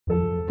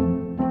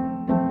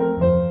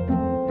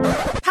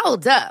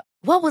Hold up.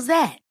 What was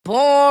that?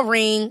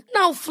 Boring.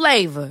 No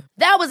flavor.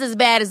 That was as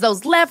bad as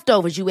those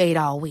leftovers you ate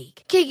all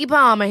week. Keke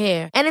Palmer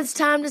here. And it's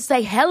time to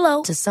say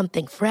hello to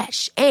something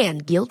fresh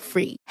and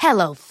guilt-free.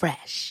 Hello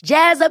Fresh.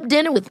 Jazz up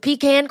dinner with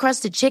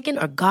pecan-crusted chicken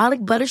or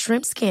garlic butter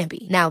shrimp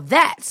scampi. Now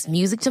that's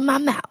music to my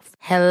mouth.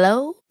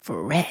 Hello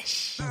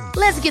Fresh.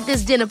 Let's get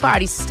this dinner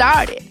party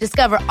started.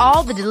 Discover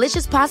all the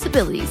delicious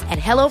possibilities at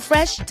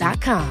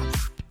hellofresh.com.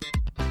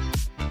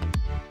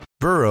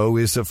 Burrow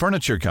is a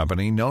furniture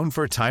company known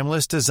for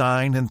timeless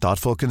design and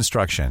thoughtful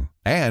construction,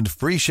 and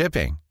free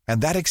shipping,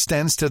 and that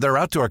extends to their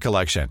outdoor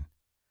collection.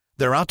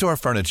 Their outdoor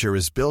furniture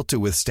is built to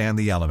withstand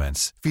the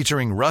elements,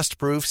 featuring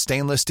rust-proof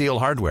stainless steel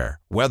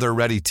hardware,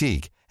 weather-ready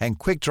teak, and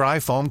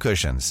quick-dry foam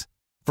cushions.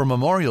 For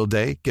Memorial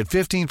Day, get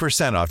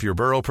 15% off your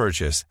Burrow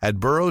purchase at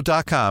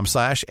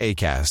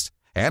burrow.com/ACAST,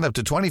 and up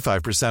to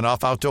 25%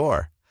 off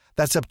outdoor.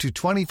 That's up to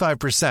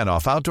 25%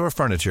 off outdoor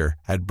furniture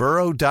at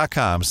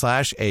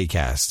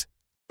burrow.com/ACAST.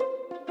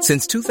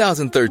 Since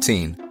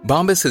 2013,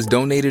 Bombas has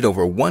donated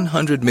over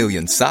 100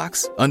 million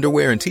socks,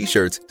 underwear, and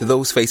T-shirts to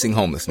those facing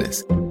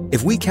homelessness.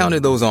 If we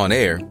counted those on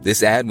air,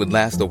 this ad would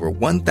last over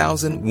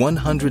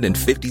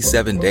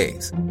 1,157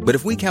 days. But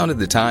if we counted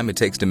the time it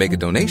takes to make a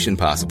donation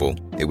possible,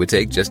 it would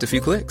take just a few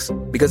clicks.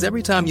 Because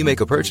every time you make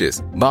a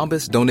purchase,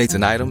 Bombas donates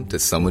an item to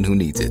someone who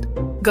needs it.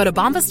 Go to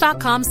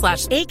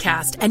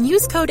bombas.com/ACAST and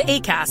use code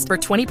ACAST for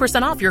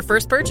 20% off your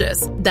first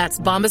purchase. That's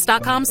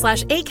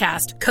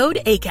bombas.com/ACAST, code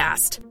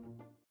ACAST.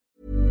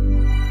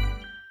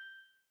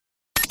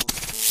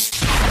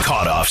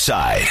 Caught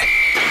Offside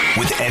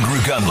with Andrew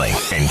Gunling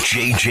and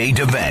JJ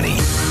Devaney.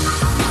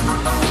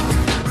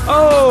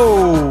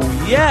 Oh,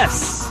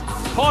 yes.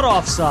 Caught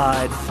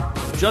Offside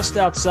just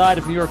outside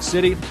of New York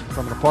City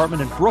from an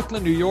apartment in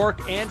Brooklyn, New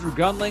York. Andrew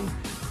Gunling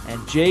and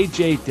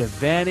JJ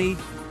Devaney.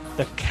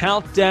 The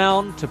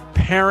countdown to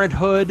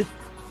parenthood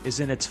is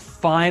in its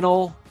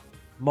final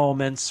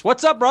moments.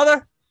 What's up,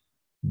 brother?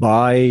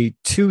 By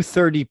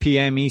 2:30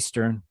 p.m.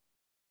 Eastern,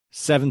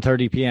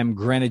 7:30 p.m.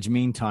 Greenwich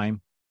Mean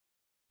Time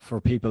for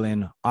people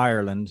in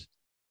Ireland,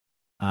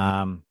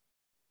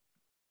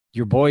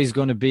 your boy's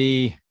going to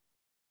be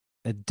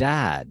a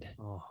dad.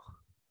 Oh.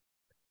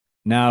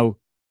 Now,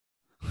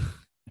 I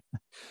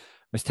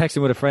was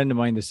texting with a friend of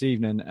mine this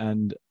evening,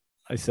 and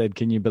I said,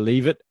 "Can you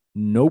believe it?"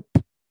 Nope,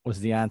 was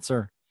the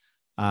answer.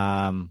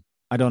 I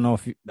don't know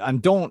if you,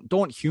 and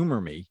don't humor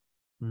me,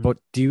 but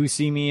do you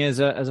see me as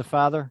a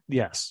father?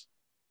 Yes.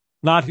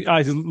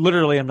 I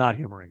literally am not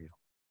humoring you.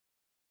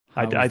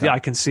 I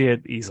can see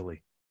it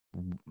easily.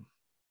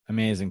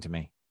 Amazing to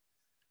me.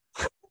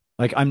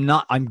 Like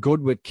I'm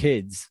good with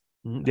kids.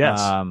 Yes.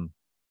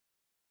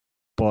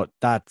 But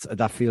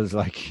that feels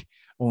like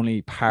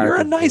only part.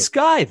 You're a nice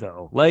guy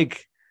though.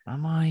 Like,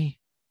 am I?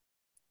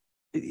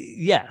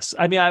 Yes.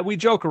 I mean, we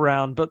joke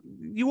around, but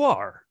you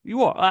are.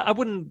 I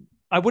wouldn't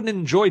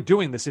enjoy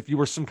doing this if you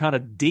were some kind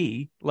of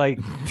D. Like,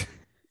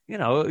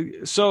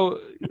 so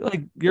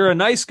like you're a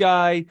nice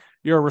guy,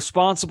 you're a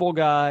responsible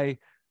guy.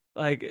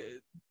 Like,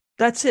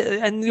 that's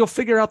it. And you'll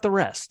figure out the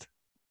rest.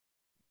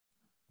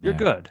 You're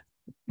good.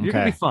 You're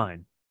going to be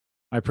fine.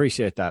 I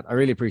appreciate that. I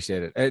really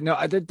appreciate it. No,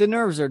 the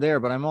nerves are there,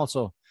 but I'm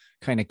also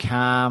kind of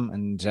calm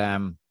and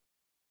kind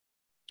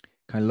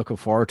of looking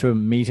forward to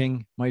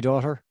meeting my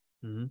daughter.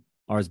 Mm-hmm.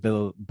 Or as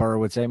Bill Burr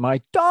would say,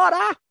 my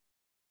daughter.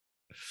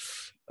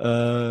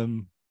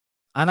 And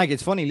like,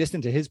 it's funny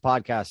listening to his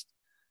podcast,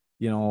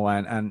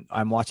 and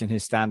I'm watching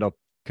his stand-up,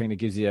 kind of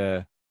gives you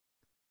a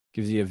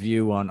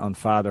view on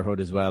fatherhood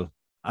as well.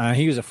 And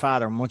he was a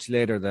father much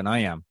later than I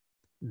am.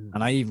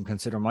 And I even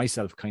consider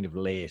myself kind of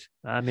late.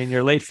 I mean,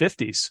 you're late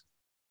 50s.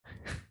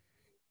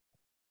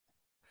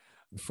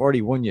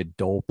 41, you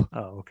dope.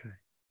 Oh, okay.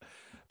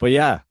 But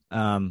yeah,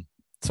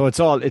 so it's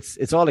all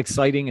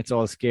exciting. It's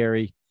all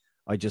scary.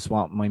 I just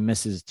want my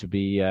missus to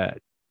be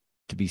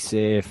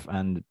safe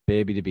and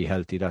baby to be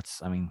healthy.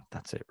 That's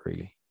it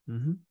really.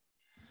 Mm-hmm.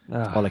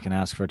 That's all I can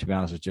ask for, to be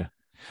honest with you.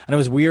 And it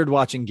was weird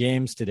watching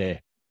games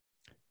today.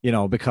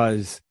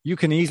 Because you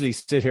can easily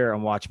sit here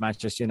and watch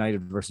Manchester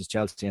United versus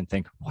Chelsea and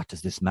think, what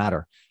does this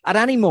matter? At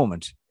any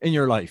moment in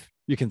your life,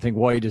 you can think,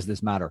 why does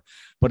this matter?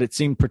 But it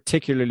seemed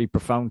particularly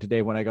profound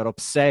today when I got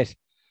upset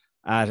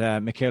at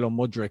Mykhailo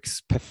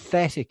Mudrik's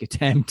pathetic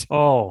attempt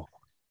to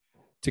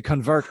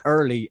convert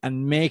early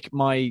and make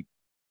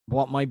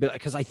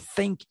because I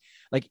think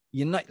like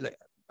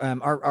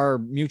our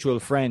mutual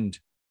friend,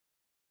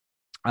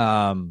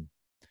 Dan,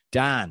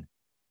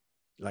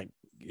 like,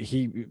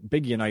 he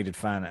big United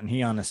fan, and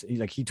he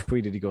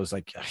tweeted, he goes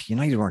like,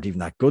 United weren't even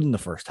that good in the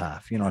first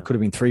half. It could have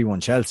been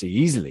 3-1 Chelsea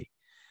easily.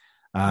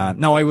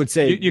 Now I would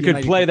say you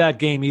could play that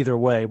game either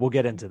way. We'll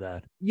get into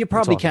that. You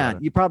probably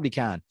can.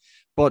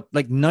 But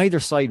like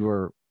neither side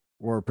were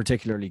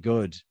particularly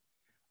good.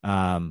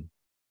 Like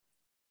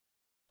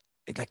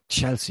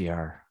Chelsea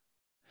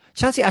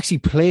actually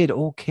played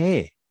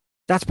okay.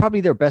 That's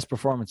probably their best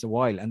performance in a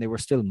while, and they were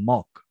still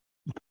muck,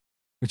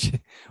 which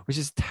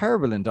is a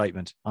terrible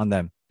indictment on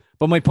them.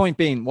 But my point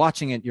being,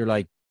 watching it, you're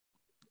like,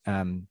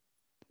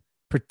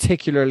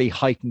 particularly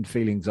heightened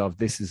feelings of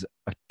this is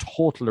a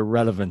total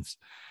irrelevance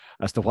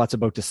as to what's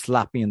about to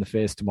slap me in the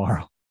face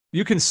tomorrow.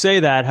 You can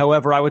say that.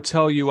 However, I would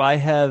tell you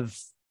how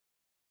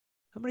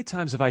many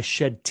times have I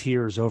shed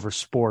tears over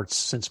sports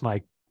since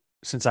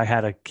I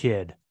had a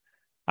kid?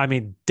 I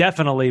mean,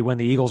 definitely when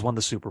the Eagles won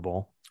the Super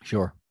Bowl.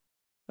 Sure.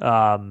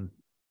 And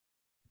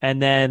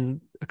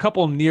then a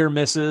couple near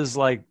misses,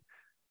 like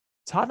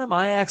Tottenham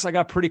Ajax, I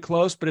got pretty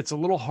close, but it's a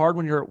little hard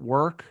when you're at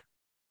work.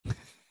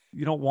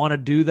 You don't want to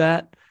do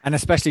that. And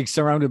especially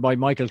surrounded by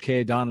Michael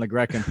K., Don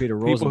LeGrec, and Peter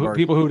Rosenberg.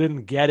 People who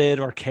didn't get it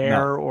or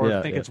care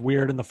think it's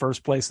weird in the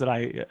first place that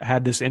I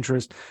had this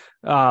interest.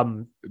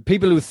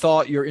 People who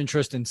thought your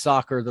interest in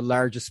soccer, the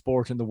largest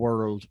sport in the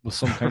world, was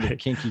some kind of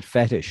kinky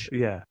fetish.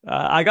 Yeah.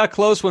 I got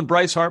close when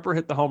Bryce Harper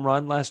hit the home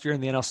run last year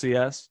in the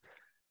NLCS.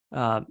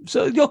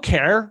 So you'll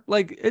care.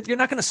 Like, you're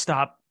not going to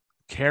stop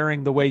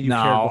caring the way you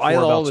cared before I'll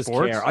about always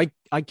sports. care.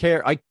 I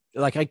care.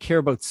 I care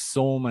about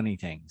so many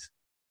things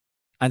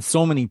and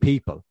so many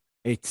people.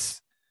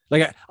 It's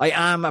like I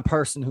am a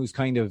person who's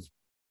kind of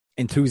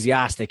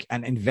enthusiastic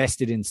and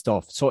invested in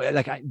stuff. So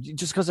like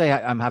just because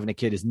I'm having a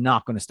kid is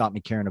not going to stop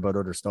me caring about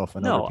other stuff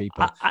and other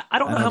people. I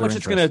don't know how much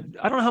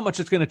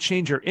it's going to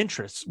change your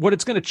interests. What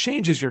it's going to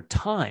change is your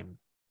time.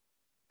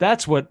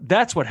 That's what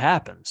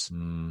happens.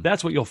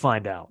 That's what you'll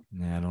find out.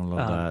 Yeah, I don't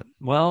love that.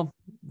 Well,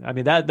 I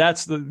mean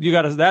that's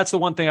the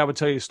one thing I would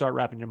tell you to start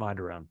wrapping your mind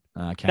around.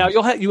 Now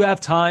you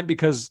have time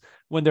because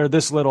when they're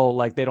this little,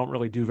 like they don't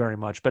really do very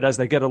much. But as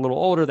they get a little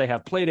older, they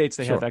have play dates,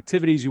 they have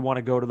activities. You want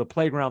to go to the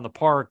playground, the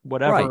park,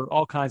 whatever,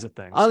 all kinds of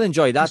things. I'll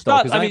enjoy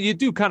that you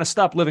do kind of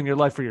stop living your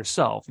life for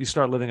yourself. You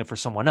start living it for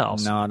someone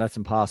else. No, that's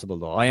impossible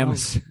though. I am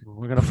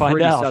we're gonna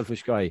find out.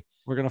 Selfish guy.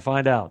 We're gonna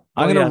find out.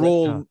 I'm gonna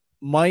roll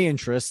my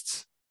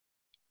interests.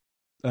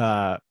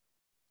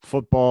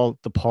 Football,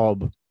 the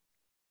pub,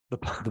 the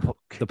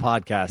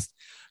podcast.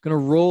 I'm gonna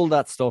roll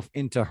that stuff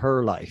into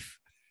her life.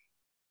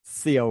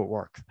 See how it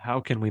works.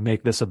 How can we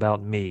make this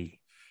about me?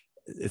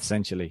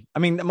 Essentially, I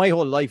mean, my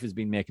whole life has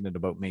been making it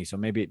about me. So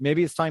maybe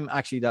it's time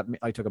actually that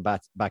I took a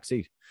back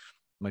seat.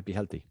 Might be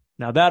healthy.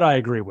 Now that I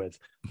agree with.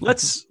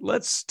 Let's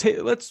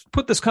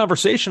put this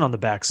conversation on the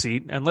back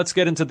seat and let's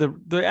get into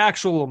the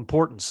actual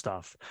important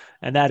stuff,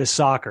 and that is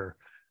soccer.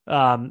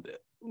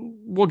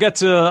 We'll get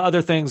to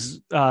other things,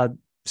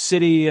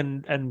 City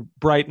and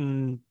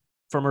Brighton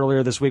from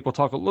earlier this week. We'll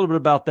talk a little bit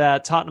about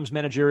that. Tottenham's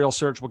managerial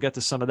search. We'll get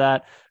to some of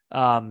that.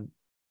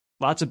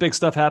 Lots of big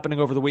stuff happening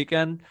over the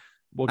weekend.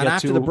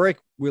 After the break,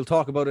 we'll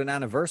talk about an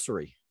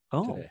anniversary.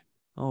 Oh,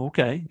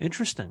 okay.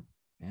 Interesting.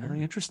 Yeah.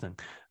 Very interesting.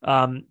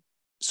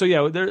 So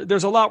yeah,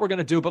 there's a lot we're going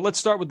to do, but let's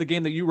start with the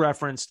game that you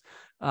referenced.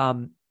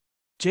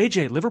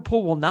 JJ,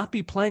 Liverpool will not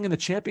be playing in the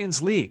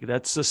Champions League.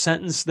 That's a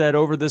sentence that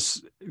over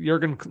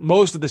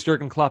most of this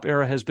Jurgen Klopp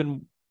era has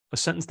been a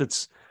sentence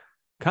that's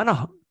kind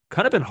of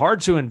been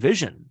hard to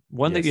envision,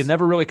 one that you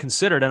never really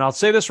considered. And I'll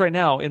say this right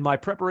now, in my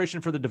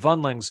preparation for the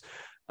Devundlings,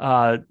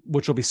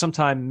 which will be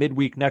sometime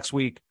midweek next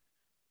week,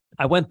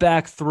 I went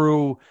back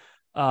through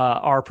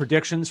our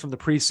predictions from the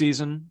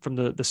preseason, from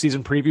the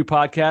season preview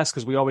podcast,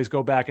 because we always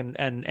go back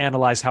and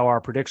analyze how our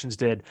predictions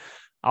did.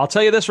 I'll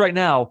tell you this right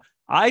now.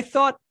 I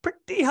thought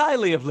pretty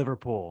highly of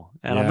Liverpool,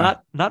 and I'm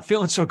not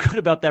feeling so good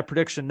about that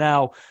prediction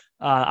now.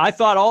 I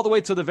thought all the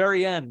way to the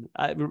very end.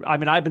 I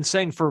mean, I've been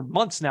saying for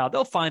months now,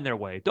 they'll find their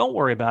way. Don't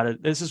worry about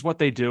it. This is what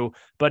they do.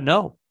 But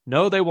no,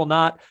 they will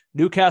not.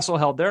 Newcastle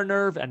held their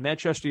nerve, and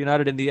Manchester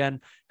United in the end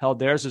held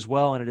theirs as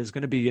well. And it is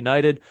going to be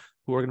United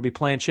who are going to be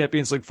playing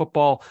Champions League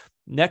football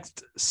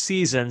next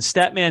season.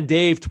 Statman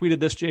Dave tweeted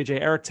this,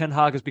 JJ. Erik ten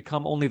Hag has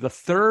become only the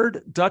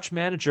third Dutch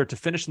manager to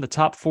finish in the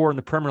top 4 in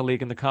the Premier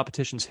League in the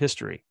competition's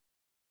history.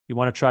 You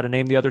want to try to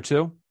name the other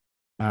two?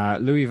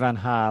 Louis van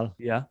Gaal.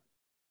 Yeah.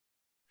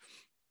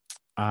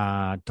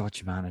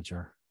 Dutch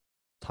manager,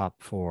 top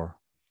 4.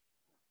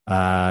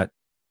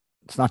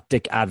 It's not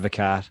Dick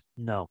Advocaat.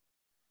 No.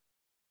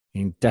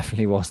 He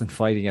definitely wasn't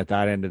fighting at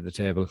that end of the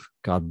table.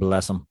 God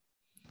bless him.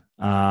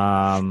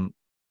 Wow,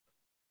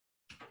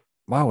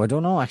 I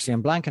don't know. Actually,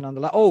 I'm blanking on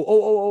the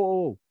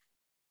Oh.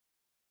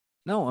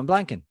 No, I'm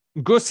blanking.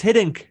 Gus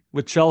Hiddink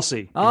with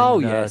Chelsea.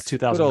 Yes.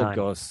 2009. Good old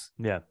Gus.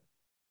 Yeah.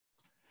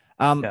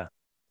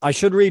 I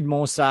should read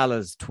Mo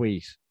Salah's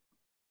tweet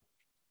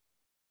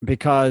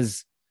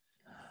because,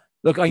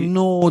 look, I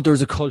know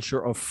there's a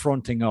culture of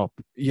fronting up.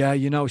 Yeah,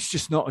 it's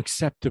just not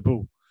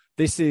acceptable.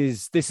 This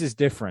is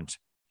different.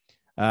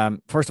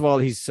 First of all,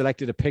 he's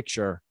selected a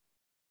picture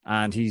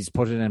and he's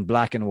put it in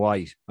black and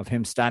white of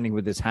him standing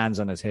with his hands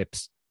on his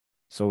hips.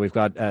 So we've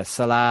got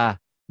Salah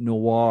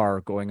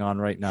Noir going on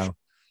right now.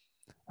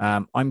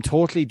 I'm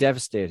totally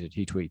devastated,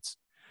 he tweets.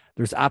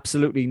 There's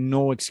absolutely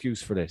no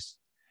excuse for this.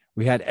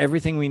 We had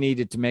everything we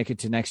needed to make it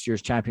to next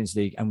year's Champions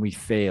League, and we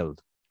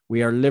failed.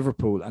 We are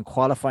Liverpool, and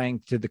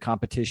qualifying to the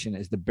competition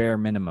is the bare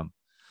minimum.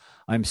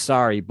 I'm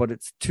sorry, but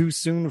it's too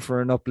soon for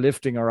an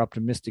uplifting or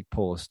optimistic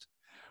post.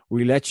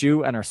 We let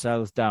you and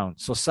ourselves down.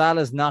 So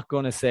Salah's not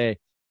going to say,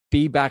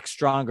 be back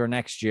stronger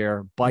next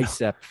year,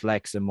 bicep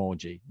flex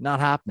emoji. Not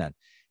happening.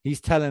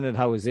 He's telling it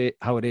how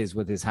it is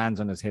with his hands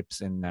on his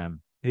hips.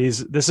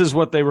 This is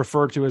what they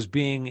refer to as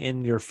being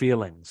in your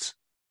feelings.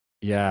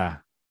 Yeah.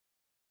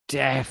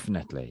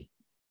 definitely.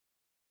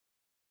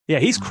 Yeah,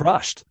 he's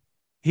crushed.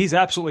 He's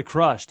absolutely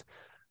crushed.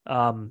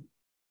 And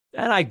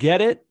I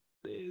get it.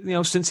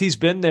 Since he's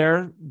been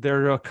there,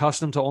 they're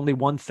accustomed to only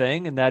one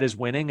thing, and that is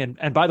winning.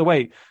 And by the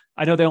way,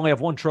 I know they only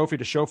have one trophy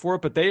to show for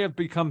it, but they have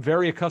become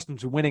very accustomed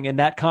to winning in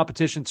that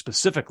competition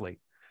specifically.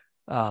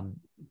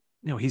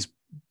 He's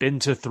been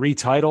to 3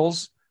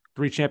 titles,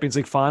 3 Champions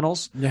League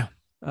finals. Yeah.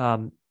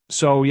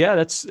 So yeah,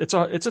 it's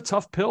a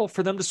tough pill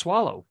for them to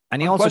swallow.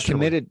 And he also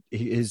committed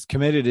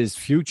his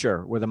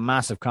future with a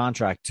massive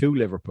contract to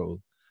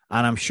Liverpool.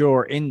 And I'm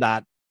sure in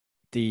that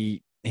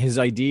his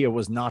idea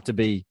was not to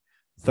be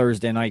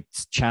Thursday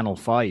night's Channel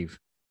 5,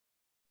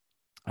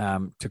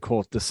 to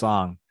quote the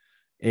song,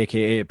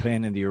 aka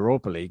playing in the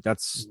Europa League.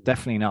 That's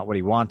definitely not what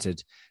he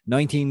wanted.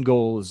 19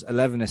 goals,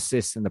 11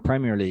 assists in the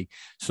Premier League.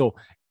 So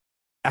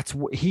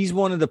he's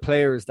one of the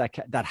players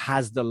that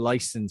has the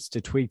license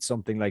to tweet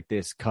something like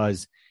this,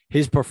 because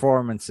his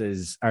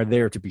performances are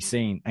there to be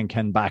seen and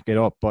can back it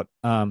up. But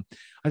I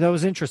thought it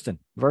was interesting,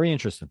 very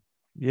interesting.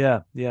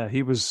 Yeah,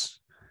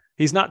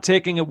 he's not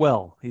taking it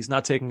well.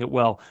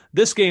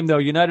 This game, though,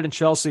 United and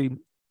Chelsea,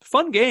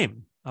 fun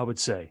game, I would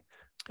say,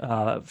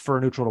 for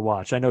a neutral to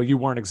watch. I know you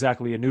weren't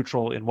exactly a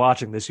neutral in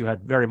watching this. You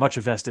had very much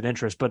a vested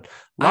interest, but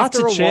lots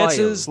of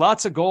chances,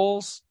 lots of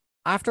goals.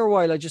 After a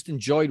while, I just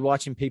enjoyed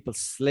watching people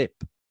slip.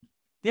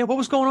 Yeah, what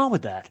was going on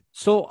with that?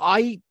 So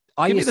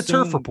give me the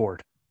turf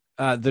report.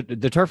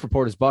 The turf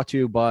report is brought to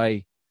you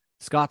by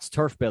Scott's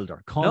Turf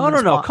Builder.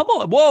 No. Come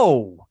on.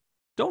 Whoa.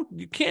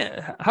 You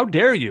can't. How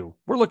dare you?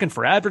 We're looking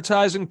for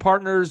advertising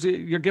partners.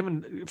 You're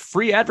giving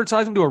free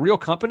advertising to a real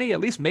company.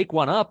 At least make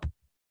one up.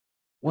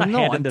 Well,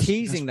 no, I'm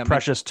teasing them.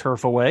 Precious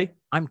turf away.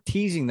 I'm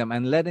teasing them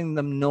and letting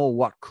them know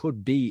what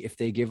could be if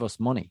they give us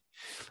money.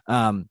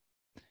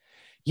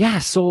 Yeah,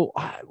 so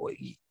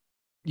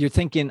you're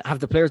thinking, have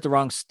the players the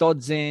wrong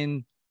studs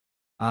in?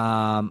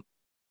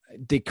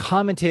 The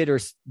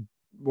commentators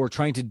were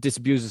trying to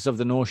disabuse us of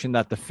the notion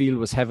that the field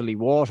was heavily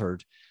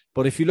watered.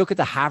 But if you look at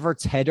the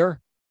Havertz header,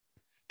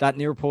 that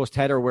near post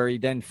header where he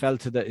then fell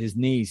to his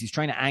knees, he's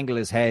trying to angle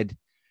his head.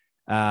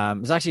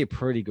 It's actually a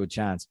pretty good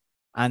chance.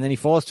 And then he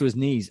falls to his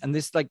knees, and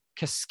this like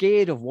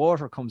cascade of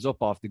water comes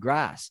up off the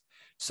grass.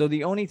 So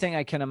the only thing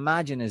I can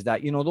imagine is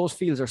that, those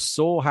fields are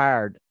so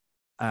hard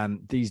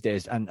these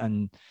days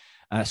and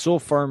so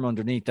firm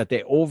underneath that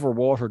they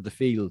overwatered the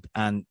field,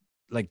 and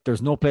like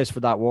there's no place for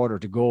that water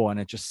to go, and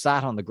it just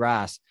sat on the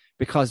grass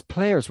because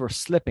players were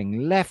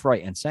slipping left,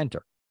 right, and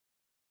center.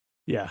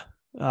 Yeah,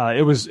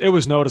 it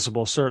was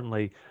noticeable,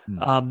 certainly.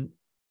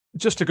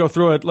 Just to go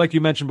through it, like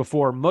you mentioned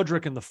before,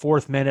 Mudryk in the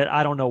 4th minute,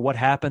 I don't know what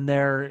happened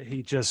there.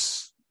 He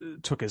just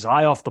took his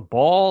eye off the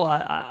ball.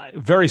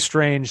 Very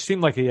strange.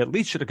 Seemed like he at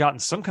least should have gotten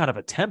some kind of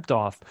attempt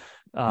off.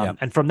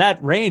 And from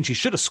that range, he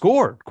should have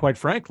scored, quite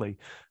frankly.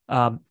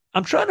 I'm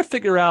trying to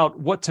figure out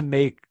what to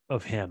make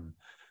of him.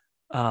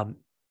 I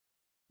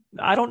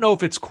don't know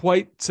if it's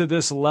quite to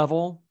this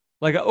level.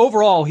 Like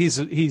overall,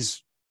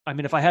 he's. I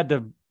mean, if I had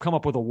to come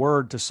up with a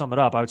word to sum it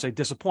up, I would say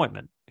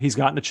disappointment. He's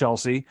gotten to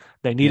Chelsea.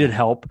 They needed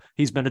help.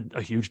 He's been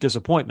a huge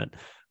disappointment.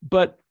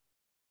 But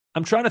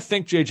I'm trying to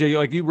think, JJ,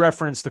 like you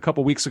referenced a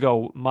couple weeks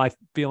ago, my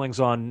feelings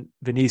on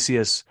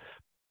Vinicius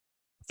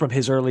from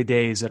his early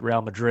days at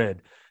Real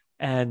Madrid.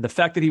 And the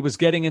fact that he was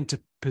getting into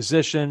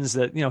positions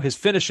that, his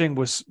finishing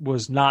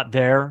was not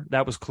there.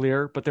 That was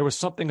clear. But there was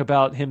something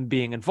about him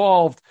being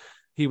involved.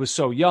 He was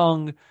so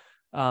young.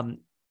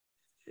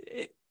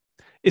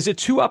 Is it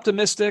too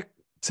optimistic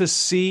to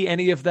see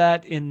any of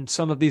that in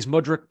some of these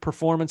Mudryk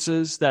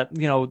performances, that,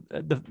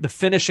 the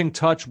finishing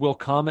touch will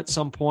come at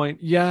some point?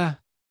 Yeah.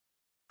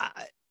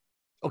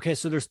 Okay,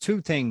 so there's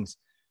 2 things.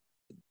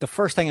 The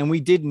first thing, and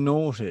we did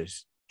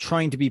notice,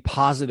 trying to be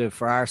positive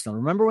for Arsenal.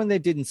 Remember when they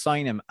didn't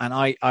sign him and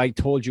I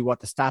told you what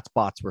the stats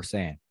bots were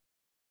saying?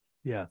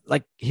 Yeah.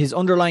 Like his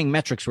underlying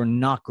metrics were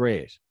not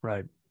great.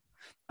 Right.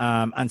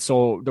 And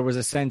so there was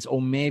a sense,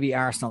 maybe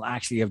Arsenal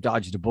actually have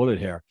dodged a bullet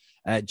here.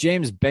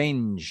 James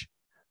Benge,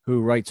 who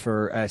writes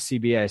for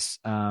CBS,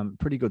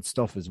 pretty good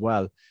stuff as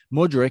well.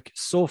 Mudryk,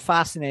 so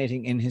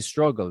fascinating in his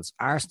struggles.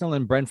 Arsenal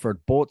and Brentford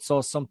both saw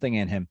something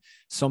in him,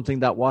 something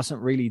that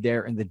wasn't really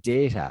there in the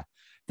data.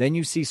 Then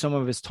you see some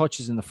of his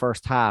touches in the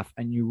first half,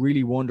 and you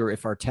really wonder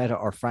if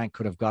Arteta or Frank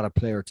could have got a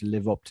player to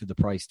live up to the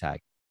price tag.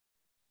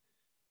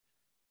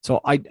 So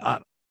I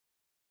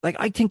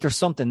think there's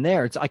something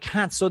there. I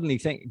can't suddenly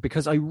think,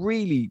 because I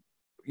really,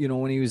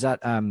 when he was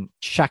at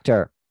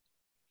Shakhtar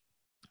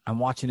and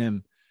watching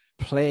him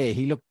play,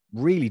 he looked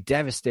really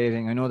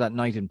devastating. I know that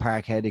night in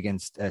Parkhead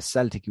against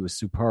Celtic, he was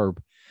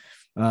superb.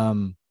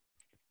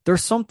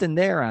 There's something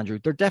there, Andrew.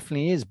 There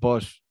definitely is,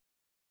 but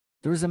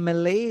there's a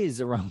malaise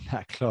around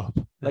that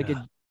club.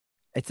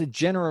 It's a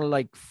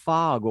general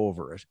fog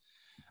over it.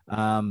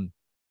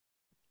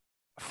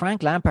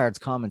 Frank Lampard's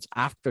comments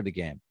after the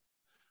game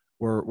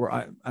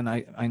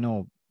I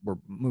know we're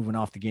moving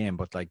off the game,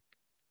 but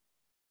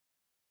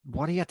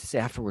what he had to say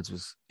afterwards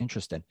was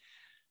interesting.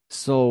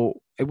 So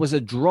it was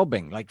a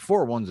drubbing,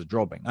 4-1's a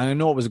drubbing. And I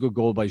know it was a good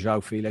goal by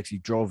João Felix. He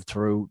drove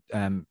through,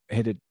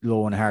 hit it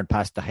low and hard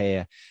past De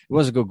Gea. It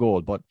was a good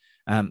goal, but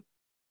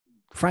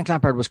Frank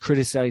Lampard was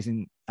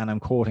criticising, and I'm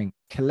quoting,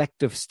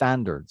 collective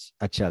standards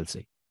at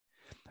Chelsea,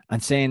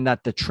 and saying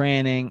that the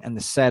training and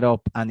the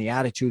setup and the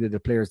attitude of the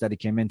players that he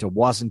came into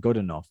wasn't good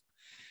enough.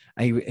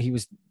 And he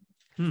was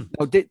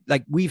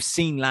like, we've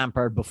seen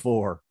Lampard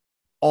before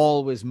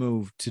always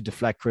move to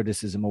deflect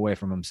criticism away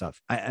from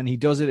himself, and he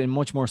does it in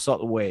much more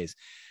subtle ways.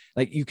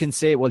 Like, you can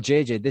say, well,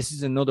 JJ, this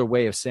is another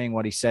way of saying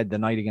what he said the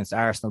night against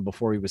Arsenal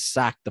before he was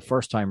sacked the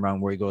first time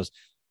round, where he goes,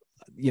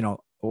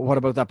 what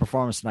about that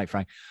performance tonight,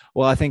 Frank?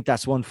 Well, I think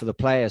that's one for the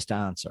players to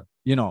answer,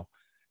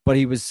 But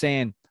he was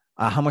saying,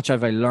 how much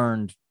have I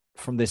learned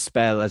from this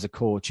spell as a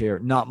coach here?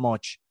 Not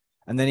much.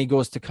 And then he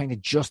goes to kind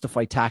of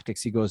justify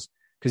tactics. He goes,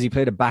 because he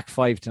played a back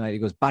five tonight, he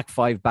goes, back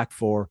five, back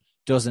four,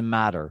 doesn't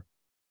matter.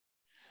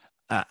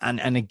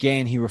 And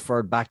again, he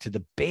referred back to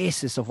the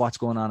basis of what's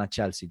going on at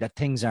Chelsea, that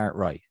things aren't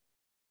right.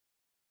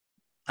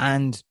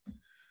 And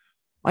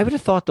I would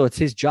have thought, though, it's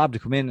his job to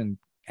come in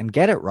and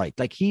get it right.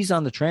 Like, he's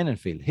on the training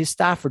field. His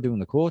staff are doing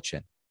the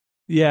coaching.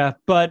 Yeah,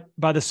 but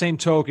by the same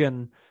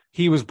token,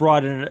 he was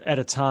brought in at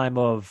a time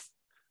of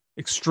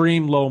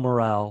extreme low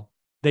morale.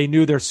 They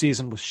knew their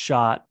season was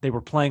shot. They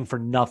were playing for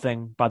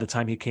nothing by the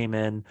time he came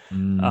in.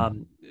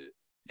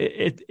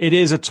 It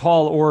is a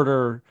tall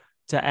order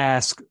to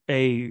ask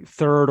a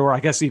third, or I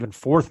guess even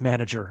fourth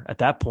manager at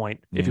that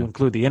point, if you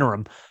include the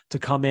interim, to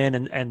come in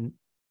and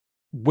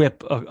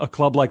whip a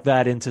club like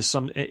that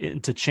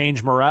into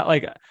change morale.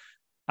 Like,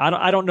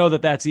 I don't know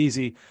that that's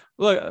easy.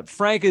 Look,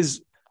 Frank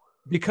is,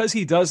 because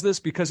he does this,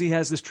 because he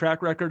has this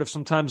track record of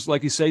sometimes,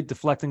 like you say,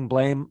 deflecting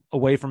blame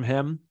away from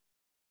him.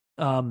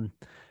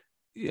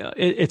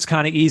 It's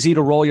kind of easy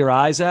to roll your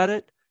eyes at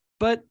it,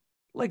 but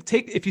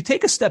if you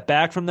take a step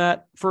back from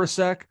that for a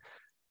sec,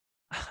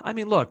 I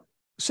mean, look,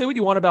 say what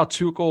you want about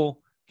Tuchel.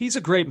 He's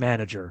a great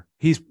manager.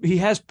 He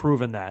has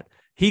proven that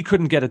he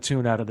couldn't get a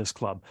tune out of this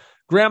club.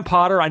 Graham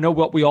Potter, I know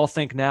what we all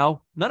think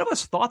now. None of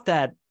us thought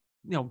that,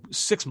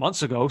 6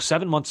 months ago,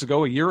 7 months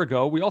ago, a year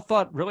ago. We all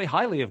thought really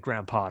highly of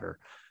Graham Potter.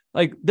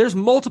 Like, there's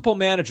multiple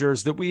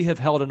managers that we have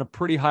held in a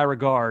pretty high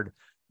regard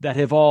that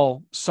have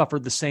all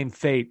suffered the same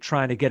fate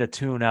trying to get a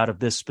tune out of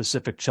this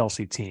specific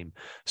Chelsea team.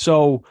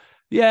 So,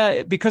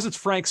 yeah, because it's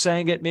Frank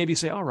saying it, maybe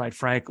say, all right,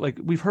 Frank, like,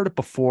 we've heard it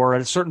before.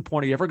 At a certain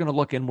point, are you ever going to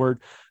look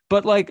inward?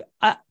 But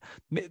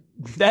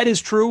that is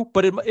true,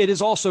 but it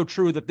is also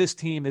true that this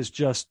team is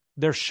just,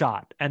 they're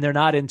shot and they're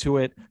not into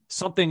it.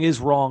 Something is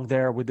wrong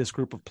there with this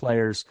group of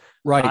players.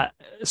 Right.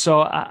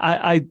 So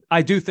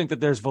I do think that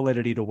there's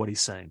validity to what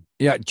he's saying.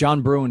 Yeah.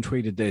 John Bruin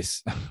tweeted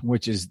this,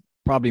 which is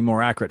probably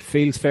more accurate.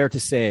 Feels fair to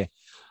say,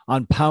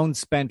 on pounds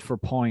spent for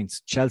points,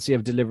 Chelsea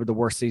have delivered the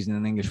worst season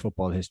in English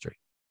football history.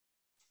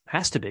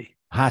 Has to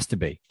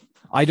be.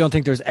 I don't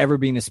think there's ever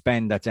been a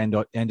spend that's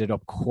ended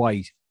up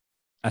quite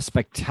as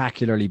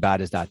spectacularly bad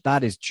as that.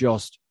 That is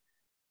just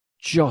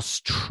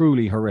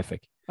truly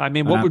horrific. I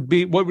mean, what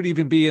would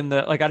even be in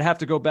the, like, I'd have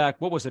to go back.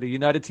 What was it? A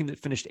United team that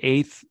finished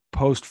 8th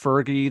post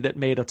Fergie that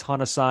made a ton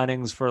of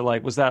signings for,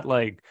 like, was that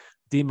like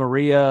Di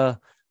Maria?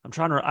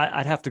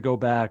 I'd have to go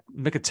back.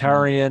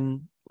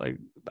 Mkhitaryan, like,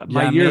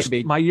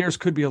 my years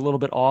could be a little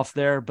bit off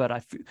there,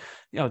 but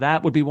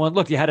that would be one.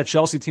 Look, you had a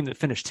Chelsea team that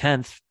finished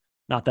 10th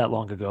not that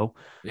long ago.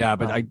 Yeah,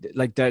 but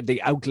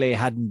the outlay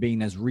hadn't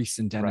been as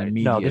recent and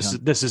immediate. No,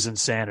 this is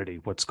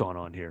insanity. What's going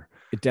on here?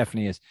 It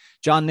definitely is.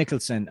 John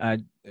Nicholson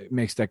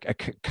makes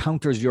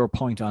counters your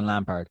point on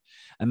Lampard.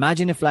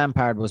 Imagine if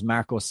Lampard was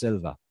Marco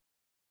Silva.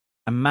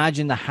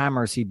 Imagine the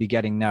hammers he'd be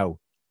getting now.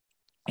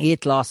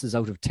 8 losses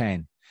out of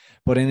 10.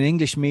 But in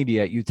English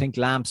media, you'd think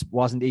Lamps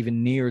wasn't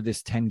even near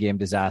this 10-game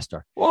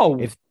disaster.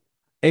 Whoa!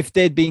 If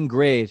they'd been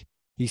great,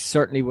 he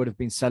certainly would have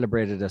been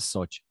celebrated as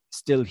such.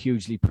 Still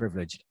hugely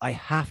privileged, I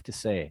have to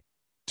say.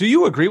 Do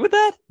you agree with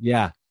that?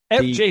 Yeah.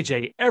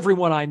 JJ,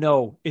 everyone I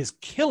know is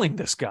killing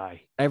this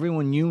guy.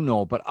 Everyone you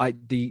know, but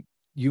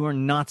you are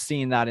not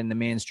seeing that in the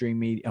mainstream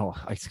media. Oh,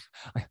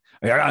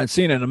 I'm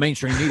seeing it in the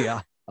mainstream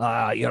media.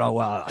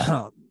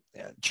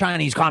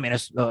 Chinese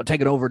communists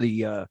taking over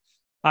the.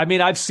 I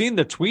mean, I've seen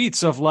the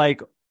tweets of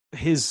like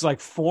his like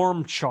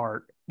form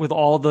chart with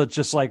all the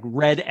just like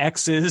red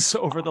X's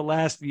over the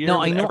last year.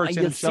 No, I know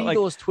you'll see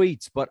those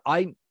tweets, but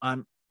I'm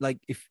like,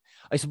 if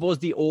I suppose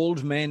the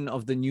old men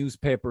of the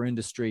newspaper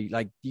industry,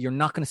 like, you're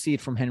not going to see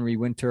it from Henry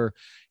Winter.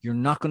 You're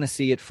not going to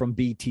see it from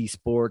BT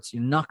Sports.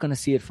 You're not going to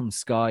see it from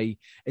Sky.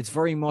 It's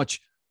very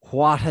much,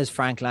 what has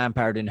Frank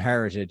Lampard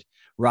inherited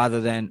rather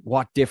than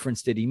what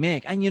difference did he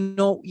make? And,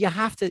 you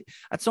have to,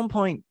 at some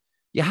point,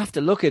 you have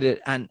to look at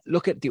it and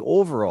look at the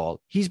overall.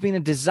 He's been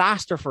a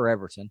disaster for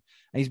Everton,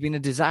 and he's been a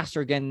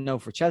disaster again now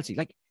for Chelsea.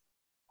 Like,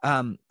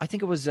 I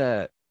think it was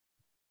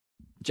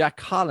Jack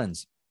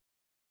Collins,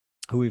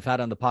 who we've had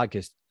on the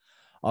podcast,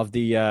 of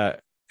the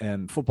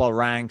Football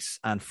Ranks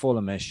and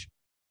Fulhamish.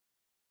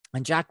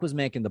 And Jack was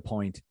making the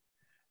point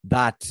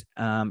that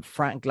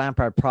Frank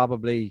Lampard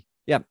probably,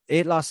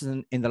 8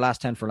 losses in the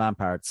last 10 for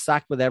Lampard,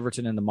 sacked with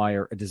Everton in the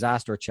mire, a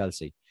disaster at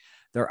Chelsea.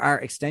 There are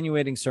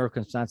extenuating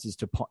circumstances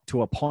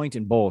to a point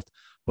in both,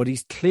 but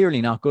he's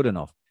clearly not good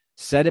enough.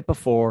 Said it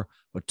before,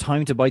 but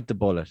time to bite the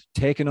bullet,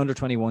 take an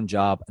under-21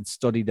 job and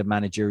study the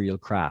managerial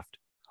craft.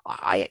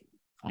 I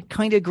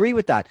kind of agree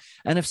with that.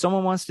 And if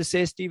someone wants to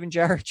say Steven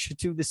Gerrard should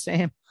do the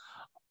same,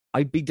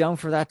 I'd be down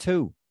for that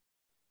too.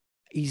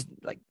 He's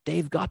like,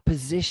 they've got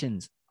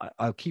positions.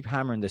 I'll keep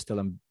hammering this till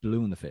I'm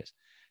blue in the face.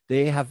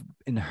 They have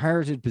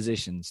inherited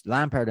positions,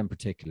 Lampard in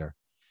particular,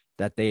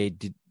 that they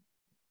did,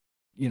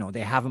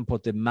 they haven't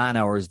put the man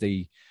hours,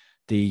 the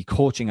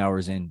coaching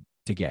hours in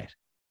to get.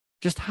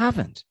 Just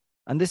haven't.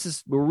 And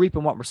we're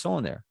reaping what we're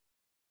sowing there.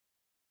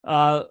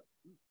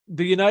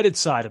 The United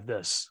side of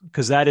this,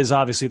 because that is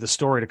obviously the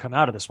story to come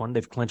out of this one.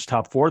 They've clinched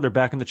top 4. They're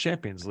back in the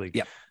Champions League.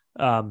 Yep.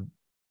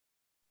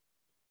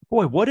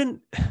 Boy, what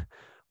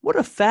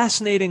a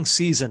fascinating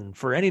season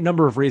for any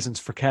number of reasons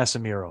for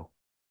Casemiro.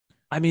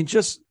 I mean,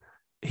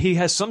 he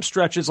has some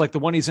stretches like the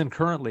one he's in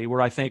currently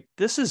where I think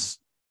this is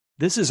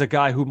a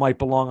guy who might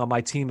belong on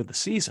my team of the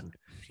season.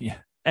 Yeah.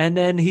 And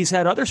then he's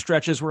had other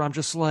stretches where I'm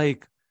just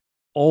like,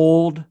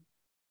 old,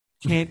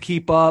 can't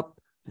keep up,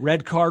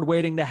 red card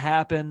waiting to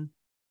happen.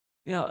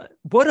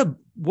 What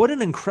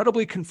an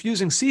incredibly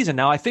confusing season.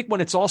 Now, I think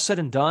when it's all said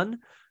and done,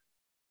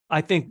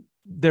 I think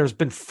there's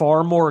been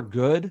far more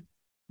good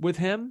with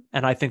him,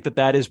 and I think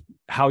that is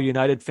how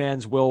United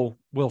fans will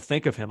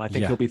think of him. I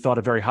think he'll be thought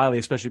of very highly,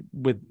 especially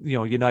with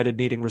United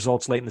needing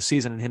results late in the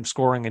season and him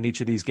scoring in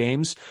each of these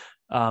games.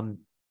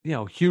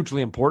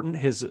 Hugely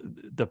important.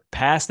 The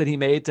pass that he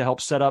made to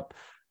help set up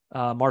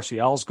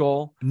Martial's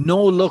goal.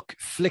 No look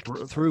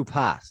flicked through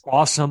pass.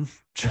 Awesome.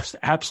 Just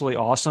absolutely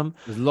awesome.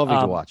 It was lovely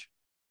to watch.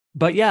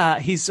 But yeah,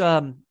 he's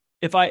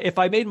if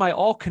I made my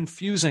all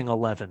confusing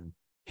 11,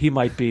 he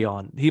might be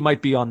on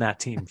that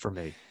team for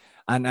me.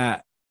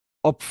 And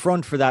up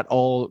front for that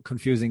all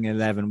confusing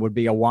 11 would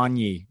be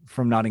Awanyi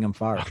from Nottingham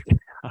Forest.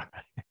 All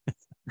right.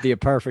 The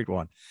perfect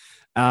one.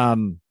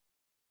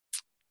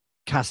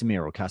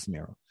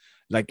 Casemiro.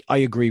 Like, I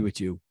agree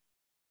with you.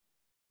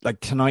 Like,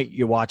 tonight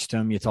you watched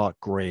him, you thought,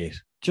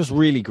 great. Just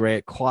really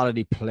great.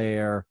 Quality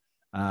player.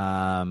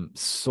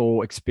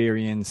 So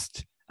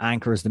experienced.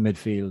 Anchors the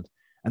midfield.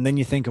 And then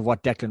you think of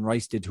what Declan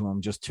Rice did to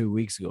him just 2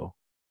 weeks ago.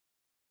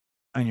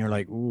 And you're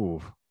like,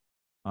 oh,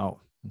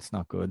 that's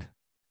not good.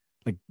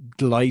 Like,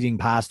 gliding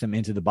past him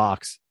into the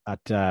box at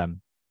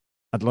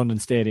London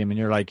Stadium. And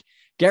you're like,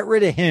 get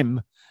rid of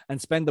him and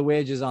spend the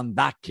wages on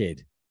that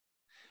kid.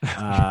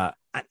 I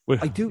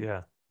do.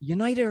 Yeah.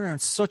 United are in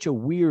such a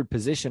weird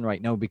position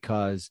right now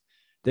because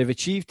they've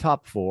achieved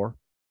top 4.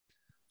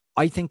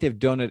 I think they've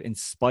done it in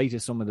spite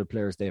of some of the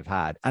players they've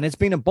had. And it's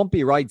been a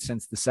bumpy ride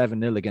since the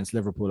 7-0 against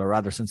Liverpool, or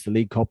rather since the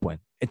League Cup win.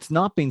 It's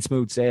not been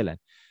smooth sailing.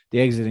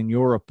 The exit in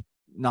Europe,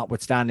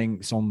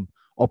 notwithstanding some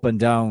up and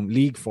down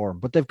league form,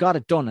 but they've got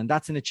it done, and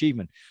that's an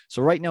achievement.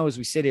 So right now, as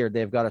we sit here,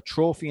 they've got a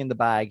trophy in the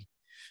bag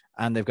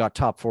and they've got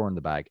top 4 in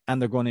the bag,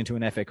 and they're going into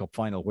an FA Cup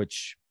final,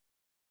 which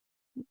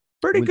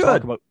pretty we'll good.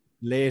 Talk about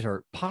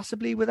later,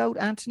 possibly without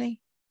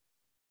Anthony.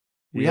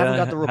 We haven't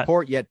got the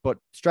report yet, but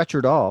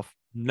stretchered off.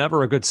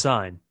 Never a good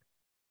sign.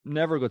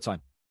 Never a good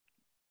sign.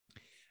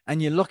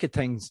 And you look at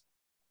things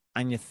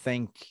and you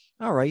think,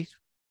 all right,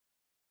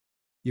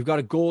 you've got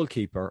a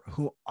goalkeeper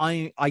who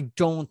I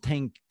don't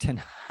think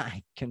Ten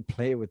Hag can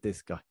play with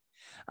this guy.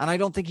 And I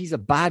don't think he's a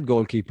bad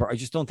goalkeeper. I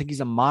just don't think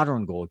he's a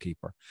modern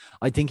goalkeeper.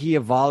 I think he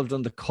evolved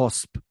on the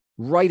cusp,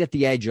 right at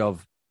the edge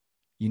of,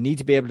 you need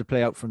to be able to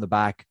play out from the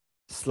back,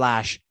 /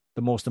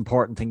 the most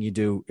important thing you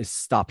do is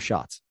stop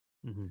shots.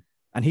 Mm-hmm.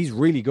 And he's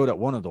really good at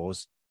one of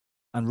those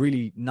and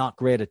really not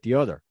great at the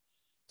other.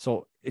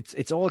 So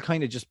it's all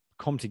kind of just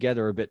come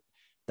together a bit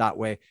that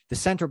way. The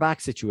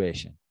centre-back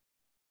situation.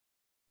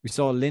 We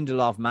saw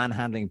Lindelof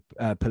manhandling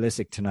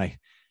Pulisic tonight.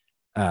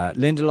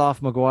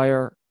 Lindelof,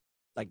 Maguire,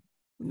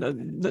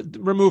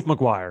 remove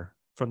Maguire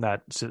from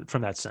that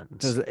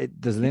sentence. Does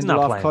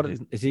Lindelof cut it?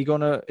 Is he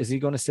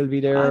gonna still be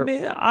there? I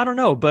mean, I don't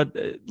know, but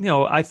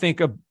I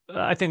think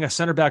a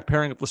center back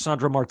pairing with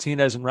Lisandro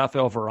Martinez and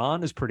Rafael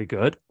Varane is pretty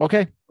good.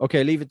 Okay,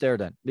 leave it there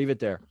then. Leave it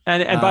there.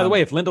 And by the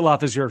way, if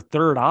Lindelof is your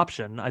third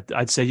option,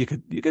 I'd say you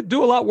could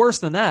do a lot worse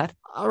than that.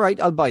 All right,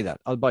 I'll buy that.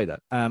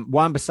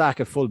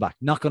 Wan-Bissaka fullback,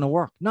 not going to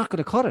work. Not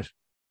going to cut it.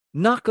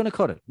 Not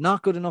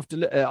good enough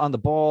to on the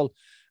ball.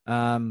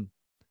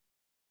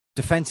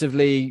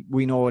 Defensively,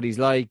 we know what he's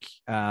like,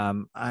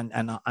 and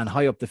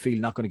high up the field,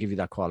 not going to give you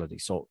that quality.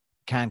 So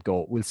can't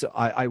go.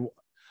 I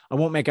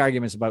won't make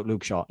arguments about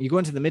Luke Shaw. You go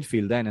into the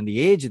midfield then, and the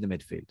age of the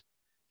midfield.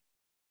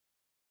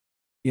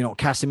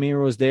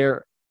 Casemiro's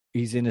there.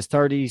 He's in his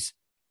 30s.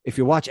 If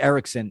you watch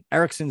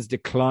Eriksen's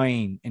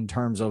decline in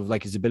terms of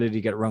like his ability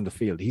to get around the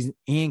field, he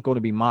ain't going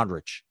to be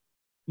Modric.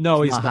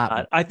 No, he's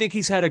not. I think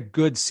he's had a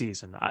good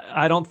season.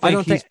 I don't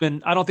think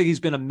he's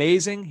been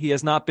amazing. He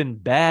has not been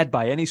bad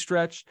by any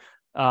stretch.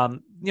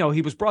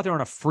 He was brought there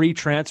on a free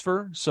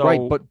transfer. So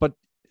right, but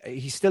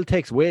he still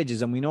takes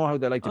wages, and we know how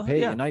they like to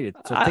pay United.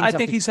 So I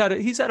think he's had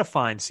a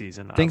fine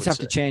season. Things have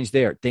to change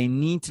there. They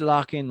need to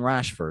lock in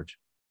Rashford.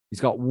 He's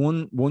got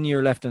one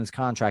year left in his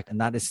contract, and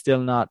that is still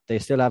not. They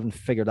still haven't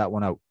figured that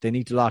one out. They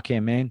need to lock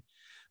him in.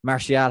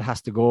 Martial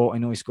has to go. I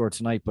know he scored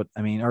tonight, but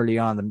I mean, early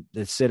on,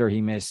 the sitter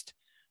he missed,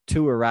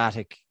 too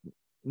erratic.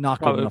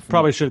 not good enough.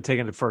 Probably should have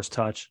taken it first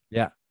touch.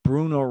 Yeah.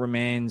 Bruno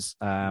remains.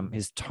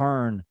 His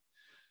turn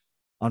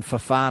on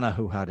Fofana,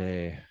 who had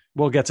a...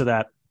 We'll get to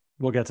that.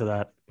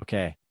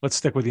 Okay. Let's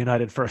stick with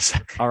United for a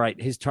second. All right.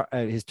 His turn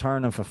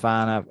on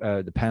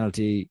Fofana, the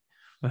penalty,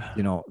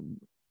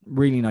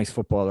 really nice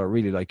footballer.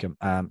 Really like him.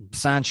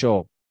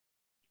 Sancho.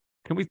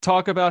 Can we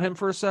talk about him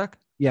for a sec?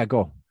 Yeah,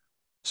 go.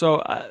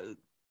 So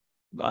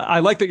I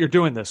like that you're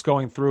doing this,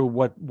 going through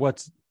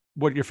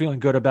what you're feeling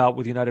good about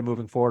with United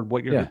moving forward,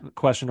 what you're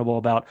questionable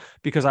about,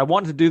 because I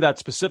wanted to do that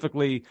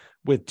specifically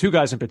with two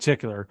guys in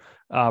particular.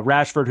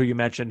 Rashford, who you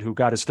mentioned, who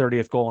got his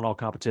 30th goal in all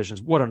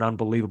competitions. What an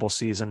unbelievable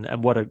season,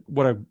 and what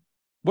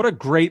a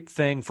great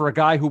thing for a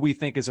guy who we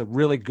think is a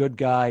really good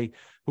guy,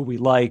 who we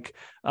like,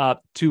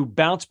 to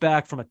bounce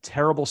back from a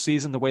terrible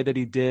season the way that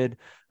he did,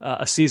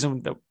 a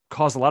season that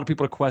caused a lot of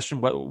people to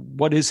question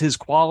what is his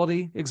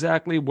quality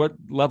exactly? What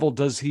level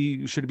should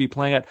he be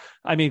playing at?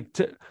 I mean,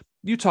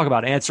 you talk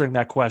about answering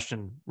that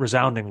question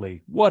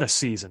resoundingly. What a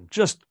season.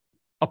 Just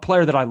a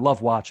player that I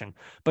love watching.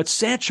 But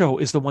Sancho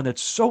is the one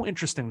that's so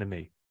interesting to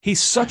me.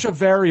 He's such a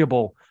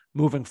variable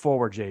moving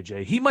forward,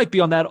 JJ. He might be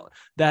on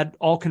that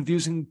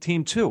all-confusing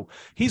team too.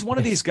 He's one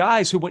of these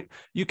guys who,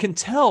 you can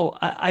tell,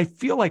 I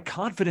feel like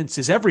confidence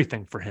is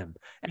everything for him.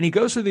 And he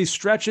goes through these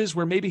stretches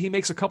where maybe he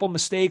makes a couple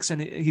mistakes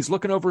and he's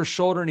looking over his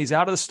shoulder and he's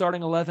out of the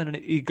starting 11, and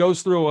he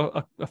goes through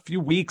a few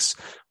weeks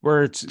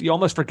where you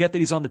almost forget that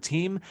he's on the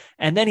team,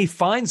 and then he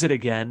finds it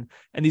again.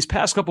 And these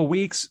past couple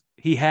weeks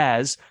he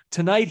has.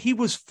 Tonight he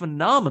was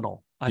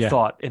phenomenal, I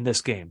thought, in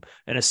this game.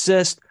 An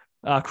assist,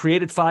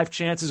 created 5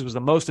 chances, was the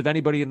most of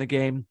anybody in the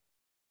game.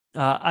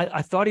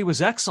 I thought he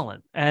was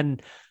excellent.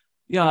 And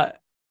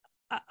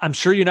I'm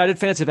sure United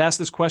fans have asked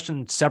this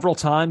question several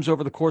times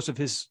over the course of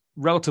his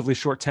relatively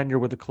short tenure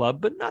with the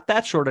club, but not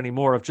that short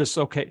anymore, of just,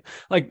 okay,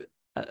 like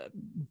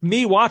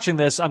me watching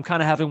this, I'm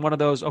kind of having one of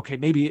those, okay,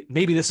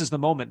 maybe this is the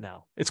moment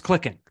now. It's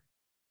clicking.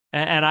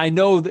 And I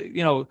know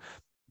that,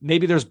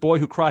 maybe there's boy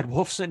who cried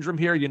wolf syndrome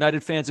here.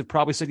 United fans have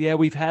probably said, yeah,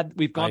 we've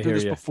gone through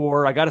this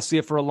before. I got to see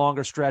it for a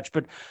longer stretch,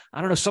 but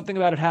I don't know, something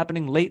about it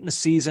happening late in the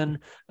season,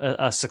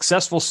 a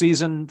successful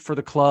season for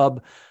the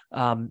club.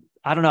 I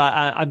don't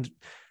know.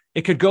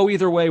 It could go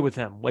either way with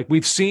him. Like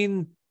we've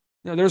seen,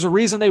 there's a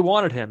reason they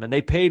wanted him and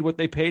they paid what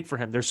they paid for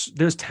him.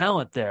 There's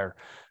talent there.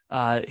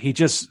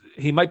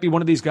 He might be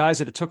one of these guys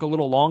that it took a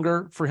little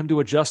longer for him to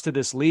adjust to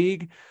this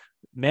league.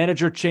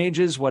 Manager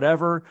changes,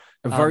 whatever.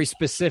 A very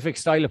specific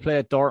style of play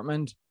at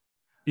Dortmund.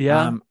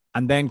 Yeah.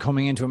 And then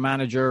coming into a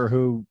manager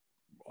who,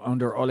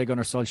 under Ole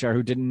Gunnar Solskjaer,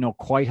 who didn't know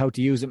quite how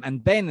to use him.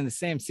 And then in the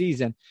same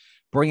season,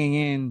 bringing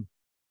in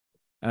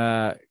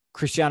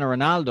Cristiano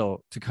Ronaldo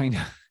to kind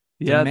of...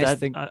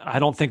 I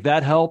don't think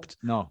that helped.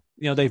 No.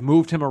 They've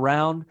moved him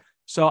around.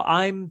 So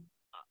I'm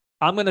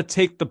going to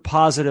take the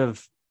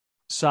positive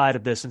side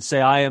of this and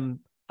say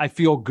I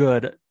feel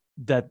good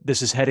that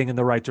this is heading in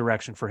the right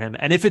direction for him.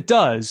 And if it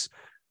does,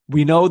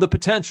 we know the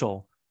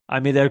potential. I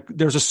mean,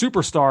 there's a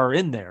superstar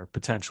in there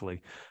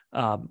potentially.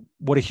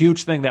 What a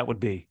huge thing that would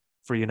be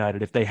for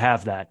United if they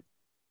have that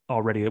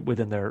already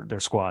within their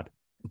squad.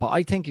 But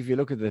I think if you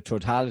look at the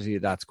totality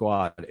of that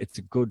squad, it's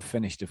a good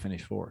finish to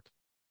finish fourth.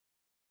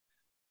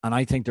 And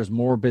I think there's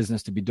more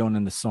business to be done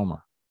in the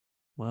summer.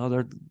 Well,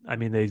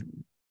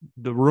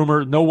 the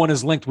rumor, no one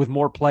is linked with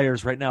more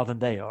players right now than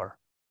they are.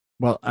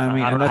 Well, I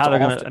mean, I don't know how they're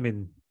going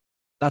to,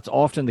 that's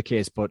often the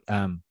case, but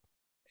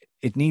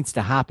it needs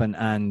to happen,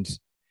 and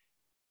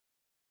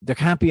there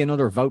can't be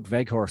another Wout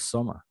Weghorst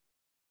summer.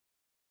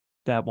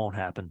 That won't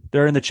happen.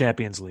 They're in the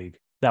Champions League.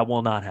 That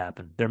will not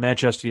happen. They're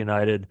Manchester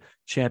United,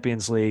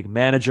 Champions League,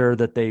 manager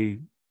that they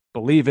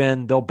believe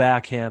in. They'll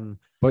back him.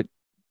 But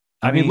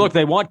I mean, look,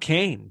 they want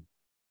Kane.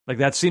 Like,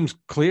 that seems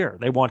clear.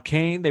 They want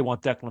Kane. They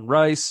want Declan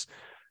Rice.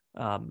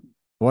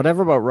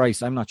 Whatever about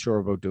Rice, I'm not sure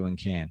about doing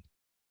Kane.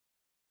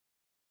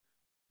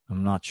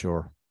 I'm not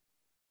sure.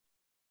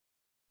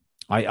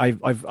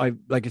 I've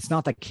like, it's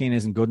not that Kane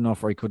isn't good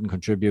enough or he couldn't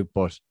contribute,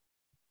 but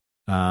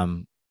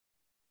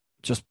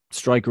just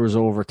strikers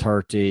over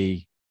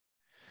 30.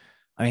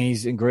 I mean,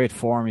 he's in great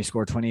form. He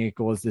scored 28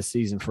 goals this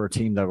season for a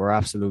team that were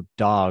absolute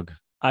dog.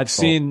 I've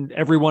seen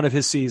every one of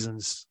his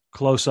seasons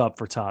close up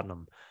for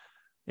Tottenham.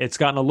 It's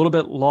gotten a little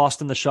bit lost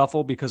in the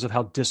shuffle because of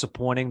how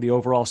disappointing the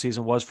overall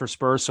season was for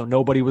Spurs. So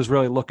nobody was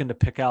really looking to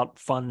pick out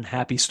fun,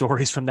 happy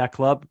stories from that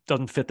club.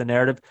 Doesn't fit the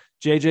narrative.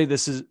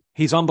 JJ,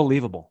 he's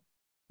unbelievable.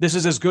 This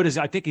is as good as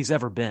I think he's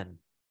ever been.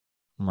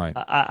 Right.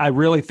 I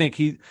really think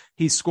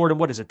he's scored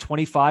in,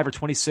 25 or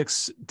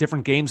 26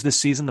 different games this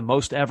season, the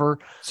most ever.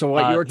 So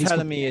what you're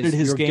telling me is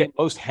his game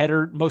most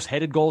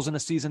headed goals in a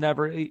season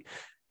ever. I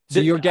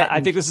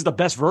think this is the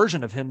best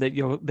version of him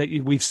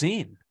that we've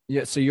seen.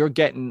 Yeah, so you're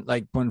getting,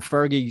 like, when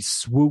Fergie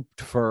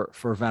swooped for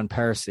Van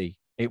Persie,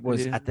 it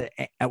was at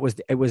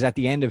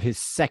the end of his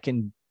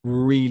second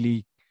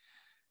really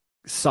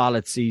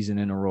solid season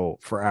in a row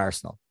for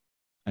Arsenal,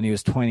 and he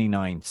was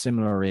 29,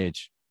 similar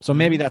age. So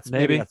maybe that's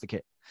the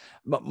case.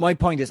 But my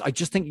point is, I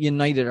just think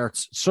United are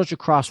such a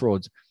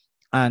crossroads,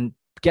 and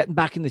getting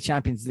back in the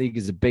Champions League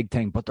is a big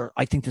thing. But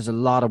I think there's a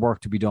lot of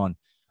work to be done,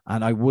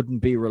 And I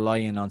wouldn't be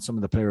relying on some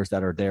of the players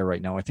that are there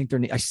right now.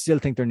 I still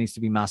think there needs to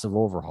be massive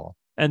overhaul.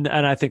 And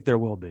I think there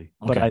will be.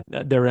 Okay.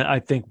 But I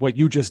think what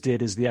you just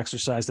did is the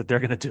exercise that they're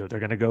going to do. They're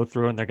going to go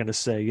through and they're going to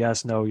say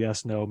yes, no,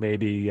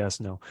 maybe,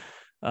 yes, no.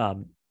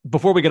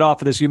 Before we get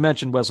off of this, you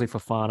mentioned Wesley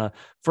Fofana.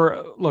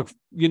 Look,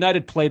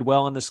 United played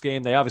well in this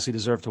game. They obviously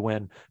deserved to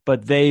win,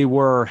 but they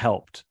were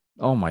helped.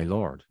 Oh, my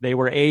Lord. They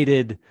were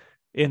aided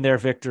in their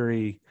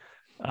victory.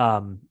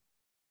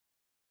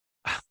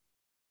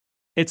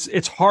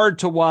 It's hard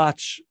to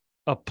watch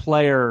a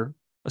player,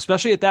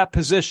 especially at that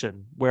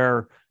position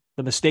where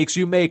the mistakes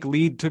you make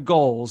lead to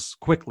goals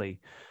quickly.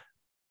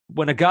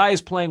 When a guy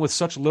is playing with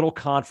such little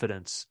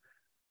confidence,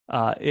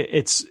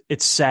 it's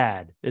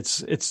sad.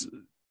 It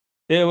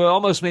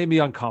almost made me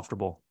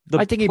uncomfortable.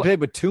 I think he played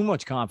with too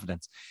much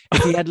confidence.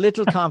 If he had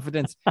little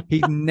confidence,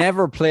 he'd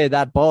never play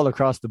that ball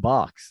across the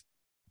box.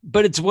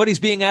 But it's what he's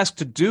being asked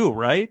to do,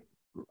 right?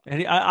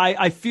 And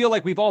I feel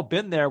like we've all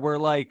been there where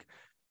like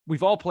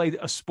we've all played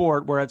a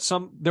sport where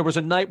there was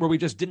a night where we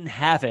just didn't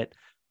have it.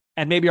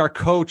 And maybe our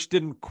coach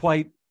didn't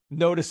quite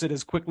notice it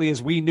as quickly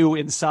as we knew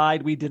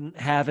inside we didn't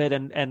have it.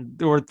 And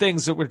there were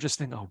things that were just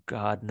thinking, oh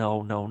God,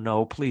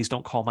 no, please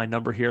don't call my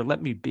number here.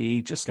 Let me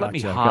be, just let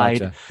me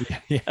hide,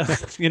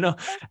 Yeah.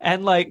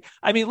 And like,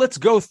 I mean, let's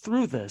go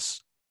through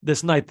this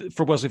night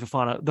for Wesley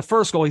Fofana. The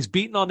first goal, he's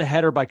beaten on the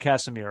header by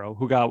Casemiro,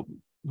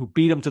 who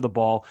beat him to the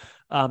ball.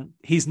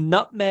 He's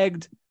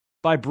nutmegged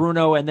by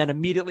Bruno, and then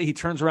immediately he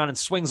turns around and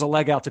swings a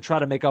leg out to try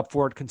to make up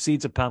for it,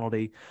 concedes a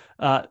penalty.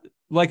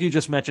 Like you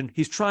just mentioned,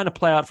 he's trying to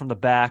play out from the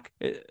back.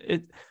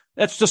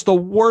 That's just the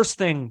worst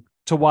thing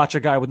to watch a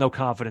guy with no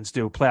confidence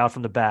do, play out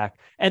from the back.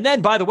 And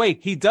then, by the way,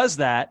 he does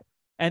that,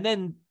 and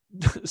then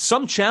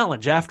some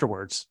challenge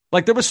afterwards.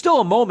 Like there was still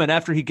a moment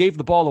after he gave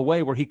the ball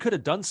away where he could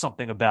have done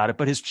something about it,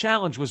 but his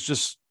challenge was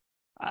just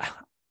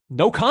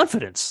no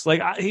confidence.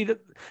 Like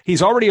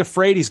he's already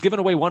afraid. He's given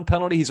away one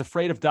penalty. He's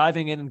afraid of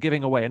diving in and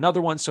giving away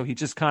another one, so he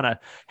just kind of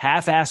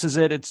half-asses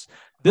it.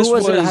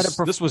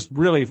 This was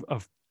really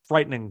a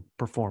frightening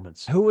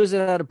performance. Who was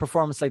it at a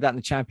performance like that in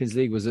the Champions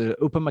League? Was it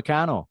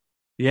Upamecano?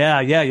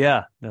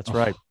 Yeah. That's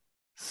right.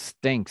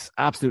 Stinks.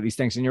 Absolutely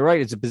stinks. And you're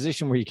right. It's a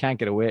position where you can't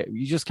get away.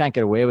 You just can't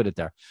get away with it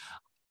there.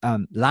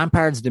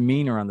 Lampard's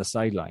demeanor on the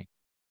sideline.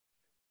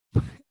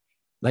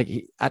 Like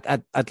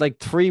at like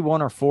 3-1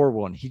 or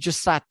 4-1, he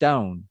just sat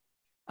down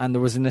and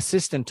there was an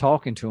assistant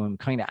talking to him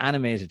kind of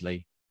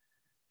animatedly.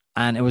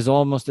 And it was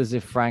almost as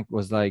if Frank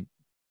was like,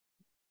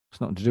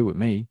 it's nothing to do with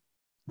me.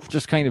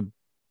 Just kind of,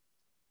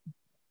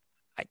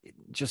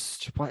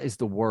 what is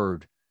the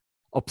word?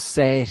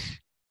 Upset,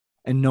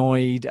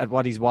 annoyed at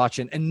what he's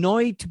watching,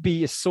 annoyed to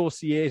be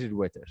associated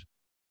with it.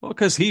 Well,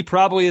 because he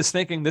probably is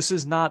thinking, this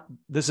is not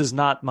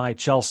my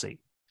Chelsea.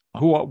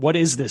 What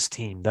is this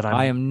team that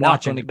I'm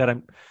watching, that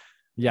I'm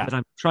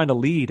trying to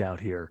lead out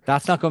here?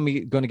 That's not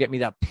going to get me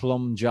that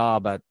plum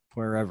job at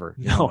wherever.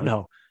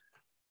 No.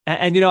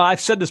 And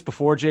I've said this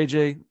before,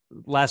 JJ,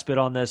 last bit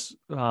on this,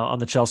 on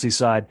the Chelsea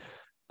side.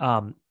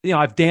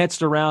 I've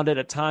danced around it.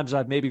 At times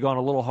I've maybe gone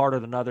a little harder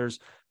than others,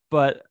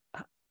 but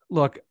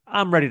look,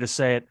 I'm ready to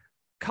say it.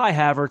 Kai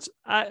Havertz,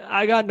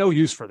 I got no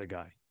use for the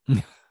guy.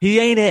 He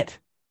ain't it.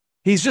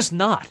 He's just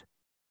not.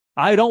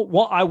 I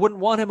wouldn't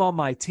want him on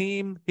my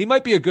team. He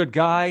might be a good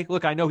guy.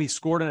 Look, I know he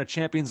scored in a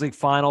Champions League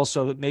final,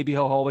 so that maybe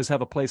he'll always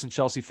have a place in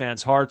Chelsea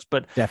fans' hearts.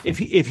 But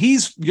if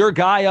he's your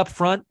guy up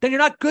front, then you're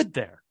not good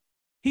there.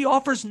 He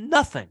offers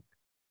nothing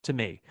to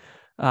me.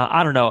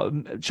 I don't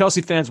know.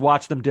 Chelsea fans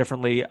watch them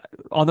differently.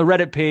 On the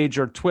Reddit page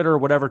or Twitter or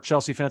whatever,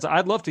 Chelsea fans,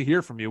 I'd love to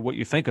hear from you what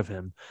you think of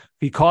him.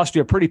 He cost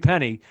you a pretty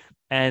penny,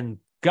 and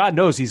God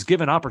knows he's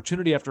given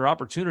opportunity after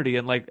opportunity.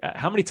 And like,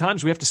 how many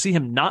times we have to see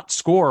him not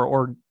score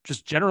or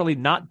just generally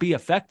not be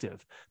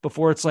effective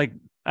before it's like,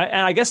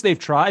 and I guess they've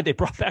tried. They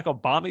brought back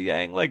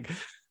Aubameyang. Like,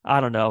 I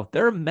don't know.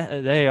 They're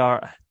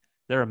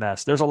a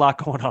mess. There's a lot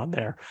going on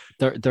there.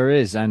 There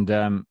is. And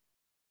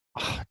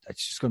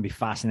it's just going to be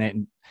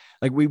fascinating.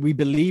 Like we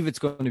believe it's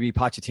going to be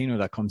Pochettino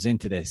that comes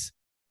into this.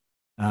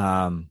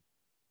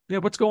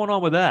 What's going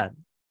on with that?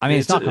 I mean,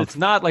 it's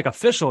not like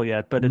official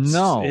yet, but it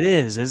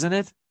is, isn't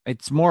it?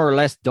 It's more or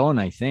less done,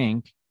 I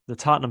think. The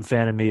Tottenham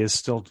fan in me is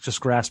still just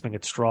grasping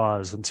at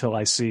straws until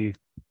I see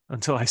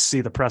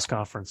the press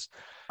conference.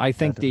 I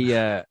think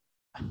it's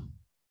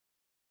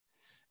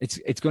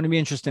going to be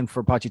interesting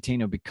for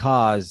Pochettino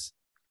because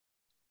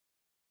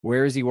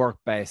where does he work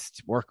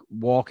best?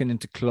 Working in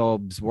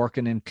clubs,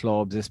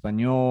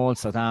 Espanyol,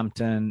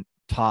 Southampton,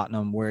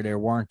 Tottenham, where there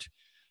weren't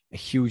a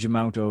huge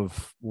amount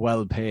of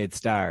well-paid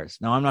stars.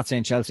 Now, I'm not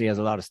saying Chelsea has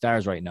a lot of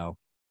stars right now,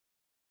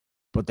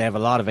 but they have a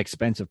lot of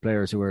expensive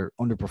players who are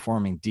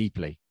underperforming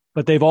deeply.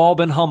 But they've all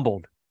been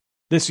humbled.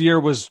 This year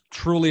was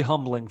truly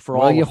humbling for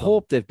all of them. Well, you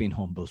hope they've been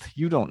humbled.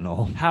 You don't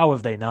know. How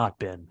have they not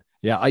been?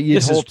 Yeah,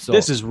 you'd hope so.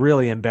 This is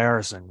really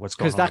embarrassing what's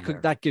going on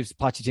because that gives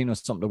Pochettino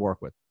something to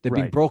work with. They've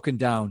been broken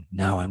down.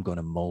 Now I'm going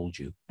to mold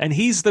you. And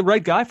he's the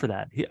right guy for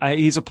that.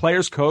 He's a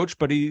player's coach,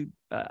 but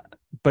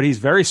he's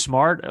very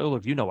smart. Oh,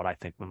 look, you know what I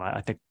think.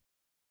 I think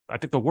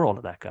the world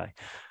of that guy.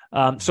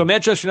 So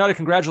Manchester United,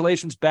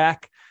 congratulations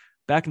back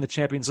back in the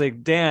Champions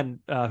League. Dan,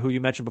 who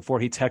you mentioned before,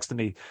 he texted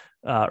me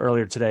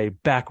earlier today,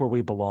 back where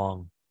we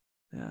belong.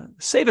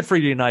 Save it for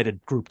your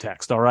United group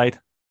text, all right?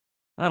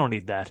 I don't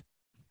need that.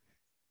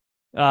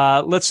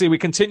 Let's see. We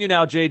continue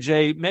now,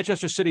 JJ.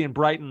 Manchester City and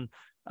Brighton,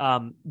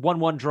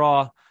 1-1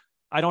 draw.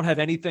 I don't have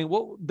anything.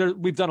 Well,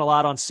 we've done a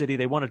lot on City.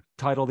 They won a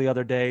title the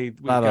other day.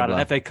 We've got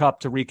an FA Cup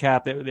to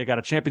recap. They got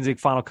a Champions League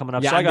final coming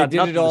up. Yeah, so I got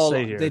nothing to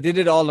say here. They did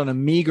it all on a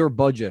meager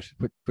budget,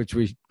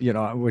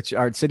 which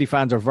our City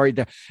fans are very.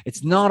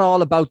 It's not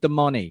all about the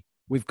money.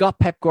 We've got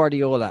Pep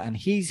Guardiola, and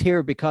he's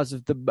here because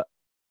of the.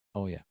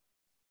 Oh yeah.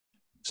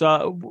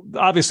 So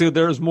obviously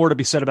there's more to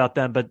be said about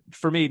them, but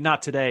for me,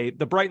 not today.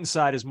 The Brighton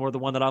side is more the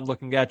one that I'm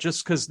looking at,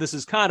 just because this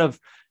is kind of,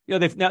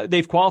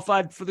 they've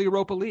qualified for the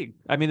Europa League.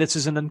 I mean, this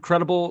is an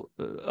incredible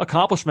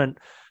accomplishment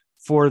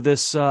for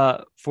this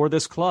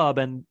club,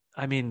 and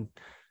I mean,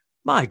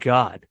 my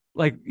God,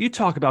 like you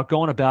talk about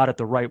going about it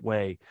the right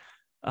way.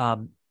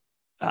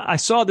 I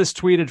saw this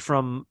tweeted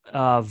from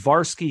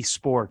Varsky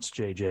Sports,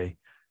 JJ.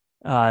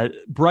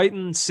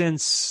 Brighton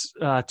since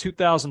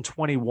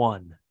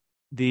 2021.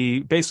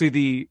 Basically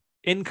the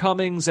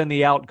incomings and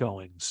the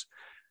outgoings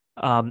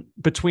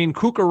between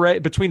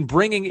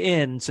bringing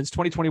in since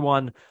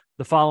 2021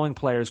 the following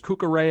players: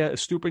 Cucurella,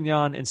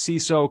 Estupinian,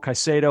 Enciso,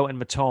 Caicedo, and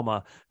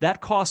Matoma.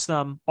 That cost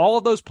them, all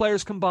of those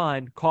players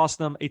combined, cost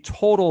them a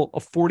total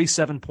of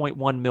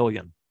 £47.1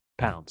 million.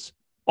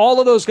 All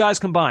of those guys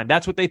combined,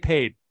 that's what they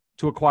paid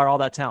to acquire all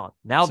that talent.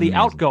 Now the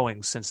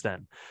outgoings since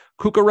then: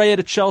 Cucurella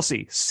to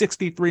Chelsea,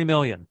 $63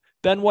 million.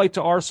 Ben White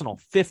to Arsenal,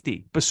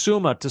 50.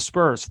 Basuma to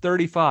Spurs,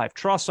 35.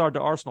 Trossard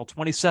to Arsenal,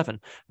 27.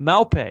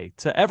 Maupay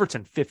to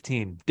Everton,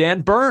 15.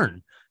 Dan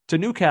Burn to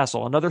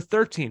Newcastle, another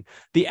 13.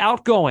 The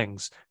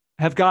outgoings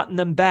have gotten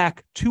them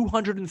back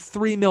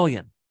 $203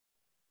 million.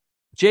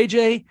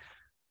 JJ,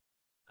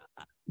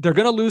 they're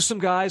going to lose some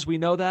guys. We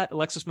know that.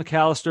 Alexis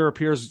McAllister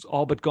appears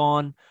all but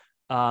gone.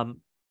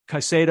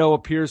 Caicedo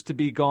appears to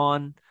be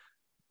gone.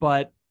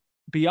 But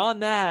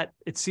beyond that,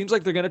 it seems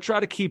like they're going to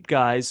try to keep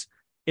guys.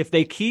 If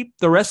they keep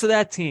the rest of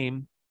that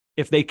team,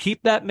 if they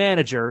keep that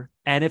manager,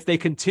 and if they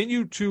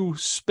continue to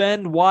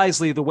spend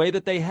wisely the way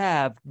that they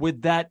have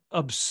with that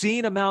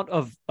obscene amount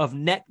of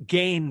net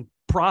gain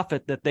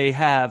profit that they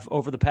have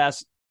over the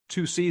past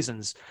 2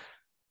 seasons,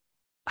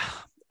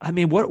 I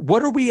mean,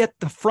 what are we at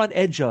the front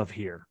edge of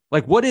here?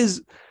 Like, what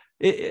is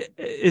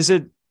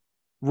it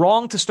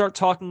wrong to start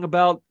talking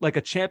about like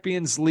a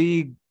Champions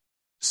League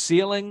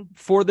ceiling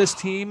for this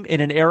team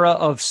in an era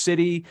of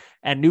City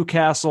and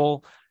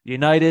Newcastle,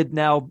 United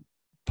now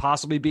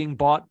possibly being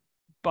bought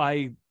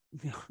by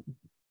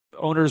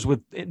owners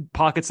with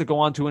pockets that go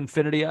on to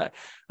infinity?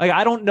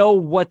 I don't know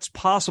what's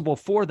possible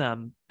for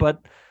them,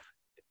 but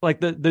like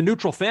the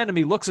neutral fan to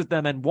me looks at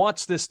them and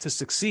wants this to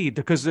succeed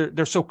because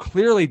they're so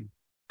clearly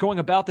going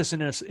about this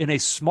in a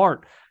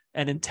smart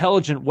and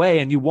intelligent way,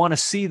 and you want to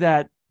see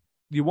that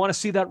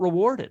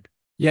rewarded.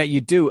 Yeah,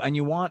 you do, and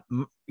you want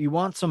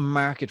some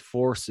market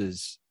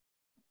forces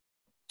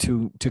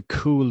to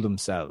cool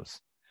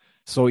themselves.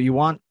 So you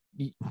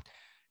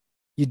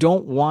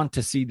don't want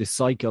to see the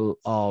cycle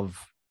of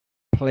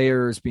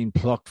players being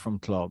plucked from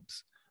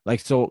clubs.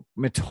 Like, so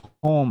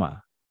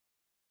Matoma,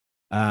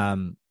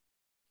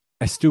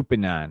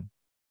 Estupinan,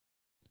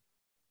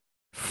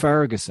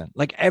 Ferguson.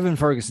 Like, Evan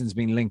Ferguson's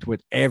been linked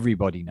with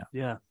everybody now.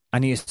 Yeah.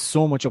 And he has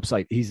so much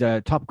upside. He's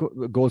a top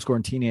goal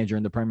scoring teenager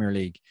in the Premier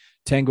League.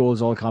 10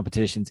 goals, all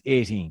competitions,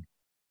 18.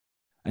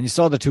 And you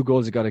saw the 2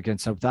 goals he got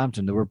against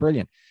Southampton. They were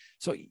brilliant.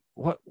 So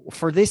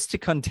for this to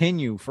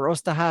continue, for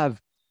us to have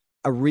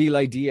a real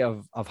idea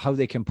of how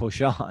they can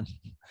push on,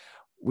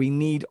 we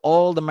need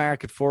all the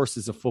market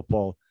forces of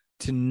football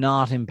to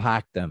not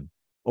impact them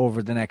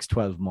over the next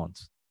 12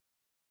 months.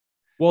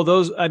 Well,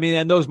 those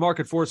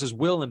market forces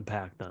will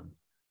impact them.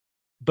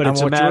 But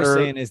it's what you're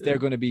saying is they're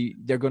going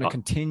to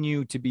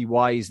continue to be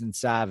wise and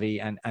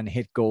savvy and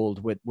hit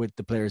gold with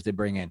the players they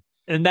bring in.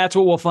 And that's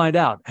what we'll find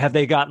out. Have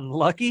they gotten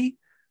lucky?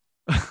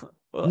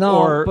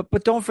 No,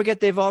 but don't forget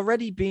they've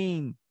already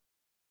been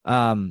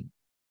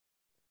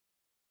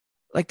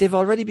they've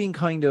already been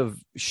kind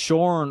of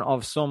shorn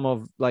of some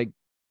of like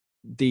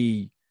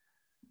the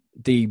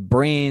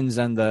brains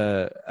and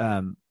the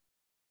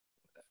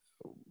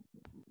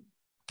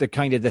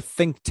kind of the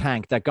think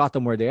tank that got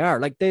them where they are.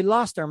 Like, they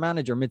lost their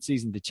manager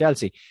mid-season to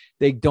Chelsea.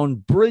 They've done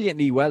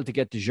brilliantly well to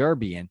get De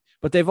Zerbi in,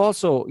 but they've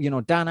also,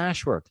 Dan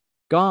Ashworth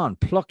gone,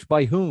 plucked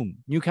by whom?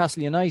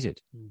 Newcastle United.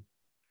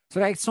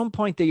 So at some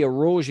point the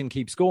erosion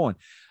keeps going,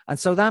 and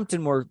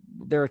Southampton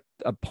they're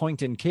a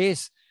point in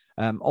case,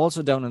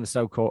 also down on the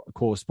south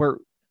coast, where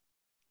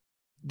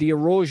the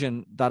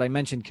erosion that I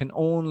mentioned can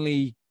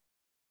only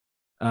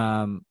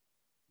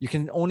you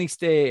can only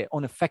stay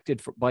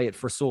unaffected by it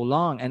for so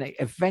long, and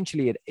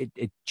eventually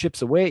it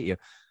chips away at you.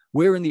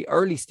 We're in the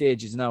early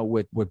stages now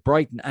with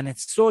Brighton, and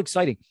it's so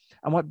exciting.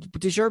 And what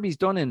De Zerbi's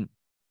done in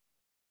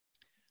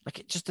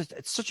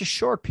it's such a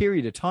short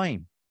period of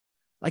time,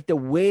 like the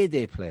way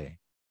they play,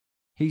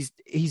 he's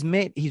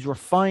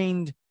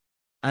refined,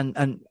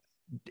 and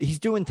he's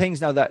doing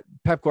things now that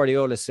Pep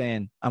Guardiola is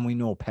saying, and we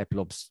know Pep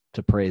loves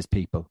to praise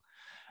people.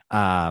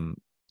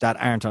 that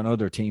aren't on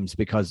other teams,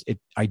 because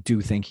I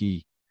do think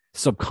he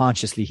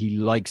subconsciously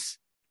likes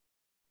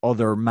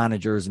other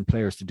managers and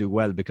players to do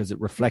well, because it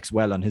reflects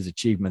well on his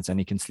achievements, and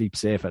he can sleep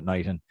safe at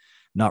night and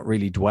not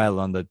really dwell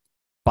on the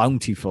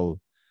bountiful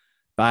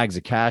bags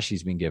of cash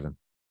he's been given.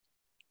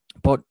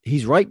 But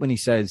he's right when he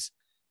says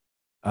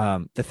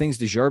the things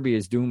De Zerbi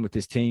is doing with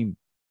this team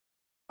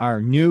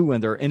are new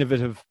and they're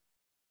innovative.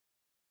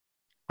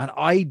 And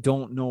I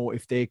don't know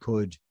if they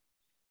could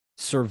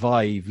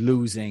survive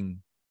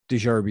losing De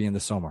Zerbi in the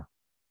summer.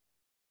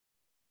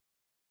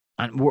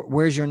 And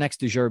where's your next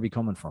De Zerbi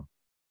coming from?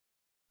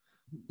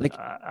 Like,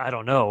 I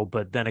don't know,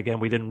 but then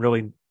again,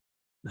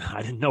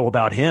 I didn't know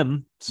about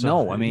him. So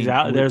no, I mean,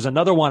 there's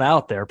another one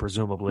out there,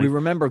 presumably. We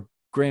remember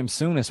Graham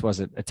Souness, was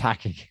it,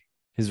 attacking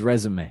his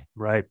resume?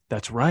 Right.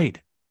 That's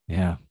right.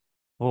 Yeah.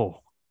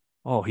 Oh,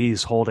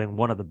 he's holding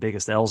one of the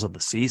biggest L's of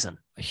the season.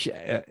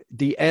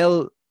 The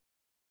L,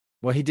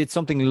 well, he did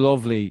something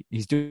lovely.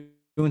 He's doing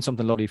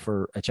something lovely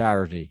for a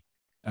charity,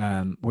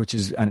 which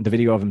is, and the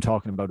video of him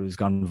talking about it has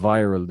gone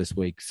viral this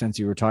week since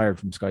he retired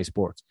from Sky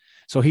Sports.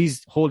 So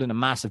he's holding a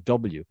massive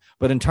W.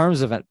 But in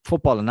terms of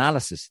football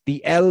analysis,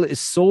 the L is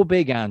so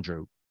big,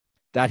 Andrew,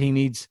 that he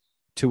needs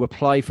to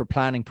apply for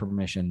planning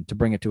permission to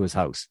bring it to his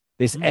house.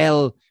 This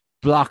L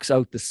blocks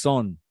out the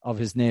sun of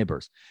his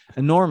neighbors.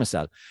 Enormous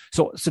L.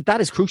 So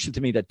that is crucial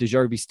to me, that De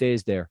Zerbi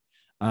stays there.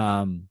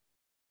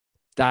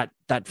 That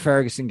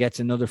Ferguson gets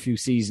another few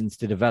seasons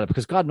to develop,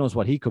 because God knows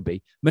what he could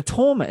be.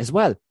 Matoma as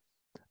well.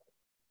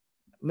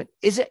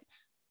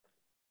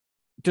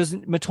 Does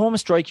Matoma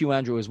strike you,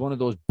 Andrew, as one of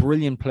those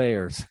brilliant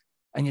players?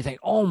 And you think,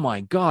 oh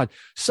my God,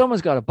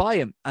 someone's got to buy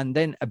him. And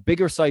then a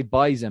bigger side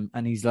buys him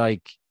and he's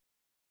like,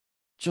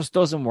 just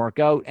doesn't work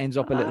out, ends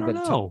up a little bit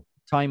of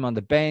time on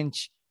the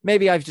bench.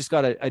 Maybe I've just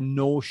got a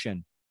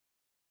notion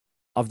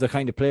of the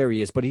kind of player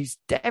he is, but he's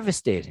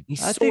devastating.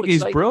 I think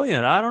he's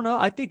brilliant. I don't know.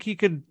 I think he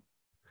could.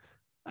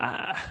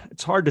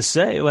 It's hard to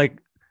say. Like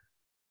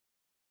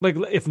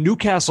if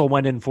Newcastle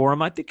went in for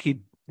him, I think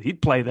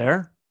he'd play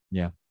there.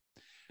 Yeah,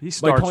 he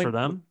starts for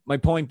them. My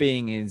point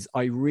being is,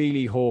 I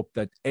really hope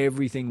that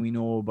everything we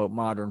know about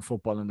modern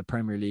football in the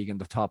Premier League and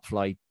the top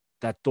flight,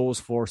 that those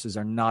forces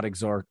are not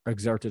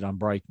exerted on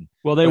Brighton.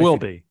 Well, they will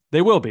be.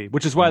 They will be,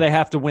 which is why they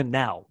have to win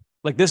now.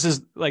 Like, this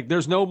is like,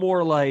 there's no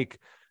more like,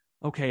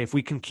 okay, if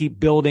we can keep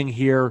building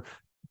here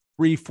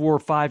 3, 4,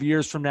 5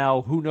 years from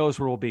now, who knows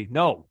where we'll be?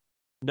 No,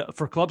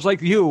 for clubs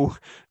like you,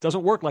 it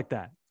doesn't work like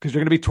that, because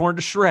you're going to be torn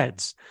to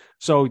shreds.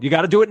 So you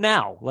got to do it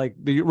now. Like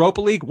the Europa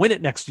League, win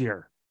it next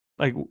year.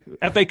 Like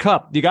FA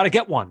Cup, you got to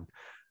get one.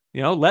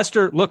 You know,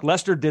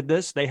 Leicester did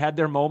this. They had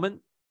their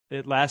moment.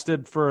 It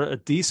lasted for a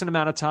decent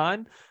amount of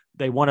time.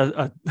 They won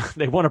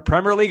a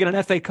Premier League and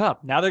an FA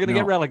Cup. Now they're going to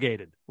get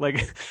relegated.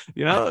 Like,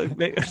 you know,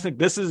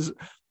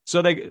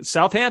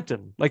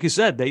 Southampton, like you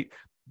said,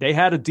 they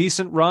had a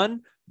decent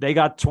run. They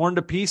got torn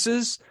to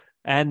pieces,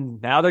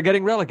 and now they're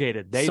getting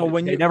relegated. They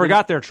never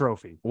got their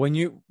trophy.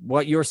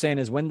 What you're saying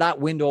is, when that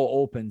window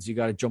opens, you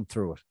got to jump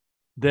through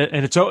it.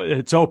 And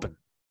it's open.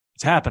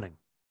 It's happening.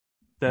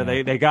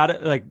 They got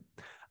it. Like,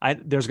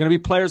 there's going to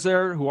be players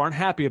there who aren't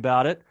happy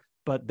about it,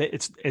 but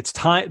it's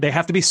time. They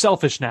have to be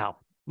selfish now.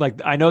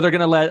 Like, I know they're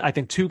going to let, I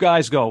think, 2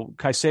 guys go,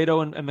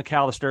 Caicedo and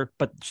McAllister,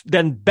 but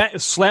then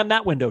slam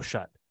that window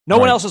shut. No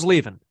one else is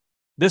leaving.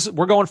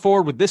 We're going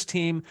forward with this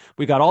team.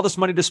 We got all this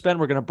money to spend.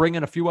 We're going to bring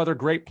in a few other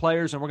great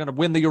players, and we're going to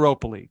win the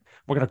Europa League.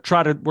 We're going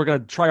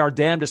to try our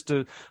damnedest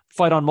to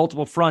fight on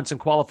multiple fronts and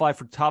qualify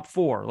for top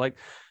 4. Like,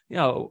 you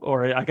know,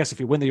 or I guess if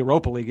you win the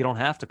Europa League, you don't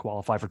have to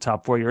qualify for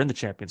top 4. You're in the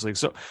Champions League.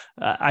 So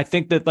I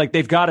think that, like,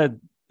 they've got to.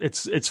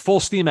 It's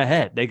full steam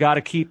ahead. They got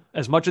to keep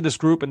as much of this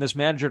group and this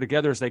manager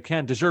together as they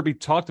can. De Zerbi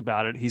talked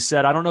about it. He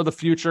said, I don't know the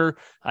future.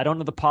 I don't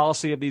know the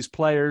policy of these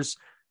players.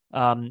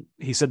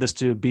 He said this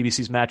to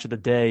BBC's Match of the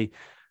Day.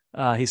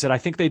 He said, I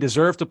think they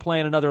deserve to play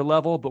in another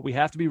level, but we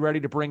have to be ready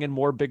to bring in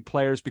more big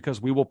players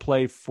because we will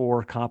play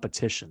for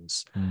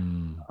competitions.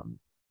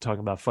 Talking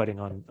about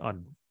fighting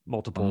on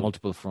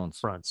multiple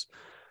fronts.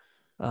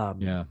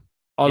 Yeah.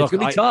 It's going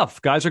to be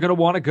tough. Guys are going to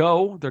want to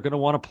go. They're going to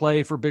want to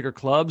play for bigger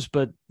clubs,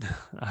 but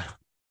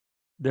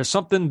there's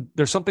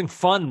something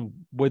fun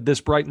with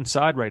this Brighton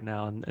side right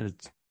now, and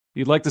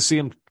you'd like to see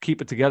them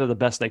keep it together the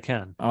best they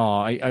can.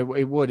 Oh,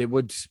 it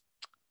would.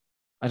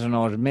 I don't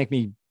know. It'd make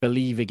me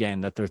believe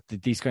again that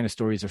these kind of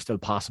stories are still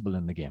possible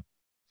in the game.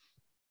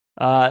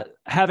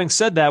 Having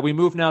said that, we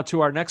move now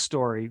to our next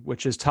story,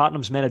 which is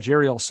Tottenham's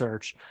managerial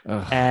search,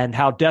 and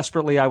how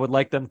desperately I would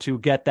like them to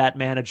get that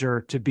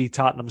manager to be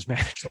Tottenham's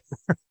manager.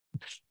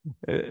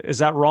 Is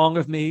that wrong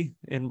of me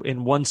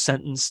in one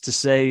sentence to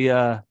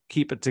say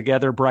keep it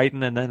together,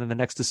 Brighton, and then in the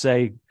next to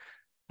say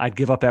I'd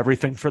give up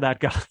everything for that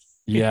guy?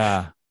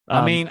 Yeah.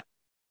 I mean,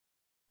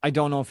 I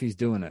don't know if he's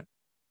doing it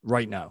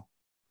right now.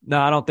 No,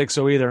 I don't think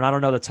so either. And I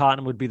don't know that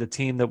Tottenham would be the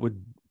team that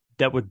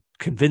would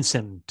convince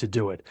him to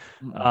do it.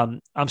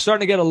 I'm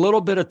starting to get a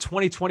little bit of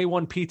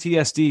 2021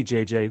 PTSD,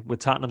 JJ,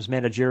 with Tottenham's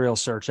managerial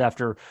search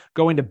after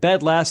going to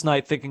bed last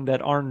night thinking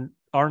that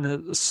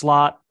Arne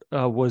Slot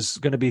was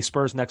going to be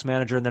Spurs' next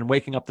manager, and then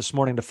waking up this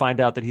morning to find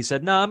out that he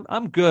said, "No,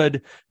 I'm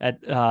good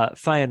at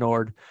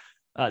Feyenoord."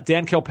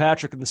 Dan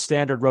Kilpatrick in the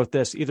Standard wrote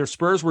this: either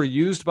Spurs were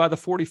used by the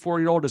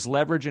 44-year-old as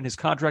leverage in his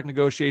contract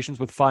negotiations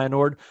with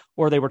Feyenoord,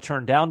 or they were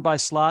turned down by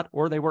Slot,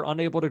 or they were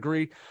unable to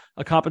agree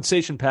a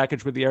compensation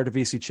package with the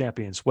Eredivisie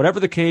champions. Whatever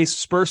the case,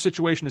 Spurs'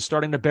 situation is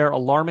starting to bear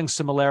alarming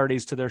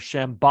similarities to their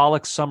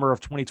shambolic summer of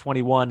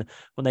 2021,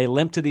 when they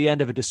limped to the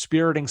end of a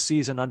dispiriting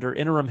season under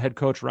interim head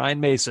coach Ryan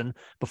Mason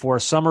before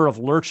a summer of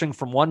lurching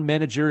from one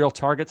managerial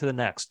target to the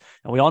next.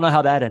 And we all know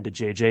how that ended,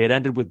 JJ. It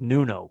ended with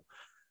Nuno.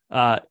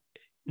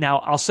 Now,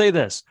 I'll say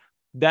this.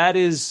 That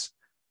is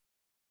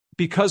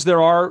because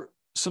there are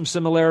some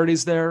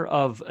similarities there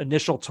of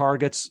initial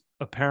targets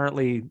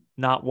apparently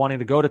not wanting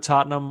to go to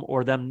Tottenham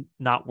or them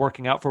not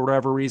working out for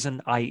whatever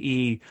reason,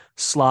 i.e.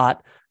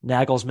 Slot,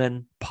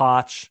 Nagelsmann,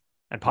 Poch,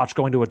 and Poch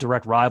going to a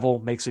direct rival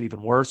makes it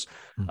even worse.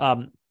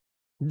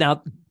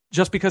 Now,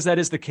 just because that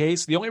is the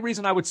case, the only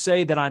reason I would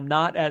say that I'm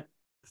not at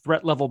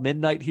threat level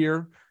midnight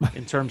here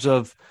in terms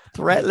of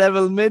threat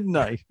level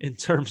midnight, in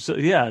terms of,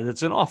 yeah,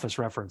 it's an Office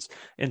reference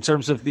in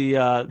terms of the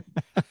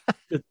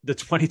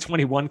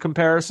 2021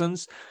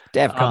 comparisons.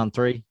 DEFCON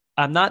 3.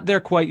 I'm not there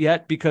quite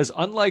yet because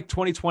unlike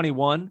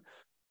 2021,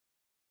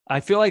 I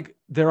feel like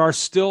there are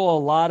still a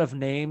lot of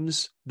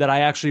names that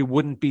I actually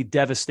wouldn't be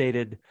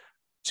devastated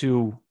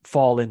to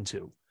fall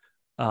into.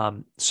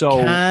 So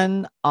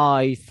can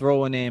I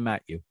throw a name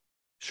at you?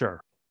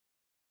 Sure.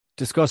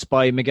 Discussed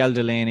by Miguel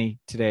Delaney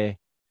today.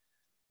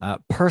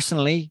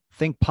 Personally,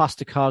 think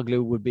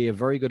Postecoglou would be a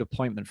very good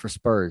appointment for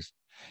Spurs.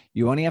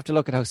 You only have to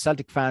look at how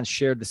Celtic fans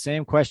shared the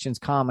same questions,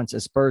 comments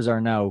as Spurs are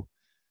now,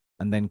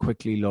 and then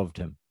quickly loved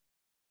him.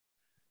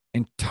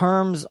 In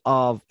terms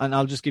of, and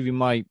I'll just give you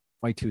my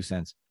 2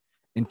 cents,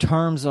 in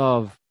terms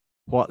of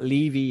what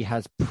Levy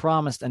has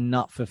promised and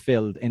not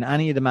fulfilled in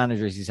any of the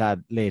managers he's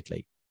had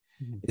lately,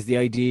 is the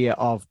idea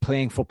of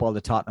playing football the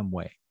Tottenham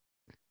way.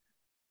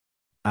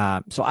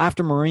 So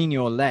after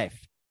Mourinho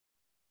left,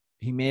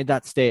 he made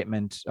that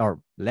statement,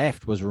 or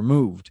left, was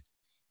removed.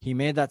 He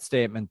made that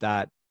statement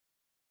that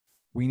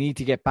we need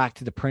to get back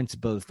to the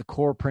principles, the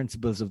core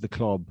principles of the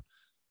club,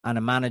 and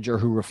a manager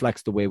who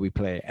reflects the way we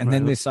play. And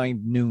then they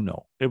signed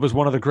Nuno. It was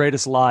one of the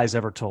greatest lies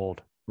ever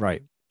told.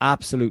 Right.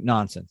 Absolute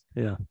nonsense.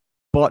 Yeah.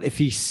 But if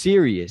he's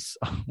serious,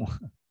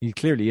 he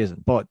clearly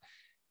isn't. But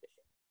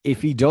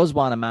if he does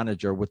want a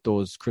manager with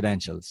those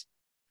credentials,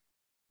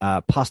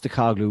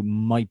 Postecoglou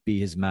might be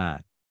his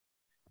man.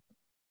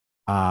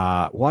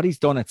 What he's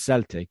done at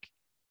Celtic,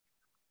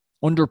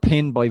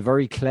 underpinned by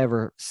very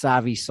clever,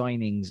 savvy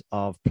signings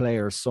of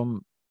players,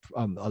 some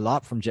a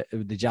lot from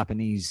the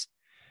Japanese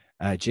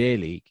J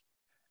League,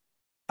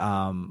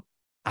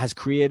 has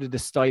created a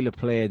style of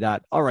play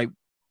that, all right,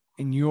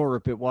 in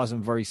Europe it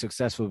wasn't very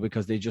successful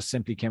because they just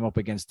simply came up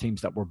against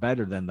teams that were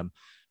better than them.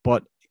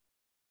 But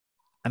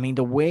I mean,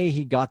 the way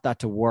he got that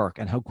to work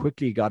and how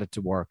quickly he got it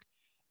to work,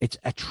 it's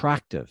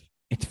attractive.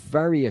 It's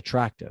very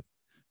attractive.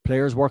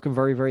 Players working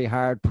very, very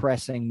hard,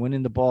 pressing,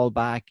 winning the ball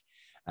back,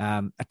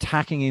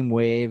 attacking in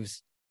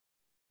waves,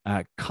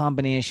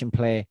 combination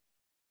play.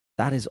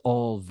 That is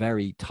all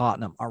very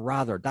Tottenham, or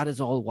rather, that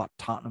is all what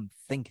Tottenham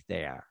think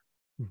they are.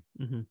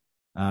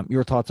 Mm-hmm.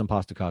 Your thoughts on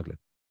Postecoglou?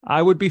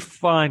 I would be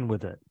fine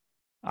with it.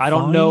 I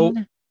don't know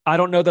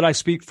that I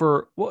speak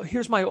for. Well,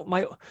 here's my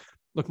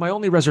look. My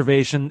only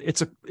reservation.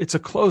 It's a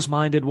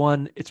close-minded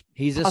one.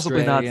 He's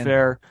possibly Australian. Not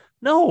fair.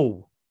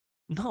 No,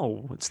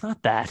 it's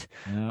not that.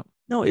 Yeah.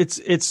 No,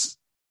 it's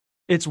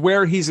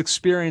where he's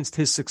experienced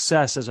his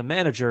success as a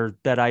manager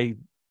that I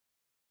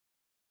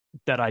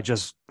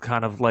just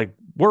kind of like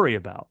worry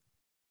about.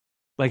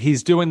 Like,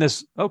 he's doing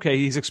this. Okay,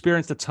 he's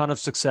experienced a ton of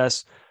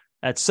success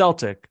at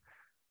Celtic,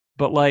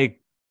 but like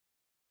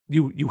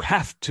you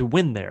have to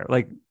win there.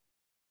 Like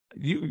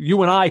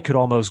you and I could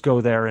almost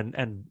go there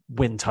and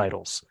win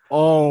titles.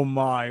 Oh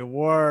my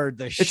word!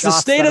 It's the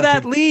state of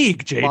that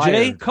league, JJ.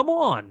 Fired. Come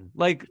on,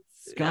 like.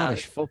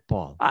 Scottish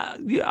football.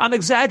 I'm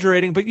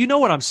exaggerating, but you know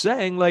what I'm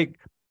saying. Like,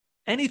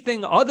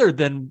 anything other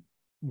than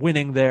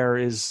winning there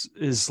is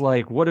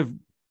like,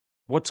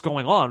 what's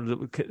going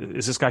on?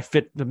 Is this guy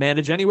fit to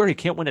manage anywhere? He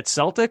can't win at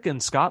Celtic in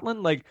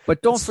Scotland. Like,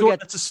 but don't forget,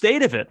 that's the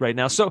state of it right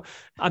now. So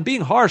I'm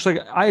being harsh. Like,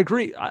 I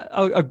agree.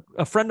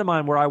 A friend of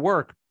mine where I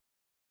work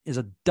is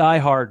a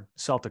diehard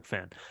Celtic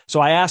fan. So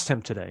I asked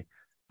him today.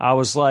 I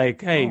was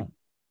like, hey,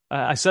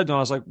 I said to him, I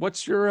was like,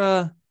 what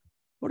are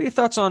your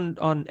thoughts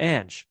on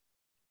Ange?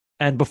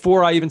 And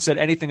before I even said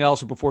anything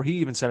else, or before he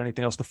even said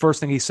anything else, the first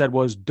thing he said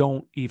was,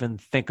 don't even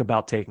think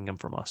about taking him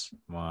from us.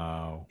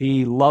 Wow.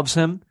 He loves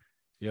him.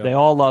 Yep. They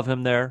all love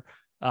him there.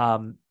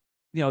 The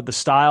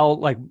style,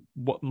 like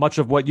much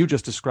of what you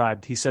just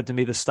described, he said to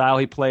me, the style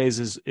he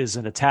plays is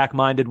an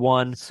attack-minded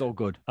one. So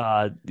good.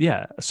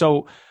 Yeah.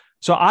 So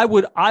I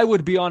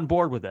would be on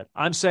board with it.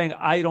 I'm saying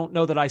I don't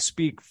know that I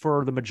speak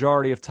for the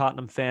majority of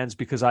Tottenham fans,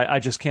 because I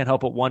just can't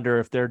help but wonder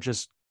if there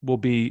just will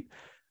be,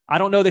 I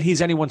don't know that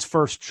he's anyone's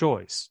first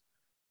choice.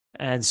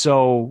 And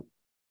so,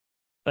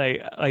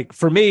 like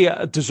for me,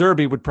 De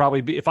Zerbi would probably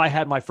be, if I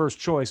had my first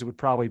choice, it would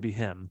probably be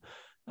him.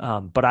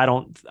 But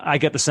I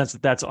get the sense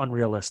that that's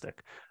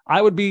unrealistic.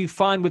 I would be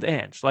fine with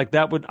Ange. Like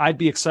I'd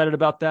be excited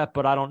about that,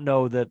 but I don't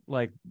know that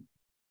like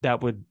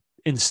that would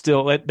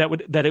instill it,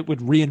 that it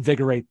would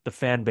reinvigorate the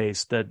fan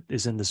base that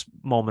is in this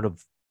moment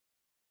of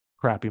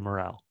crappy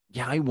morale.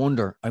 Yeah, I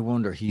wonder.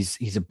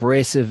 He's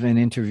abrasive in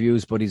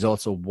interviews, but he's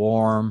also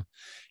warm.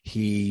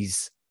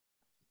 He's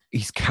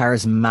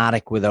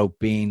charismatic without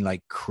being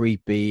like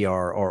creepy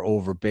or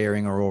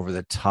overbearing or over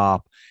the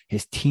top.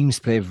 His teams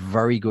play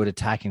very good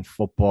attacking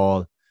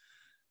football.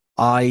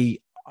 I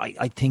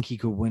think he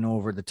could win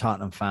over the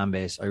Tottenham fan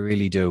base. I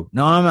really do.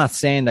 No, I'm not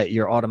saying that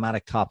you're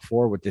automatic top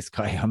four with this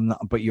guy. I'm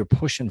not, but you're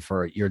pushing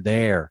for it. You're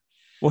there.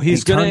 Well,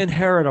 he's going to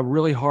inherit a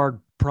really hard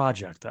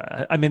project.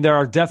 I mean, there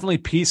are definitely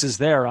pieces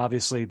there,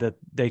 obviously, that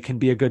they can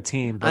be a good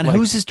team. But and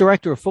who's his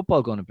director of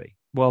football going to be?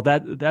 Well,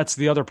 that's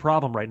the other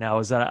problem right now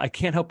is that I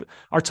can't help it.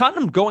 Are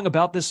Tottenham going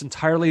about this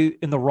entirely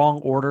in the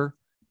wrong order?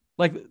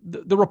 Like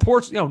the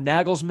reports,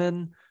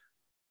 Nagelsmann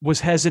was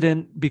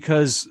hesitant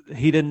because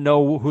he didn't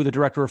know who the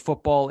director of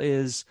football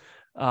is.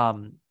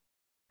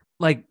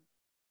 Like,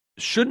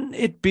 shouldn't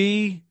it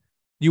be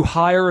you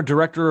hire a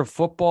director of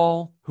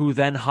football who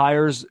then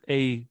hires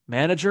a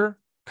manager,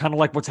 kind of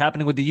like what's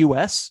happening with the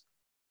U.S.?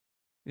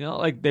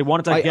 Like they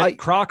wanted to get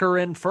Crocker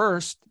in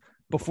first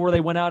before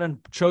they went out and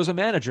chose a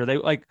manager.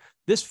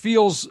 This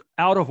feels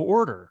out of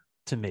order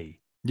to me.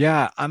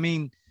 Yeah, I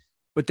mean,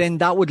 but then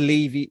that would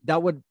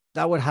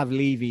have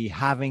Levy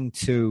having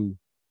to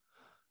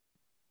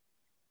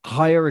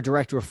hire a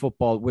director of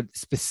football with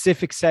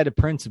specific set of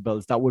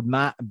principles that would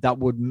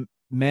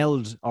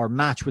meld or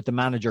match with the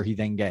manager he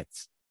then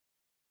gets.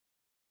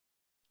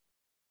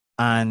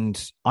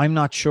 And I'm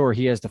not sure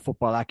he has the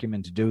football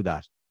acumen to do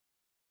that.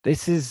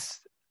 This is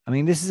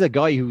a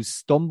guy who's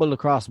stumbled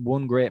across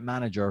one great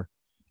manager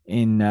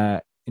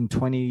in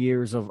 20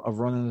 years of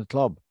running the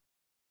club.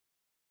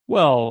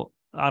 Well,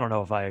 I don't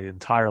know if I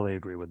entirely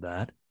agree with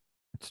that.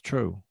 It's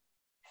true.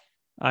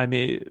 I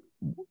mean,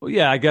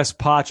 yeah, I guess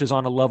Poch is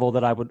on a level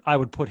that I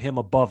would put him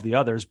above the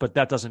others, but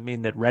that doesn't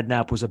mean that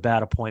Redknapp was a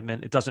bad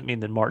appointment. It doesn't mean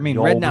that Martin.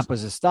 Redknapp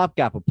was a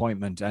stopgap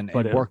appointment, and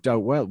it worked out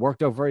well.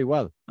 Worked out very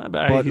well.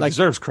 But he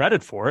deserves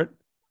credit for it.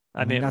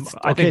 I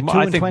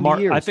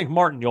think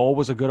Martin Jol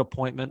was a good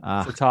appointment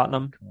for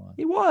Tottenham.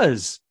 He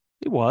was.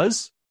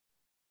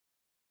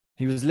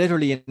 He was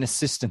literally an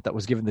assistant that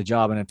was given the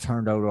job, and it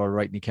turned out all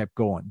right, and he kept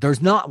going.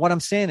 There's not. What I'm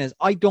saying is,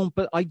 I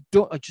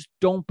just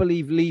don't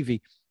believe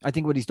Levy. I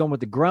think what he's done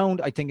with the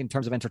ground, I think in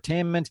terms of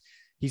entertainment,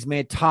 he's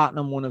made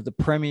Tottenham one of the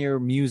premier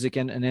music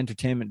and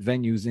entertainment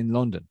venues in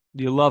London.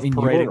 You love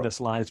parading this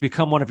line. It's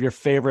become one of your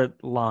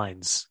favorite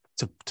lines.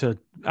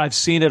 I've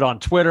seen it on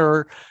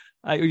Twitter.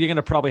 You're going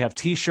to probably have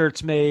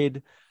T-shirts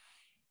made.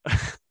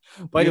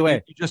 By the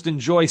way, you just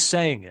enjoy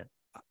saying it.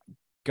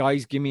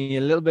 Guys, give me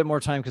a little bit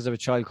more time because I have a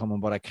child coming,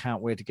 but I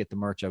can't wait to get the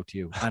merch out to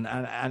you.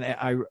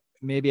 And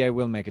maybe I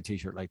will make a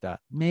T-shirt like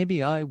that.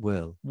 Maybe I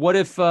will. What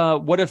if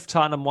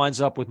Tottenham winds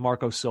up with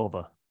Marco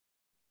Silva?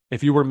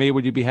 If you were me,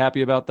 would you be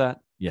happy about that?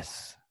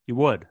 Yes. You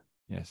would?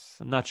 Yes.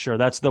 I'm not sure.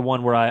 That's the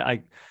one where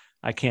I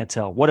can't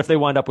tell. What if they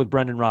wind up with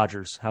Brendan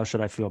Rodgers? How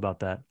should I feel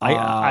about that?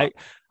 I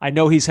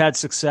know he's had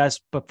success,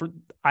 but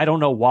I don't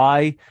know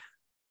why.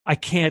 I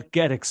can't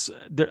get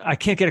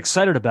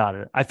excited about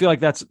it. I feel like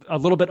that's a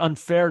little bit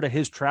unfair to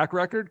his track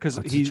record because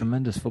he's a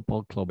tremendous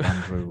football club.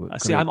 Andrew.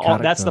 See,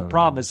 that's the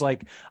problem. Is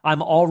like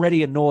I'm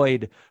already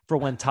annoyed for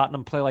when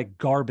Tottenham play like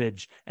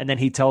garbage, and then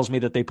he tells me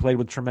that they played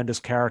with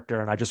tremendous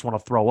character, and I just want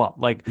to throw up.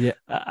 Like, yeah.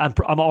 I'm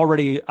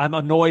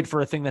annoyed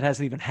for a thing that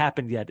hasn't even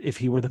happened yet. If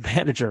he were the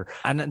manager,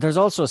 and there's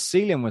also a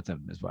ceiling with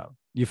him as well.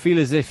 You feel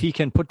as if he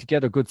can put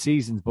together good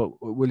seasons, but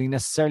will he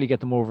necessarily get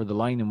them over the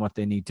line in what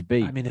they need to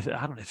be? I mean, if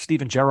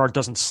Steven Gerrard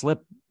doesn't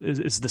slip,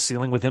 is the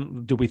ceiling with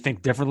him? Do we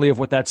think differently of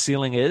what that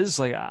ceiling is?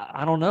 Like,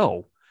 I don't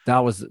know. That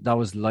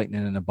was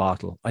lightning in a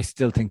bottle. I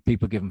still think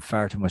people give him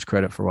far too much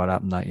credit for what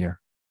happened that year.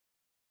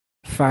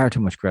 Far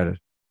too much credit.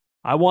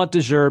 I want De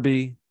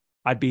Zerbi.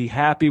 I'd be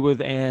happy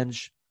with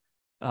Ange.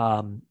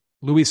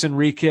 Luis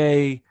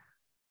Enrique,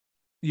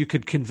 you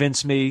could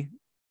convince me.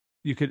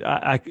 You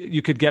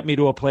could get me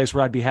to a place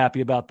where I'd be happy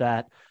about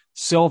that.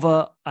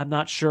 Silva, I'm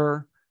not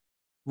sure.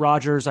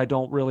 Rodgers, I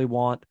don't really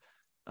want.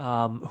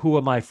 Who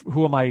am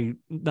I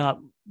not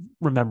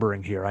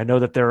remembering here? I know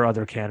that there are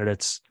other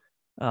candidates.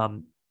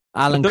 Alan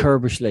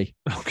Kerbishley.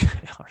 Okay,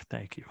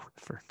 thank you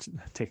for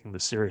taking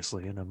this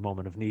seriously in a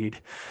moment of need.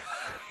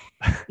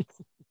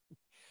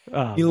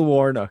 Neil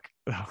Warnock.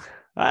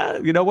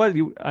 You know what?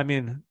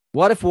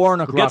 What if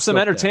Warnock get some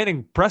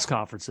entertaining press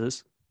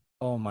conferences?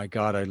 Oh my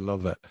God, I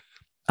love it.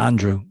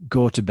 Andrew,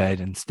 go to bed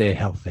and stay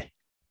healthy.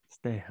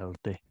 Stay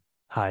healthy.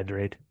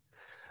 Hydrate.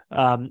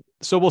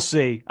 So we'll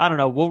see. I don't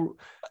know.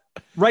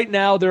 Right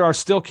now, there are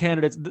still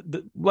candidates.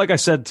 Like I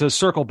said, to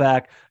circle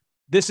back,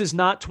 this is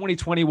not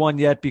 2021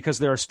 yet because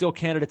there are still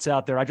candidates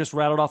out there. I just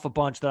rattled off a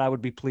bunch that I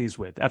would be pleased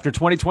with. After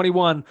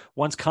 2021,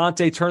 once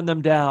Conte turned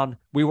them down,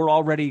 we were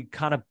already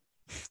kind of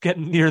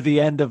getting near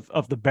the end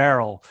of the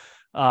barrel.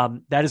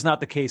 That is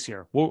not the case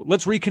here. Well,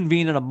 let's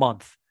reconvene in a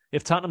month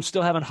If Tottenham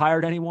still haven't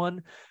hired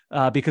anyone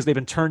because they've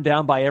been turned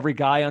down by every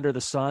guy under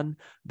the sun,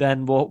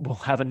 then we'll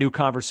have a new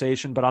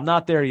conversation. But I'm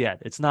not there yet.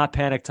 It's not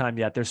panic time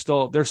yet. There's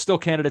still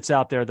candidates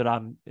out there that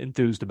I'm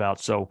enthused about.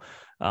 So,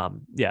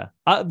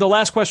 the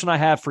last question I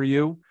have for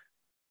you,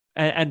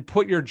 and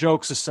put your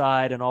jokes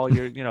aside and all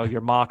your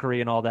your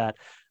mockery and all that,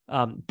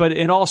 but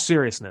in all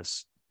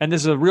seriousness, and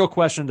this is a real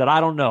question that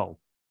I don't know.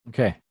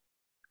 Okay,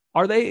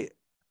 are they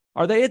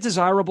a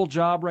desirable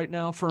job right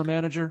now for a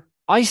manager?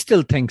 I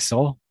still think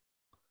so.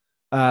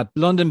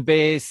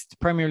 London-based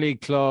Premier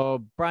League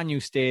club, brand new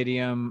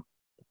stadium,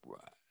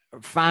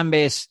 fan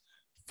base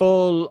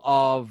full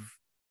of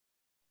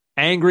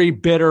angry,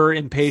 bitter,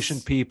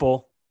 impatient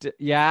people.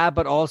 Yeah,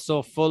 but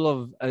also full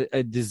of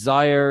a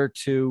desire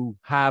to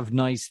have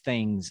nice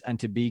things and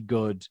to be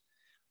good.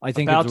 I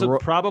think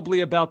probably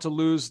about to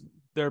lose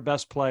their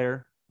best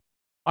player.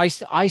 I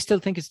still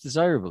think it's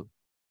desirable.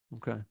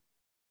 Okay.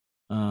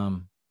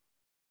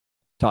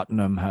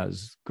 Tottenham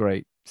has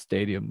great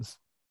stadiums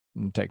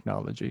and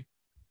technology.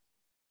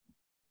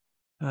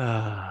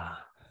 Yeah,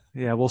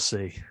 we'll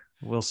see.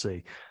 We'll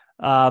see.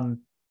 What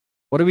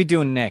are we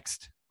doing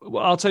next?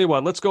 Well, I'll tell you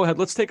what. Let's go ahead.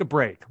 Let's take a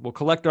break. We'll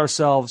collect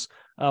ourselves.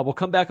 We'll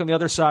come back on the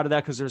other side of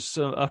that because there's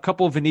a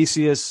couple of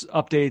Vinicius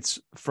updates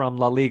from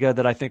La Liga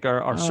that I think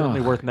are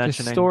certainly worth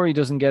mentioning. The story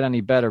doesn't get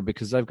any better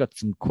because I've got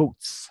some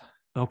quotes.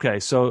 Okay,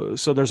 so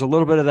there's a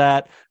little bit of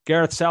that.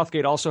 Gareth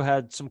Southgate also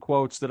had some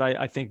quotes that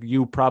I think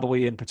you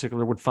probably in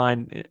particular would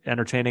find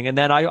entertaining. And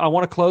then I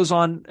want to close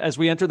on, as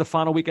we enter the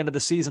final weekend of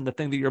the season, the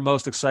thing that you're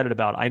most excited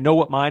about. I know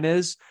what mine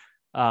is.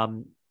 I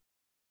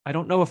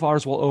don't know if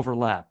ours will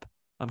overlap.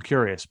 I'm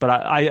curious, but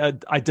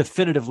I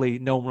definitively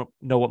know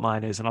what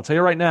mine is. And I'll tell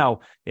you right now,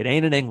 it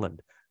ain't in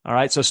England. All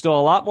right, so still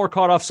a lot more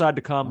caught offside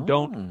to come.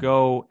 Don't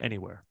go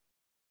anywhere.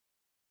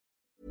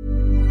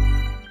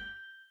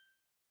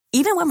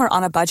 Even when we're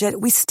on a budget,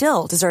 we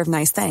still deserve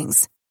nice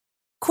things.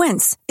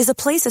 Quince is a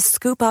place to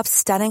scoop up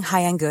stunning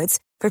high-end goods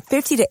for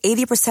 50 to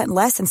 80%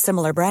 less than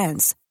similar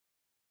brands.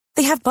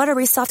 They have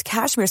buttery soft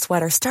cashmere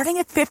sweaters starting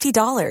at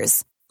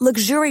 $50,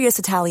 luxurious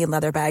Italian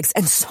leather bags,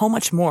 and so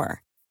much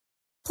more.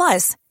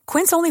 Plus,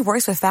 Quince only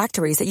works with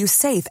factories that use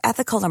safe,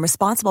 ethical, and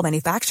responsible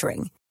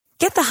manufacturing.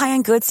 Get the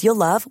high-end goods you'll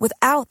love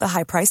without the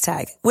high price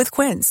tag with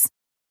Quince.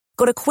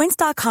 Go to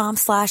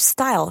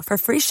quince.com/style for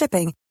free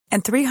shipping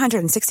and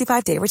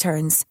 365-day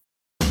returns.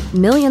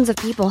 Millions of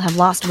people have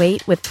lost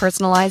weight with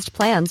personalized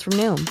plans from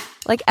Noom.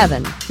 Like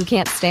Evan, who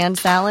can't stand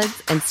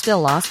salads and still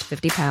lost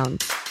 50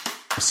 pounds.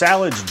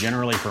 Salads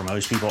generally for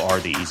most people are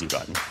the easy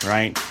button,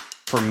 right?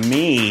 For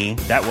me,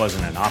 that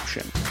wasn't an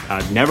option.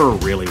 I never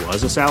really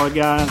was a salad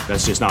guy.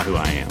 That's just not who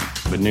I am.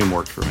 But Noom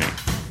worked for me.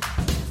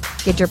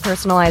 Get your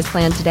personalized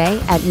plan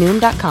today at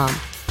Noom.com.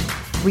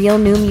 Real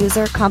Noom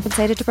user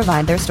compensated to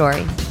provide their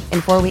story.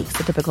 In 4 weeks,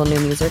 the typical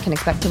Noom user can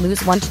expect to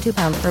lose 1 to 2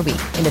 pounds per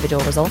week.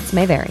 Individual results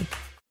may vary.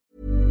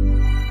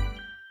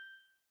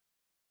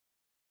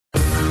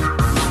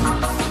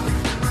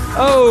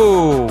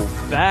 Oh,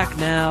 back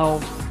now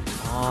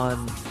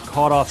on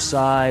Caught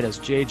Offside as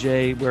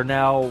JJ. We're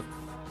now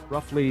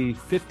roughly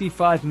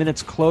 55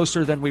 minutes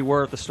closer than we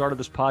were at the start of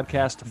this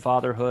podcast to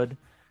fatherhood.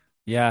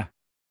 Yeah.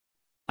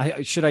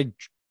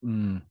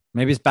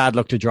 Maybe it's bad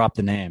luck to drop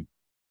the name.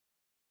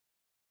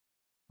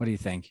 What do you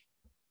think?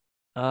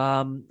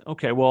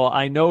 Okay. Well,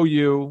 I know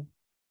you.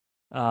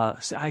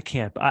 I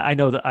can't. I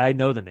know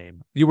the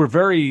name. You were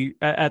very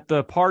at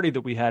the party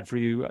that we had for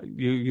you.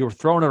 You were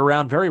throwing it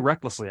around very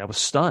recklessly. I was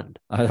stunned.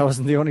 That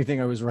wasn't the only thing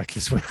I was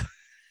reckless with.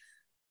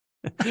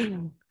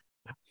 There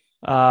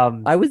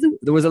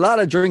was a lot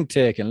of drink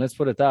taken. Let's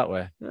put it that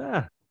way. Yeah,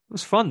 it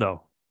was fun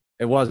though.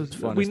 It was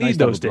fun. We need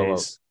those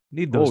days.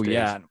 Need those days. Oh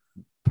yeah,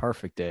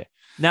 perfect day.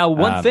 Now,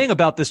 one thing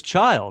about this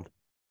child,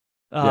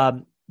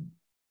 in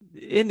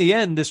the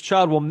end, this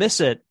child will miss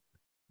it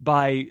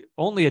by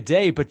only a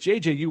day. But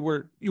JJ, you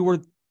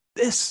were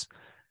this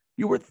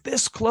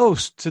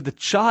close to the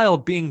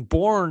child being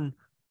born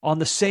on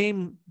the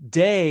same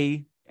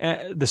day,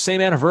 the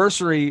same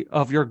anniversary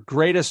of your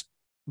greatest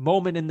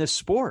moment in this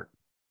sport,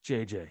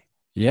 JJ.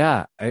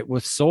 Yeah, it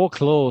was so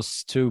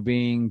close to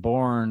being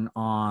born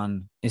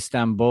on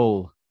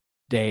Istanbul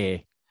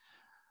Day.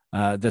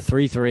 The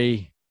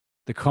 3-3,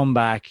 the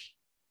comeback,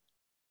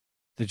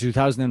 the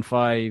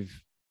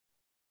 2005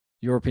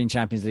 European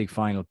Champions League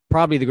final,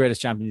 probably the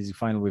greatest Champions League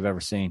final we've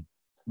ever seen.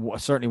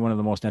 Certainly one of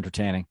the most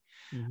entertaining.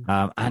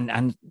 Mm-hmm.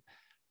 And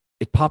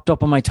it popped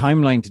up on my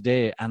timeline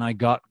today and I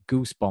got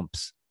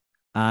goosebumps.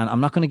 And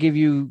I'm not going to give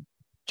you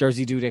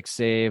Jerzy Dudek's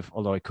save,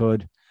 although I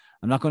could.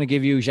 I'm not going to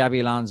give you Xabi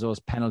Alonso's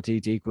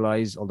penalty to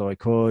equalize, although I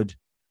could.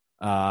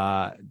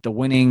 The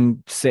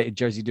winning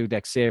Jerzy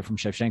Dudek save from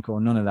Shevchenko,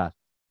 none of that.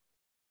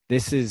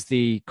 This is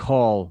the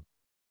call,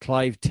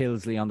 Clive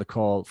Tilsley on the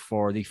call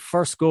for the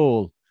first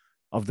goal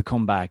of the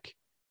comeback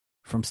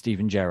from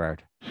Steven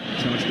Gerrard.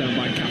 Charged down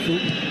by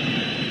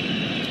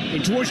Cafu.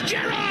 In towards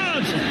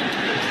Gerrard!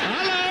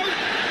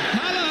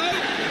 Hello!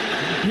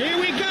 Here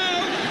we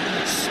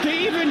go!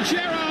 Steven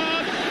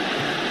Gerrard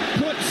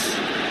puts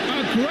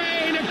a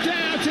grain of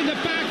doubt in the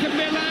back of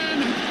Milan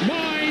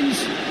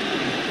minds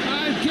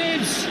and gives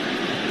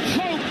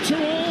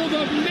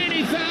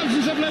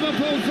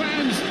Liverpool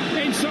fans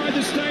inside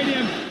the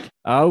stadium.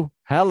 Oh,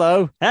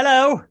 hello.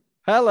 Hello.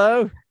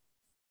 Hello.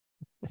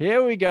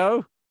 Here we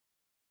go.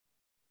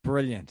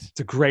 Brilliant. It's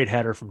a great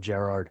header from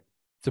Gerrard.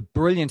 It's a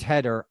brilliant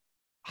header.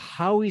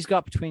 How he's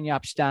got between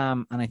Jaap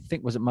Stam and I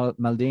think, was it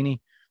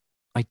Maldini?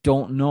 I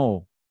don't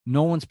know.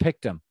 No one's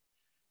picked him.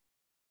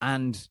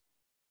 And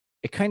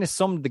it kind of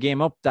summed the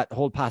game up, that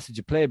whole passage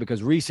of play,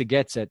 because Risa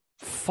gets it,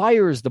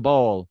 fires the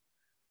ball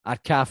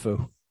at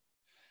Cafu,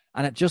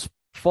 and it just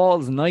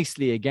falls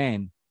nicely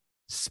again,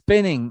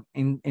 spinning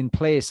in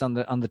place on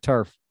the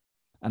turf.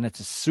 And it's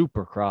a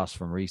super cross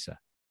from Risa.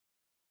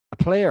 A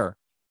player.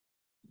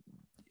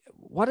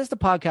 What is the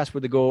podcast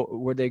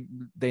where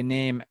they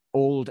name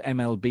old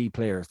MLB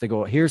players? They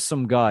go, here's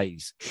some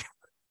guys.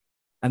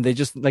 And they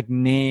just like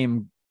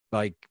name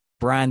like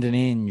Brandon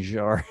Inge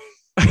or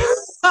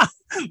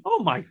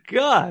oh my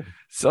God.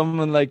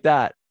 Someone like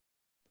that.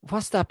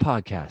 What's that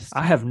podcast?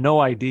 I have no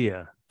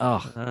idea.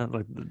 Oh,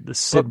 like the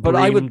Sid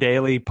Bream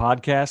Daily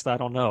podcast. I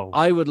don't know.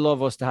 I would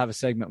love us to have a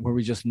segment where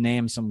we just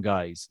name some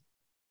guys.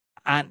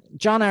 And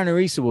John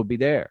Arnorisa will be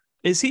there.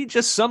 Is he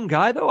just some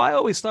guy, though? I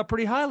always thought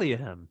pretty highly of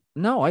him.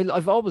 No,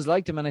 I've always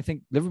liked him, and I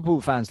think Liverpool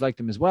fans liked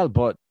him as well.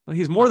 But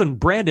he's more than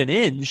Brandon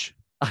Inge.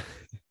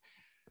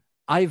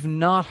 I've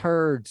not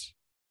heard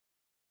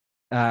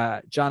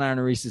John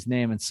Arnorisa's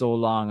name in so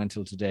long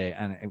until today,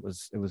 and it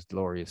was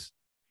glorious.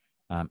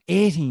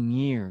 18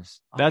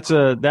 years. That's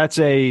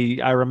a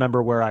I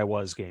remember where I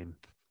was game.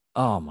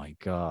 Oh my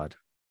God,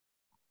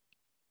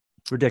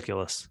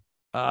 ridiculous.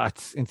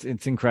 It's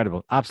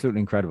incredible,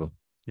 absolutely incredible.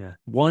 Yeah,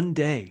 one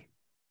day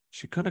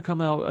she could have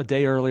come out a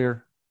day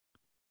earlier.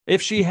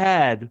 If she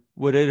had,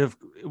 would it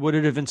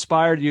have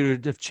inspired you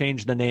to have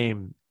changed the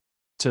name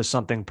to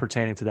something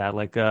pertaining to that,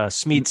 like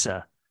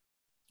Smitsa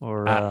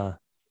or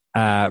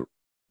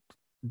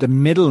the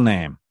middle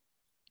name,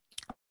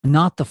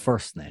 not the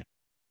first name,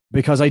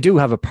 because I do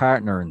have a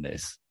partner in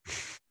this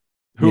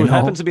who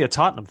happens to be a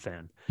Tottenham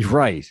fan.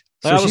 Right.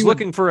 So I was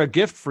looking for a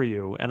gift for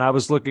you, and I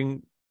was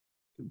looking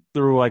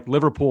through like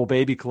Liverpool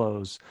baby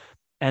clothes,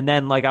 and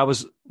then like I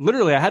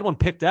had one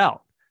picked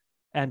out.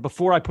 And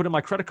before I put in my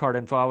credit card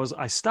info,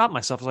 I stopped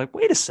myself. I was like,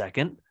 wait a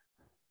second.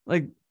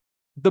 Like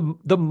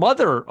the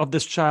mother of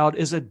this child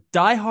is a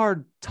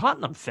diehard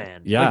Tottenham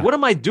fan. Yeah. Like, what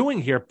am I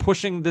doing here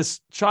pushing this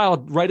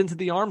child right into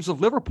the arms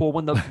of Liverpool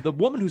when the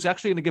woman who's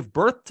actually going to give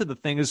birth to the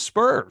thing is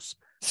Spurs?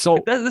 So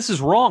like, this is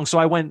wrong. So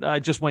I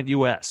just went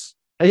US.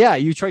 Yeah.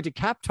 You tried to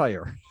cap tie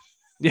her.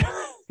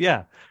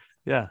 Yeah.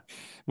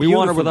 We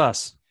want her with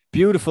us.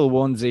 Beautiful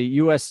onesie,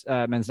 US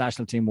men's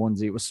national team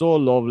onesie. It was so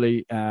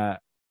lovely.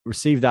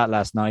 Received that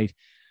last night.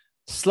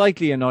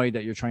 Slightly annoyed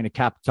that you're trying to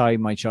cap tie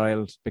my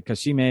child, because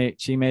she made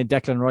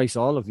Declan Rice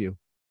all of you,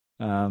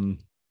 and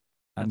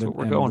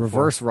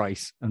reverse for.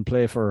 Rice and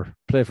play for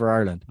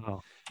Ireland. Oh.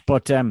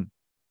 But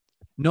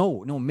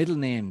no middle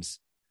names.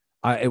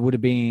 It would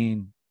have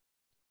been.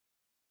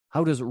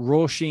 How does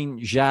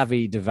Roshin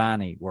Javi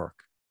Devani work?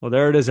 Well,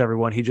 there it is,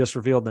 everyone. He just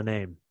revealed the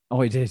name.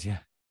 Oh, he did, yeah.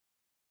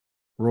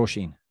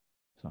 Roshin.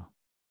 So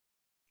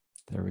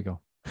there we go.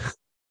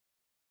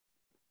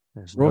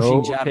 There's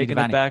Roshin no taking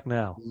it back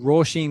now.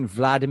 Roshin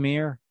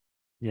Vladimir.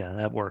 Yeah,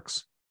 that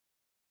works.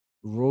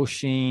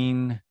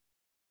 Roshin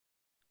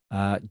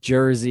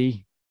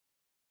Jersey.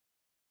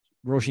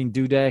 Roshin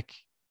Dudek.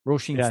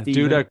 Roshin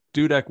Steven.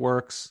 Dudek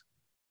works.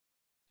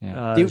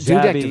 Yeah.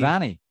 Dudek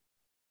Devani.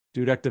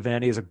 Dudek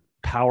Devani is a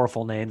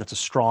powerful name. That's a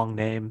strong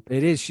name.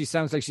 It is. She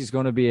sounds like she's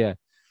going to be a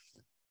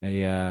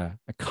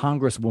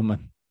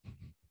congresswoman.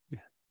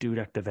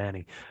 Dudek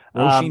Devani.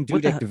 Roshin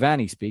Dudek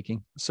Devani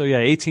speaking. So,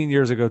 18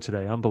 years ago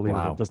today.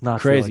 Unbelievable. Wow. Does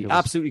not crazy. Feel like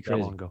absolutely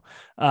crazy. Long ago.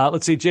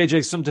 Let's see,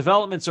 JJ, some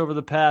developments over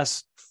the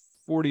past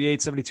 48,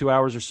 72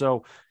 hours or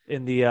so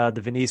in the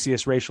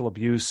Vinicius racial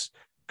abuse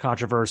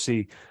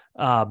controversy.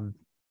 So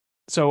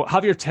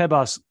Javier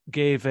Tebas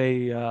gave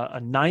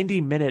a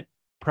 90-minute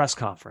press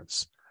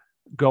conference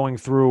going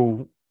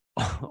through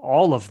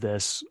all of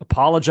this,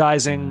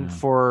 apologizing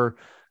for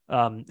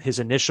his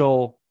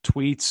initial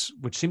tweets,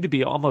 which seemed to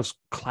be almost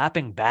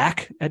clapping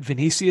back at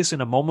Vinicius in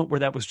a moment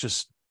where that was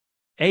just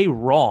A,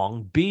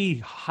 wrong, B,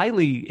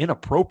 highly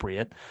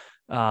inappropriate.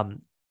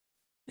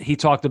 He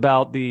talked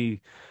about the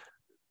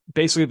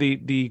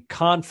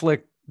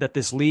conflict that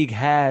this league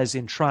has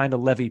in trying to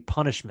levy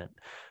punishment,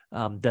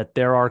 that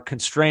there are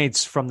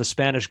constraints from the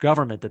Spanish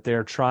government that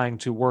they're trying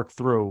to work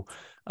through.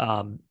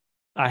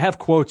 I have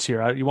quotes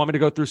here. You want me to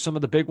go through some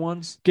of the big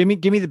ones? Give me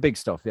the big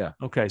stuff. Yeah.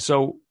 Okay.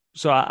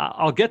 So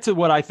I'll get to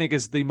what I think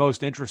is the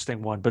most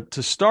interesting one. But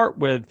to start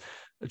with,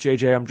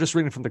 JJ, I'm just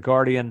reading from The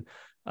Guardian.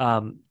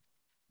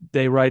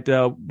 They write,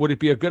 would it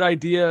be a good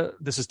idea?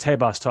 This is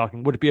Tebas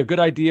talking. Would it be a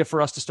good idea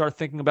for us to start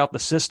thinking about the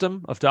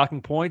system of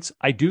docking points?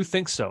 I do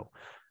think so.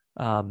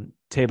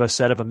 Tebas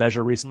said of a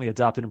measure recently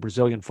adopted in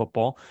Brazilian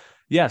football.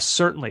 Yes,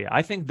 certainly.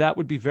 I think that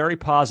would be very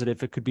positive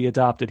if it could be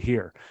adopted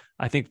here.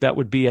 I think that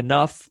would be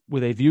enough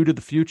with a view to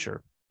the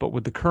future. But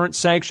with the current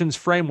sanctions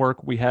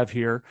framework we have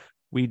here,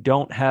 we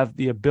don't have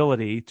the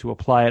ability to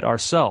apply it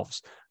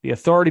ourselves. The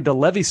authority to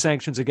levy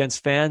sanctions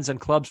against fans and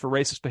clubs for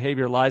racist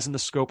behavior lies in the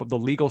scope of the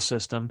legal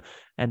system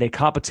and a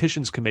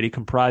competitions committee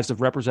comprised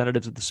of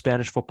representatives of the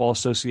Spanish Football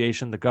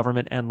Association, the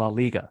government, and La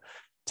Liga.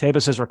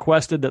 Tebas has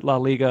requested that La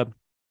Liga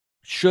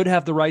should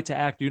have the right to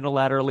act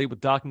unilaterally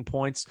with docking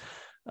points,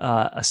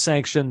 a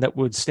sanction that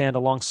would stand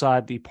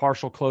alongside the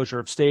partial closure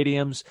of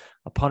stadiums,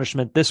 a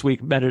punishment this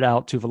week meted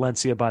out to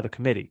Valencia by the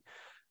committee.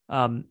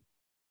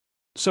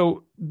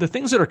 So the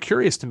things that are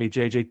curious to me,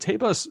 JJ,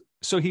 Tebas,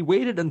 so he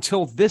waited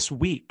until this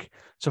week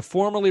to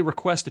formally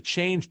request a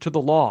change to the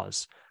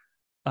laws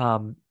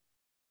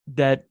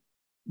that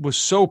was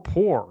so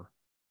poor.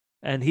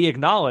 And he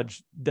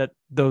acknowledged that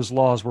those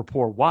laws were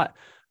poor. Why?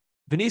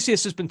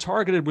 Vinicius has been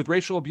targeted with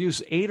racial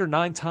abuse 8 or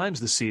 9 times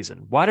this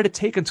season. Why did it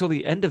take until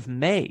the end of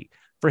May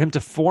for him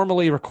to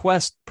formally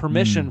request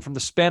permission from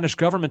the Spanish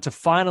government to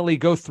finally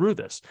go through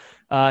this?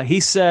 He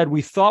said,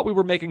 "We thought we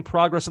were making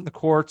progress in the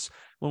courts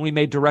when we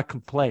made direct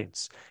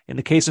complaints. In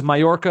the case of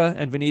Mallorca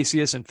and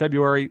Vinicius in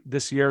February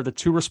this year, the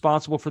 2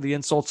 responsible for the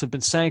insults have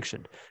been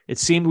sanctioned. It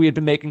seemed we had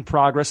been making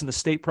progress and the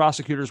state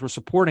prosecutors were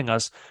supporting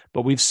us,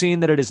 but we've seen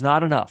that it is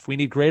not enough. We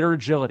need greater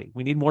agility.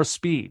 We need more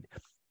speed.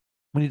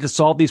 We need to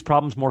solve these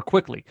problems more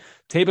quickly."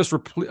 Tebas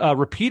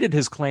repeated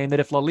his claim that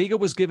if La Liga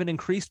was given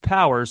increased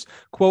powers,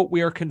 quote,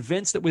 "we are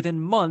convinced that within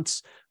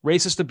months,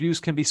 racist abuse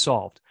can be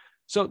solved."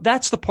 So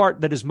that's the part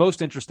that is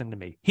most interesting to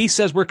me. He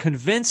says we're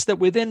convinced that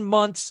within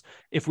months,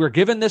 if we're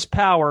given this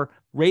power,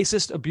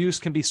 racist abuse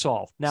can be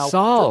solved. Now,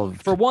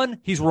 for one,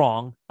 he's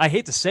wrong. I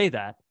hate to say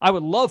that. I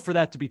would love for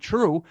that to be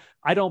true.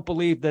 I don't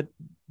believe that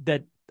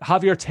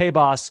Javier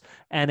Tebas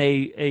and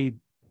a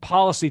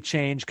policy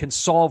change can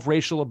solve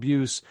racial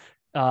abuse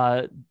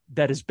that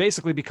has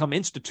basically become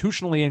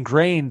institutionally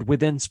ingrained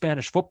within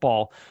Spanish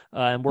football,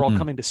 and we're all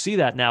coming to see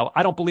that now.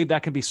 I don't believe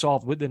that can be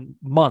solved within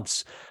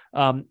months.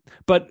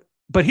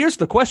 But here's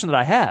the question that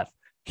I have.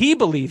 He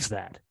believes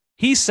that.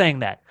 He's saying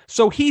that.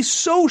 So he's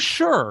so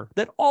sure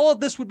that all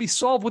of this would be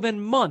solved within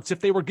months if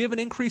they were given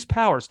increased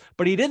powers,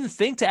 but he didn't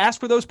think to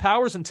ask for those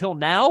powers until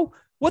now?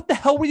 What the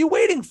hell were you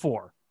waiting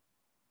for?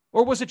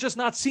 Or was it just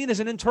not seen as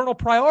an internal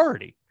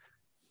priority?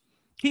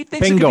 He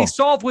thinks it can be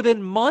solved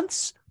within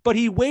months, but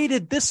he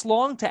waited this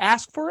long to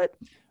ask for it?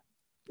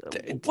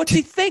 What's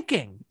he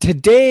thinking?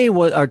 Today's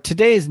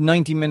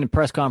 90-minute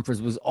press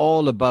conference was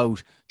all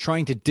about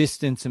trying to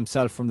distance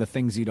himself from the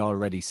things he'd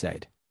already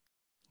said.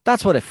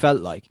 That's what it felt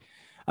like.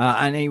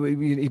 And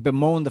he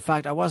bemoaned the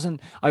fact I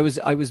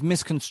was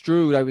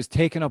misconstrued. I was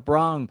taken up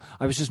wrong.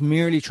 I was just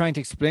merely trying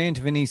to explain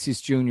to Vinicius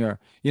Jr.,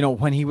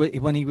 when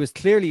he was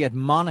clearly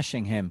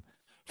admonishing him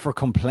for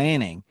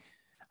complaining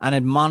and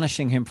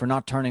admonishing him for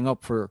not turning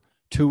up for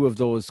 2 of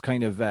those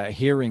kind of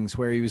hearings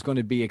where he was going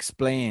to be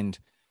explained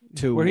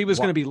to, where he was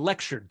going to be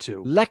lectured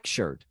to.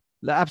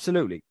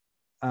 Absolutely.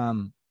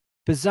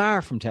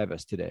 Bizarre from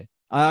Tebas today.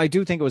 I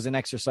do think it was an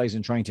exercise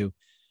in trying to,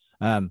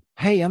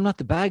 hey, I'm not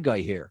the bad guy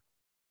here.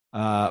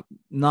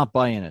 Not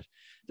buying it.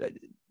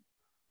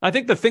 I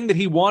think the thing that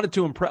he wanted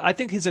to impress, I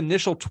think his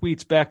initial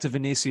tweets back to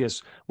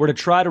Vinicius were to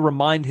try to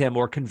remind him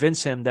or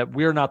convince him that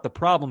we're not the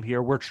problem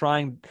here. We're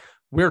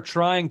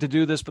trying to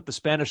do this, but the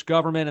Spanish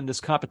government and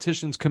this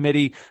competitions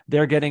committee,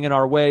 they're getting in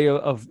our way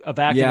of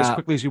acting as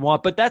quickly as you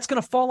want. But that's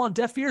going to fall on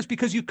deaf ears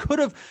because you could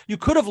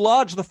have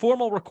lodged the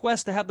formal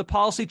request to have the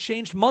policy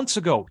changed months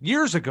ago,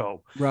 years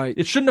ago. Right.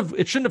 It shouldn't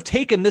have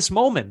taken this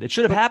moment. It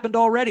should have happened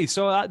already.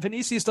 So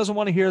Vinicius doesn't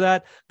want to hear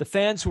that. The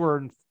fans who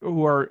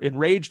are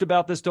enraged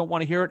about this don't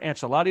want to hear it.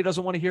 Ancelotti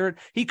doesn't want to hear it.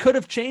 He could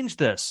have changed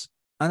this.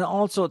 And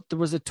also there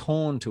was a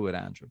tone to it,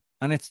 Andrew.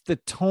 And it's the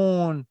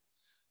tone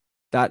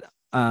that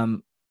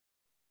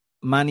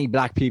many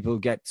black people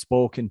get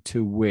spoken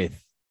to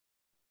with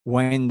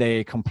when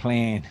they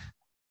complain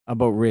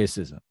about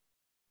racism.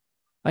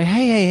 Like,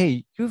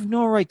 hey, you have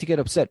no right to get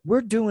upset.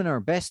 We're doing our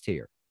best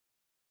here.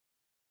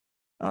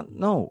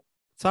 No,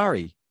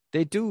 sorry.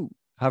 They do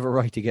have a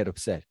right to get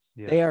upset.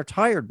 Yeah. They are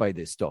tired by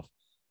this stuff.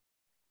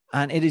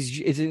 And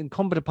it's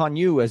incumbent upon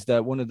you as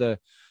one of the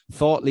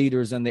thought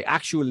leaders and the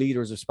actual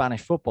leaders of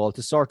Spanish football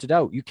to sort it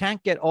out. You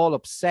can't get all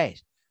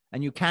upset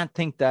and you can't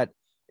think that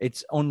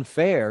it's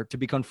unfair to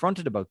be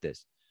confronted about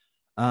this.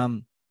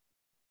 I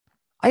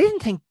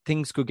didn't think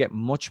things could get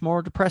much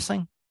more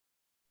depressing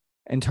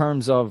in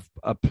terms of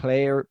a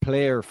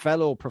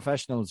fellow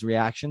professionals'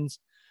 reactions.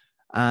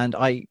 And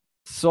I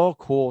saw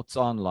quotes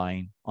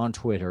online on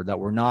Twitter that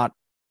were not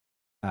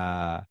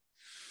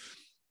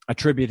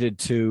attributed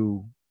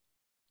to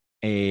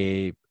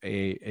a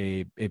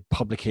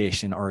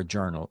publication or a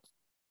journal,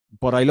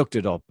 but I looked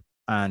it up.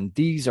 And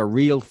these are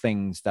real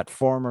things that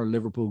former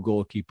Liverpool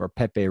goalkeeper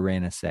Pepe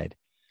Reina said.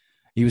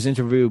 He was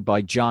interviewed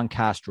by John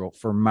Castro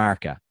for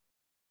Marca.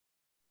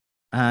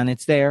 And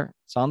it's there.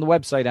 It's on the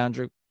website,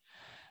 Andrew.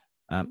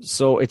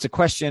 So it's a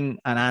question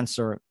and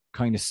answer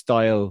kind of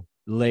style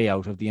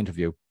layout of the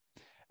interview.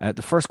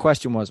 The first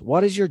question was,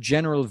 what is your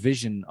general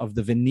vision of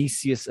the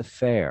Vinicius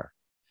affair?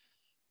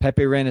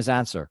 Pepe Reina's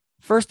answer,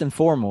 first and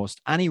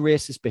foremost, any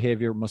racist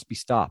behavior must be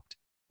stopped.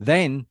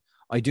 Then,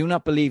 I do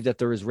not believe that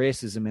there is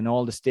racism in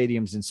all the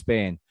stadiums in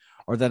Spain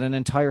or that an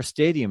entire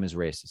stadium is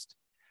racist.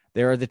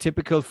 They are the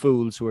typical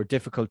fools who are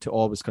difficult to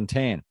always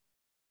contain.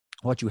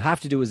 What you have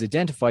to do is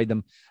identify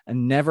them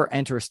and never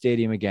enter a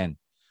stadium again.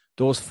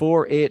 Those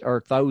 4, 8, or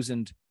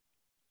 1,000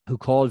 who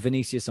call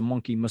Vinicius a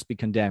monkey must be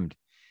condemned.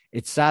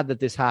 It's sad that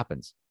this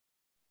happens.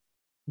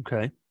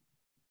 Okay.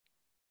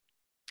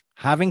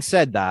 Having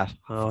said that,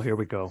 oh, here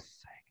we go.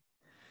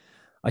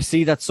 I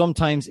see that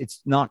sometimes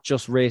it's not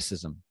just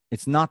racism.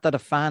 It's not that a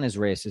fan is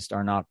racist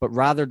or not, but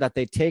rather that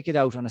they take it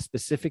out on a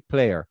specific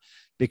player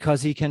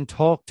because he can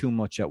talk too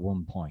much at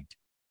one point.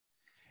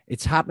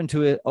 It's happened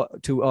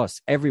to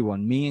us,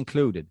 everyone, me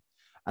included.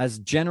 As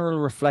general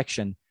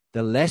reflection,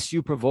 the less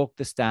you provoke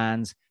the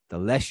stands, the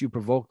less you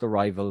provoke the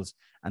rivals,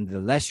 and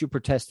the less you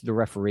protest the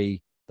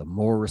referee, the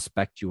more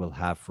respect you will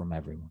have from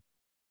everyone.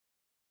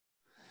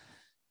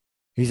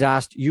 He's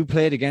asked, you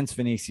played against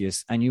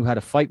Vinicius and you had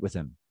a fight with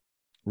him.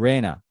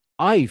 Reina,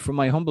 I, from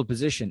my humble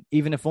position,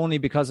 even if only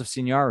because of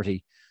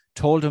seniority,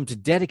 told him to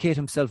dedicate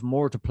himself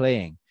more to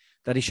playing,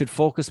 that he should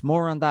focus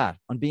more on that,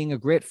 on being a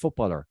great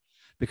footballer,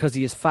 because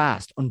he is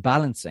fast,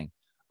 unbalancing,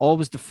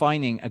 always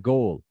defining a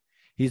goal.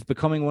 He's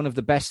becoming one of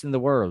the best in the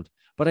world,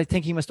 but I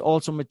think he must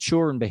also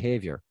mature in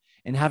behaviour,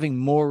 in having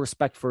more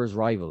respect for his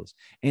rivals,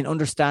 in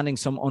understanding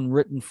some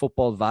unwritten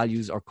football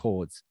values or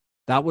codes.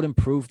 That would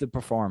improve the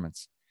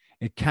performance.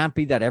 It can't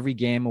be that every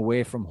game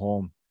away from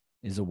home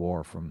is a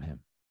war from him.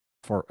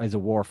 As a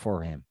war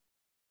for him.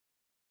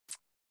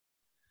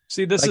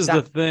 See, this is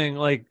the thing.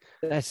 Like,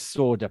 that's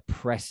so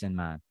depressing,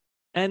 man.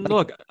 And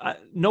look,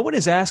 no one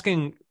is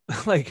asking.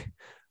 Like,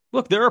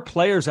 look, there are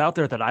players out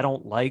there that I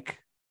don't like.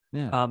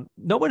 Yeah.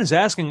 No one is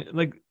asking.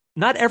 Like,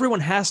 not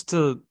everyone has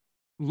to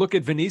look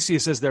at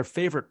Vinicius as their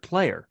favorite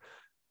player.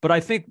 But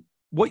I think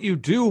what you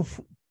do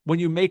when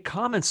you make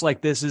comments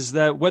like this is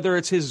that whether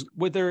it's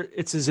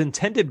his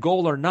intended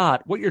goal or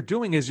not, what you're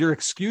doing is you're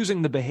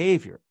excusing the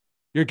behavior.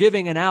 You're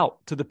giving an out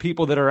to the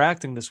people that are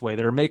acting this way,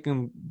 that are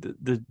making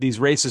these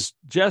racist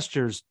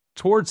gestures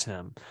towards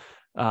him.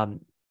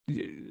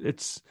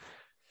 There's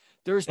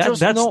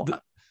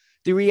the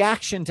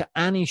reaction to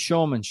any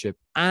showmanship,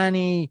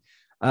 any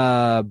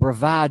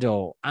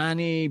bravado,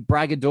 any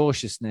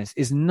braggadociousness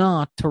is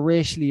not to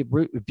racially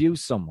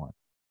abuse someone.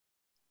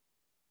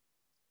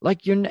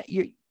 Like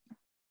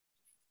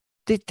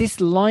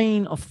this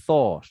line of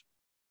thought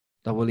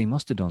that, well, he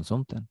must have done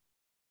something.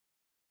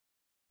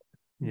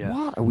 Yeah.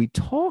 What are we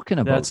talking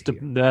about?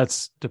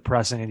 That's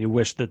depressing. And you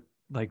wish that,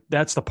 like,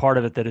 that's the part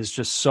of it that is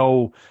just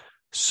so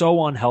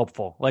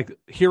unhelpful. Like,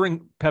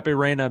 hearing Pepe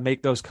Reina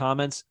make those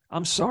comments,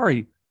 I'm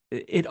sorry,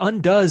 it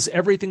undoes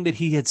everything that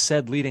he had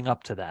said leading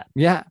up to that.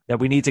 Yeah. That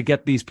we need to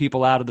get these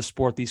people out of the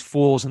sport, these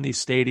fools in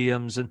these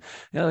stadiums. And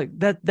like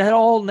that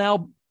all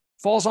now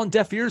falls on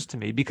deaf ears to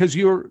me, because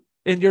you're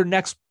in your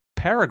next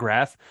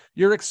paragraph,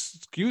 you're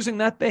excusing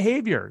that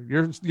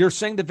behavior. You're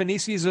saying that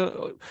Vinicius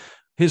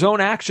his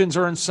own actions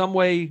are in some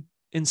way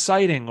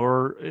inciting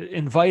or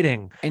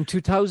inviting. In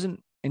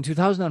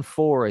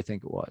 2004, I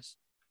think it was,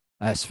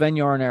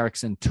 Sven-Göran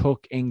Eriksson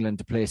took England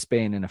to play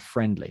Spain in a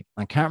friendly.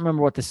 I can't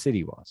remember what the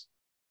city was.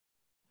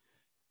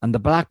 And the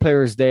black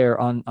players there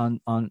on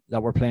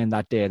that were playing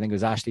that day, I think it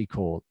was Ashley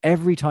Cole.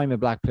 Every time a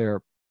black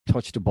player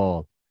touched the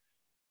ball,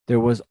 there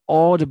was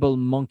audible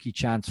monkey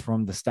chants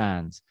from the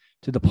stands,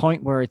 to the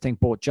point where I think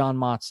both John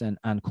Motson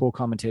and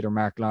co-commentator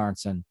Mark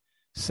Lawrenson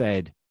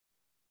said,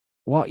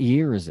 what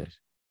year is it?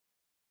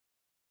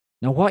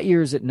 Now, what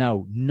year is it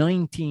now?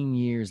 19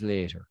 years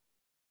later.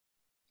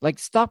 Like,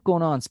 stop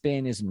going on,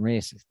 Spain isn't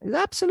racist. It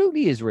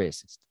absolutely is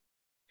racist.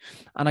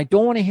 And I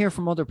don't want to hear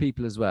from other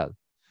people as well.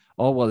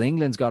 Oh, well,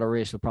 England's got a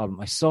racial problem.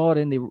 I saw it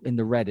in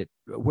the Reddit.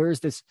 Where's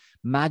this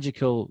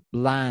magical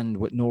land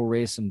with no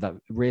racism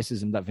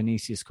that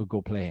Vinicius could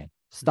go play in?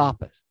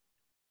 Stop it.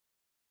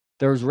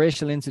 There's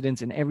racial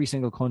incidents in every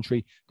single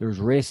country. There's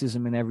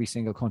racism in every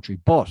single country.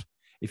 But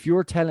if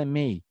you're telling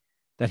me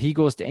that he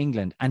goes to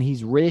England and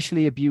he's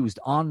racially abused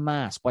en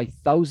masse by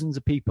thousands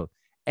of people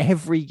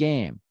every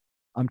game,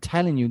 I'm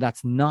telling you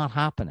that's not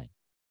happening.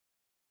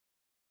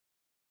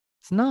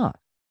 It's not.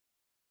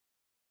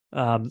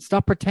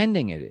 Stop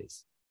pretending it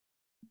is.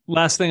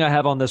 Last thing I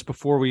have on this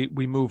before we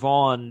move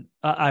on,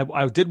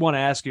 I did want to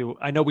ask you,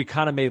 I know we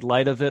kind of made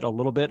light of it a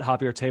little bit.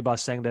 Javier Tebas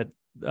saying that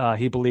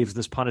he believes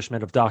this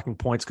punishment of docking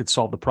points could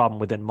solve the problem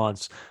within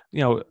months.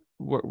 You know,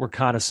 we're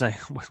kind of saying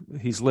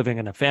he's living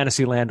in a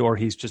fantasy land, or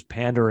he's just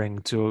pandering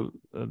to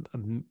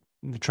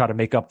try to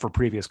make up for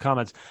previous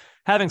comments.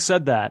 Having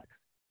said that,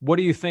 what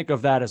do you think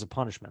of that as a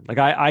punishment? Like,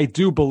 I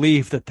do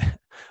believe that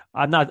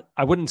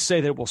I wouldn't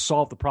say that it will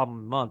solve the problem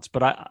in months,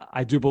 but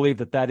I do believe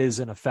that is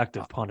an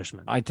effective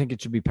punishment. I think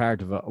it should be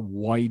part of a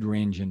wide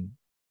ranging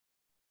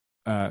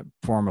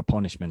form of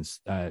punishments,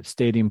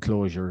 stadium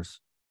closures.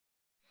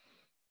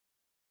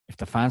 If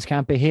the fans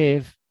can't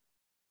behave,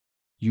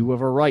 you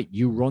have a right.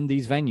 You run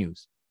these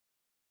venues.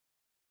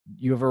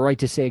 You have a right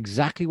to say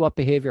exactly what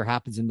behavior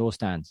happens in those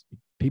stands.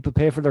 People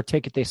pay for their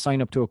ticket. They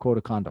sign up to a code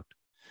of conduct.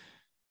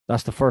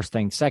 That's the first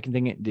thing. Second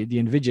thing, the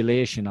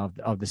invigilation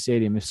of the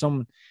stadium. If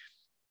someone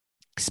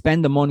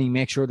spend the money,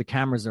 make sure the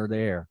cameras are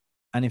there.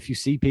 And if you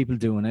see people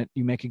doing it,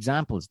 you make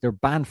examples. They're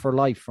banned for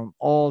life from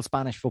all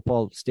Spanish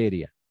football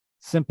stadia.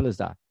 Simple as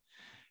that.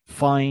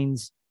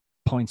 Fines,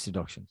 points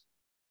deductions,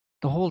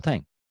 the whole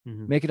thing.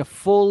 Make it a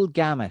full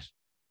gamut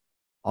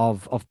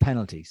of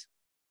penalties.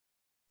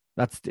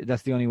 That's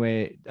the only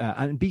way.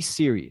 And be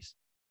serious.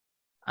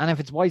 And if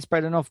it's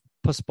widespread enough,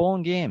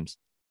 postpone games.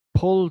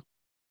 Pull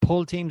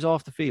teams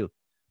off the field.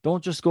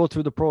 Don't just go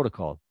through the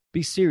protocol.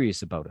 Be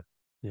serious about it.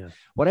 Yeah.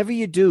 Whatever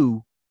you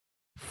do,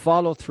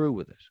 follow through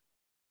with it.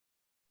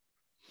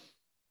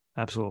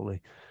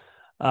 Absolutely.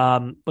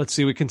 Let's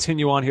see. We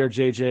continue on here,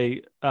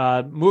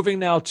 JJ. Moving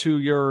now to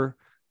your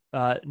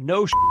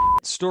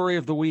story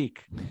of the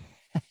week.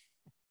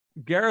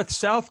 Gareth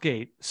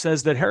Southgate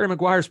says that Harry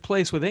Maguire's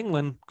place with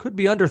England could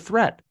be under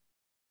threat.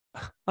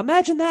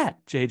 Imagine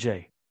that,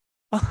 JJ.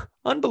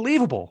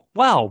 Unbelievable.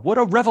 Wow, what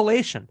a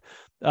revelation.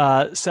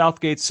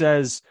 Southgate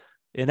says,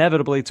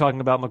 inevitably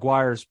talking about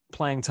Maguire's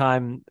playing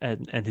time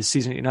and his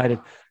season at United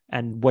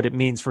and what it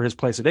means for his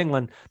place at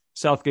England.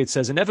 Southgate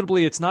says,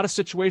 inevitably, it's not a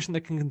situation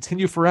that can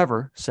continue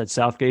forever, said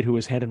Southgate, who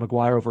has handed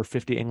Maguire over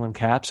 50 England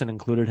caps and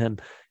included him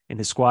in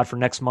his squad for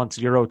next month's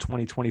Euro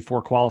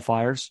 2024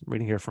 qualifiers. I'm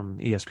reading here from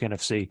ESPN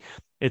FC.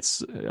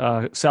 It's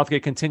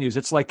Southgate continues,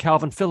 it's like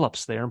Calvin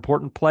Phillips. They are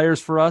important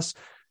players for us.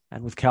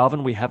 And with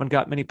Calvin, we haven't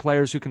got many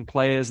players who can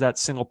play as that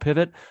single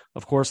pivot.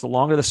 Of course, the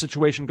longer the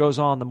situation goes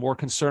on, the more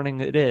concerning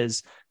it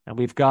is. And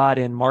we've got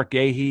in Mark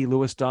Gahey,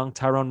 Lewis Dunk,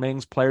 Tyrone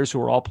Mings, players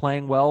who are all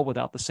playing well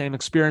without the same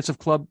experience of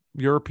club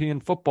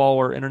European football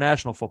or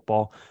international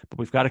football. But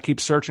we've got to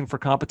keep searching for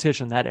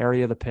competition in that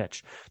area of the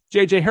pitch.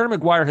 JJ, Harry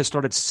Maguire has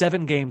started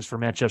 7 games for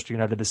Manchester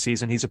United this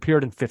season. He's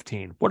appeared in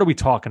 15. What are we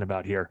talking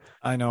about here?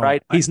 I know.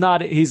 Right? He's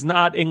not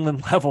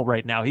England level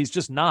right now. He's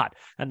just not.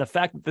 And the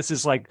fact that this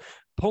is like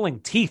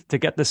pulling teeth to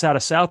get this out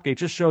of Southgate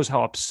just shows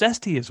how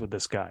obsessed he is with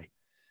this guy.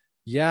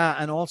 Yeah,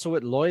 and also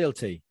with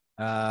loyalty.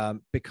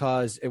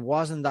 Because it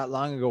wasn't that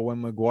long ago when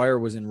Maguire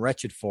was in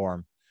wretched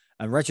form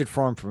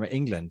from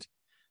England.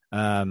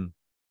 That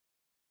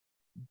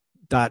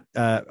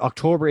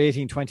October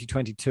 18,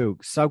 2022,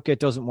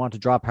 Southgate doesn't want to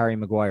drop Harry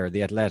Maguire,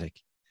 the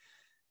Athletic.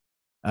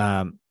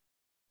 I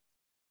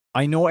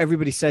know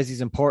everybody says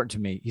he's important to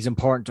me. He's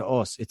important to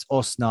us. It's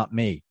us, not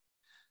me.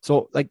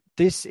 So like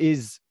this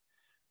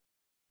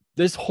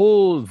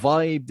whole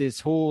vibe, this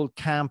whole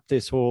camp,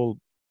 this whole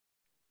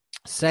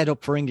set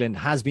up for England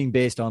has been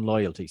based on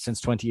loyalty since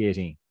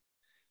 2018.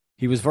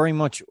 He was very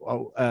much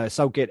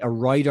Southgate, a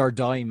ride or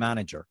die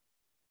manager.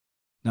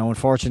 Now,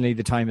 unfortunately,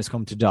 the time has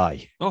come to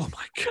die. Oh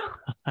my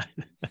God.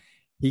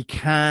 He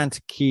can't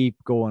keep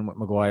going with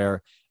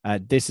Maguire.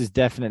 This is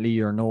definitely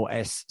your no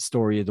S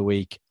story of the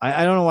week.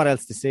 I don't know what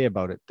else to say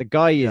about it. The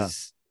guy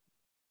is,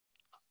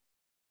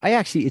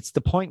 it's the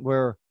point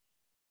where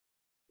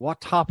what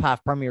top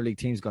half Premier League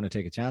team is going to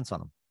take a chance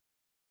on him?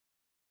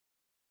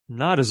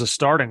 Not as a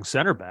starting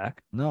center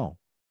back. No.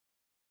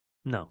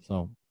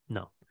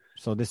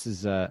 So this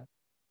is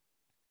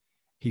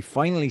he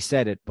finally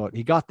said it, but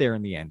he got there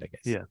in the end, I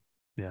guess.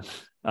 Yeah.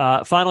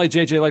 Finally,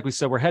 JJ, like we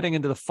said, we're heading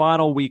into the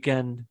final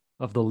weekend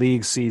of the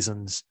league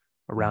seasons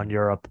around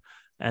Europe.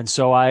 And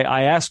so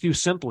I ask you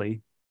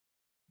simply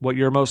what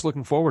you're most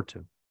looking forward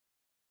to.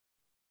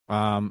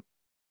 I'm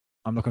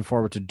looking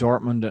forward to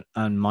Dortmund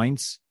and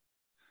Mainz.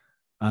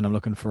 And I'm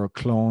looking for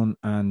Cologne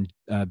and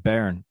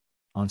Bayern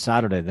on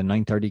Saturday, the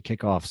 9:30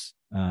 kickoffs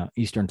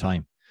Eastern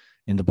time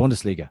in the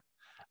Bundesliga.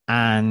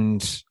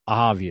 And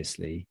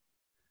obviously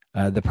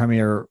the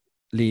Premier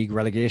League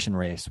relegation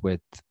race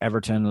with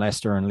Everton,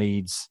 Leicester and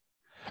Leeds.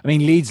 I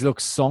mean, Leeds look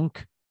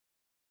sunk,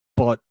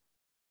 but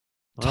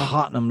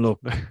Tottenham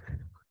look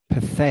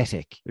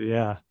pathetic.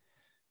 Yeah.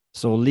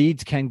 So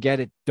Leeds can get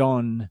it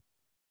done.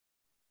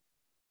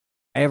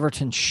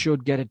 Everton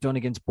should get it done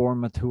against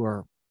Bournemouth, who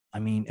are, I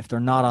mean, if they're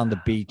not on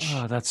the beach.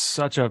 Oh, that's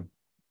such a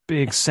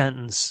big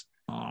sentence.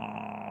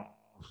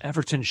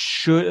 Everton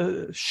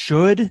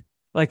should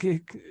like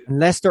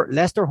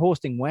Leicester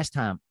hosting West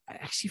Ham. I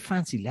actually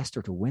fancy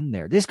Leicester to win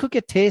there. This could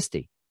get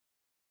tasty.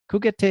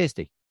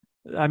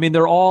 I mean,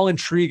 they're all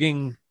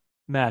intriguing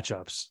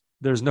matchups.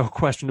 There's no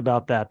question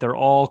about that. They're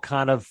all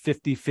kind of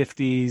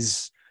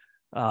 50-50s.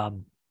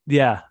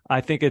 Yeah,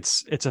 I think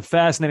it's a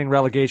fascinating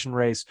relegation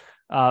race.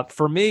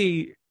 For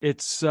me,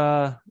 it's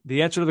the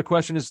answer to the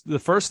question is the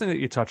first thing that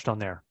you touched on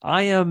there.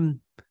 I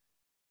am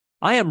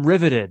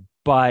riveted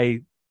by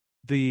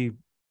the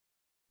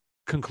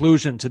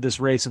conclusion to this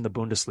race in the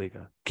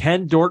Bundesliga.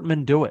 Can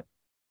Dortmund do it?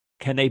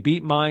 Can they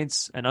beat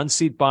Mainz and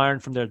unseat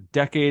Bayern from their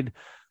decade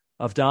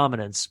of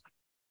dominance?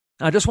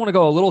 I just want to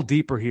go a little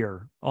deeper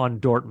here on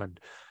Dortmund.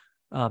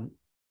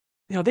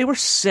 They were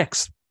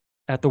 6th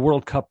at the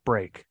World Cup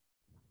break.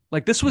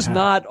 Like, this was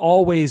not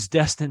always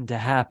destined to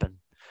happen.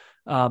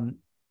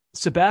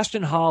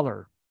 Sebastian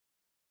Haller,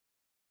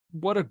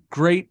 what a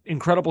great,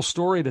 incredible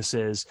story this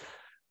is.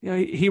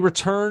 He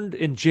returned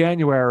in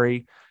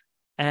January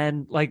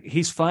and like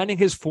he's finding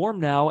his form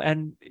now,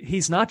 and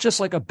he's not just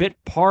like a bit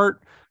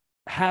part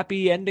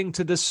happy ending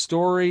to this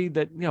story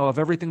that, of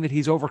everything that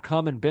he's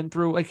overcome and been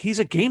through. Like, he's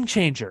a game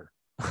changer.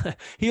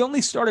 He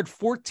only started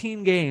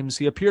 14 games.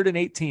 He appeared in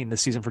 18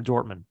 this season for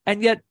Dortmund.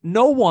 And yet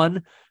no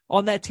one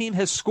on that team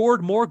has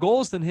scored more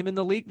goals than him in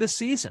the league this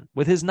season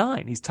with his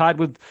 9. He's tied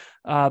with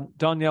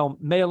Daniel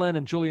Malin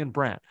and Julian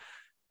Brandt.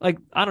 Like,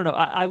 I don't know.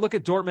 I look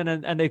at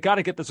Dortmund and they've got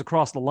to get this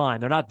across the line.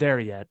 They're not there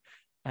yet.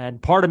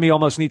 And part of me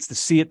almost needs to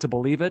see it to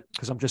believe it,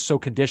 because I'm just so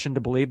conditioned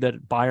to believe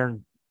that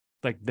Bayern,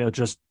 like,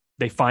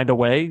 they find a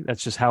way.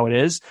 That's just how it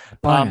is.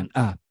 Bayern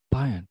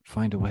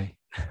find a way.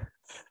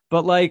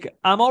 But like,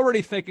 I'm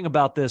already thinking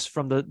about this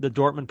from the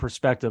Dortmund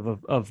perspective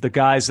of the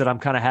guys that I'm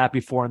kind of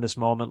happy for in this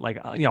moment. Like,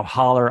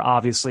 Haller,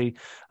 obviously,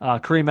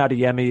 Karim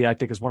Adeyemi, I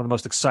think, is one of the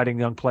most exciting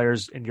young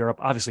players in Europe.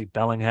 Obviously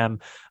Bellingham.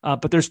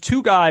 But there's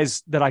 2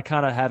 guys that I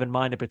kind of have in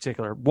mind in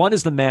particular. One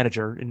is the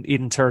manager, in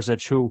Edin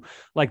Terzic, who,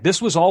 like,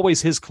 this was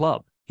always his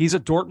club. He's a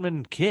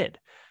Dortmund kid.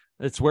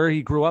 It's where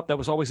he grew up. That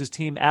was always his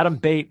team. Adam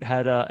Bate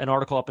had an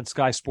article up in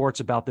Sky Sports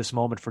about this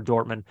moment for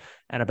Dortmund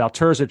and about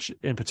Terzic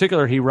in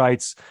particular. He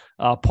writes,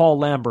 Paul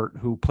Lambert,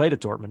 who played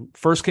at Dortmund,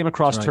 first came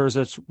across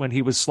Terzic when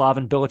he was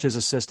Slaven Bilic's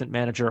assistant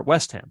manager at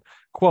West Ham.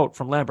 Quote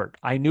from Lambert,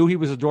 "I knew he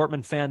was a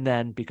Dortmund fan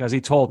then because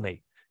he told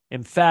me.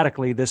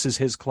 Emphatically, this is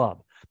his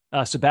club."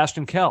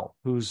 Sebastian Kell,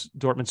 who's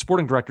Dortmund's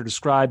sporting director,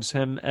 describes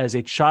him as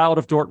a child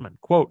of Dortmund.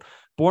 Quote,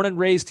 "Born and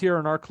raised here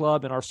in our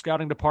club, in our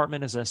scouting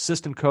department as an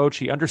assistant coach.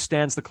 He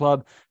understands the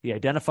club. He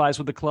identifies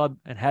with the club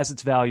and has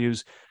its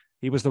values.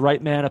 He was the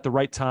right man at the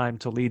right time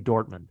to lead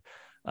Dortmund."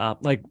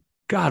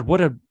 God,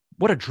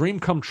 what a dream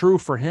come true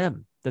for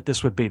him, that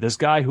this would be this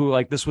guy who,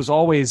 like, this was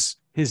always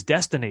his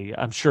destiny.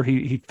 I'm sure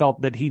he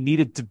felt that he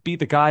needed to be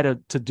the guy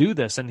to do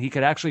this, and he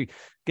could actually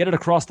get it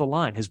across the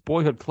line, his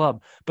boyhood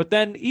club. But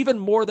then even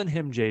more than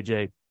him,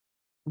 JJ,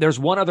 there's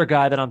one other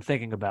guy that I'm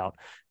thinking about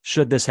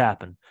should this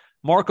happen.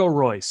 Marco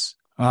Reus.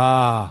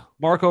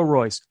 Marco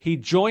Reus. He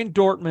joined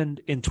Dortmund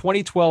in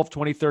 2012,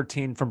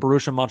 2013 from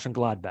Borussia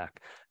Mönchengladbach.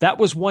 That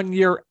was 1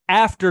 year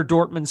after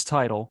Dortmund's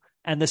title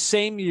and the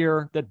same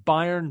year that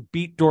Bayern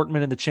beat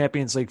Dortmund in the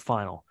Champions League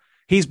final.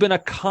 He's been a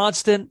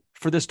constant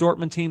for this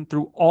Dortmund team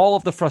through all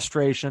of the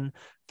frustration,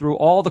 through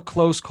all the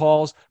close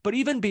calls, but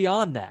even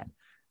beyond that.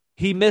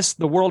 He missed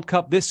the World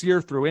Cup this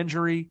year through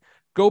injury.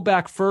 Go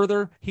back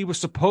further, he was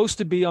supposed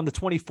to be on the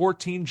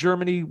 2014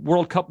 Germany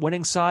World Cup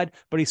winning side,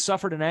 but he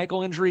suffered an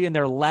ankle injury in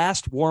their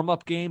last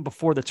warm-up game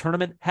before the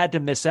tournament, had to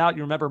miss out.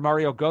 You remember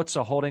Mario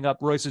Götze holding up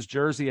Royce's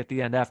jersey at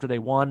the end after they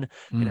won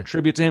in a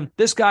tribute to him.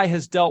 This guy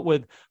has dealt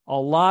with a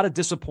lot of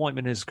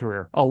disappointment in his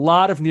career, a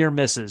lot of near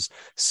misses.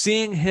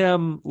 Seeing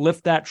him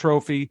lift that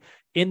trophy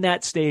in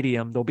that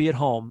stadium, they'll be at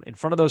home in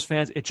front of those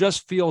fans, it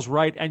just feels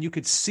right. And you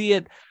could see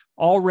it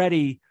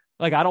already.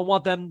 Like, I don't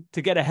want them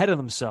to get ahead of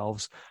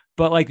themselves,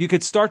 but like, you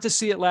could start to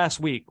see it last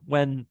week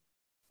when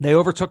they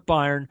overtook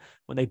Bayern,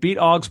 when they beat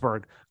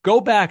Augsburg.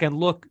 Go back and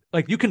look,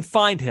 like, you can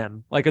find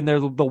him like in the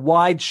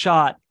wide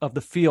shot of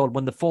the field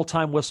when the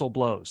full-time whistle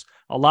blows.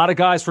 A lot of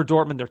guys for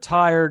Dortmund, they're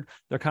tired.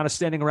 They're kind of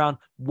standing around.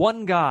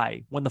 One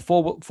guy, when the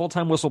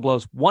full-time whistle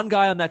blows, one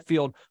guy on that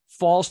field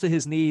falls to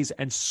his knees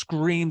and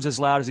screams as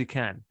loud as he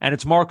can. And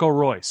it's Marco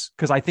Reus,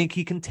 because I think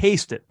he can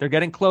taste it. They're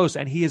getting close,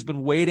 and he has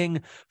been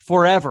waiting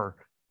forever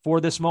for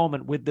this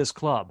moment with this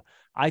club.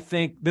 I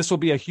think this will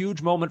be a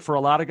huge moment for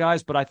a lot of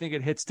guys, but I think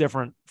it hits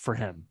different for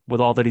him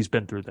with all that he's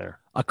been through there.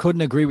 I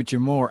couldn't agree with you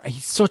more.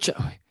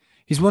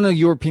 He's one of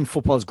European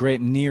football's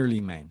great nearly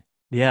men.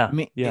 Yeah. I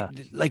mean,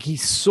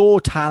 he's so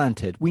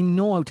talented. We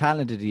know how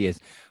talented he is,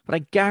 but I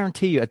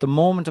guarantee you at the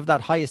moment of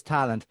that highest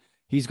talent,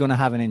 he's going to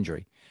have an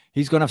injury.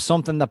 He's going to have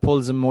something that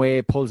pulls him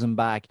away, pulls him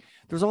back.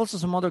 There's also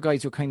some other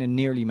guys who are kind of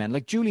nearly men,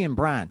 like Julian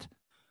Brandt.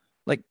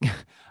 Like,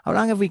 how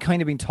long have we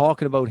kind of been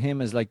talking about him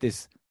as like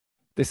this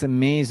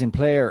amazing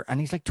player? And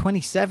he's like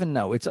 27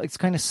 now. It's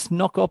kind of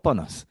snuck up on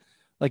us.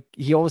 Like,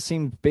 he always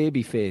seemed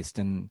baby-faced.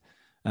 And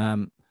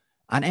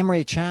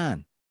Emre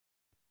Can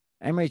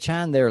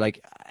there,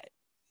 like,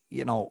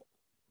 you know,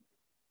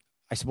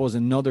 I suppose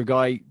another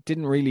guy,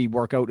 didn't really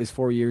work out his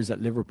 4 years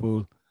at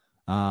Liverpool.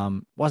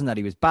 Wasn't that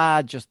he was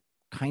bad, just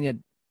kind of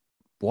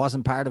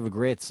wasn't part of a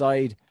great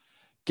side.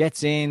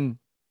 Gets in,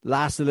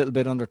 lasts a little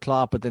bit under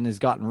Klopp, but then is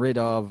gotten rid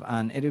of.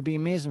 And it would be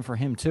amazing for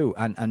him too.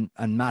 And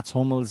Mats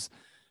Hummels,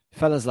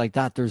 fellas like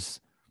that,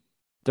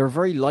 they're a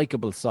very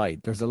likable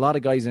side. There's a lot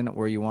of guys in it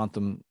where you want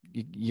them,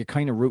 you're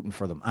kind of rooting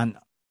for them. And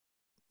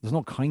there's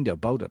no kind of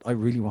about it. I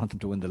really want them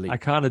to win the league. I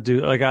kind of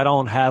do. Like, I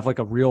don't have like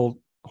a real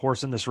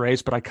horse in this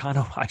race, but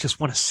I just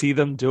want to see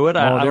them do it.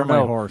 I they're don't my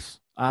know. horse.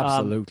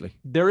 Absolutely.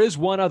 There is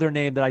one other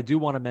name that I do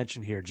want to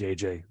mention here,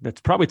 JJ,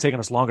 that's probably taken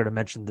us longer to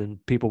mention than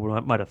people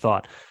might have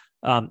thought.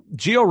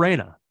 Gio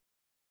Reyna.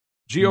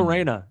 Gio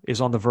Reyna is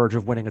on the verge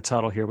of winning a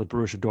title here with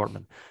Borussia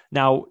Dortmund.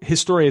 Now,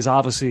 his story is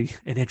obviously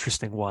an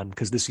interesting one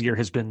because this year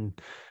has been,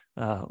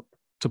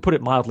 to put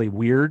it mildly,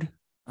 weird,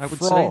 I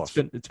would say.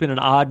 It's been an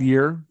odd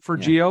year for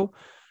Gio.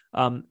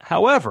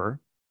 However,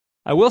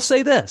 I will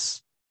say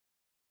this.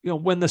 You know,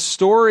 when the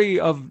story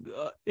of,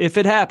 if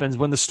it happens,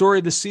 when the story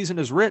of this season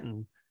is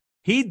written,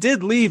 he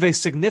did leave a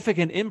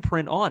significant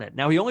imprint on it.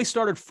 Now, he only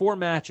started 4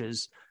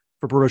 matches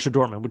for Borussia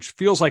Dortmund, which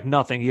feels like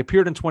nothing. He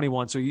appeared in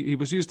 21, so he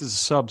was used as a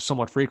sub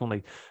somewhat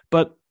frequently.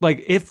 But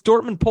like, if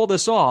Dortmund pull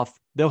this off,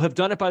 they'll have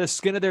done it by the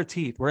skin of their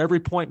teeth, where every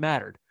point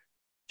mattered.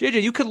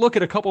 JJ, you could look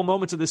at a couple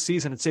moments of this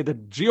season and say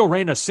that Gio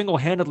Reyna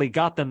single-handedly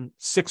got them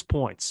 6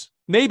 points,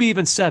 maybe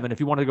even 7 if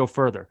you want to go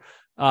further.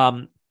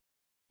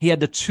 He had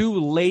the 2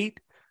 late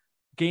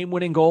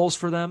game-winning goals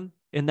for them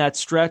in that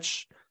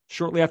stretch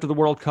shortly after the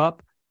World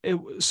Cup.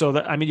 You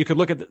could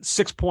look at the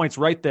 6 points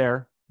right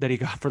there that he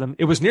got for them.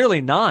 It was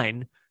nearly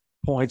 9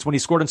 points when he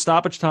scored in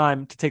stoppage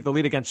time to take the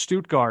lead against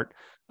Stuttgart.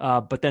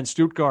 But then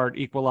Stuttgart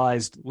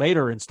equalized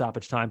later in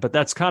stoppage time. But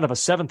that's kind of a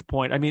 7th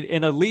point. I mean,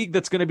 in a league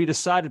that's going to be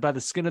decided by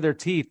the skin of their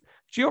teeth,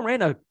 Gio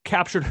Reyna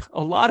captured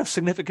a lot of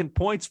significant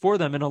points for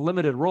them in a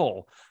limited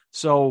role.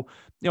 So,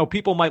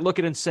 people might look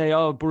at it and say,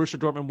 oh, Borussia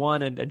Dortmund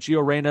won and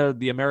Gio Reyna,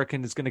 the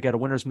American, is going to get a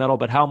winner's medal.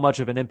 But how much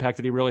of an impact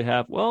did he really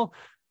have? Well,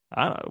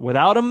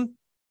 without him,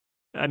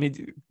 I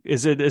mean,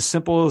 is it as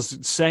simple as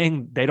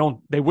saying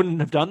they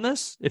wouldn't have done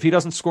this if he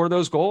doesn't score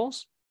those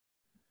goals?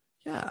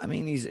 Yeah, I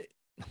mean,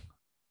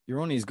 you're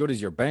only as good as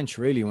your bench,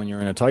 really, when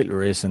you're in a title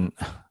race, and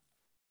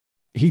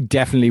he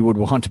definitely would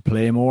want to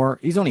play more.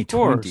 He's only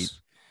 20.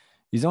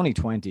 He's only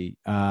 20.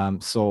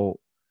 So,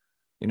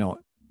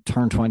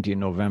 turn 20 in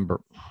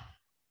November.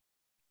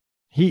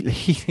 He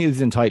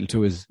is entitled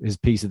to his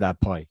piece of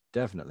that pie,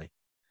 definitely.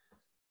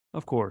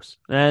 Of course.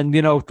 And,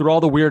 through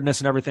all the weirdness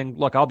and everything,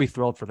 look, I'll be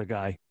thrilled for the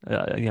guy.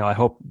 I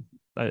hope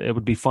it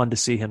would be fun to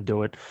see him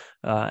do it.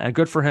 And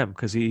good for him,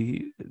 because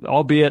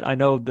albeit I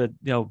know that,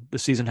 the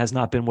season has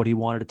not been what he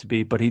wanted it to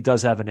be, but he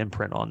does have an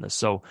imprint on this.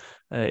 So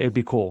it'd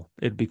be cool.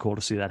 It'd be cool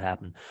to see that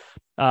happen.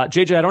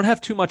 JJ, I don't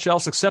have too much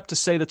else except to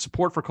say that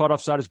support for Caught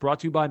Offside is brought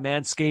to you by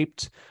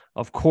Manscaped,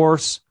 of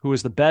course, who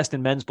is the best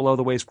in men's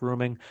below-the-waist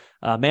grooming.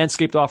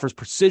 Manscaped offers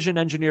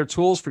precision-engineered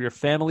tools for your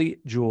family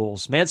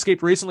jewels.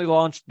 Manscaped recently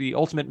launched the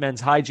Ultimate Men's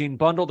Hygiene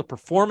Bundle, the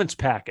Performance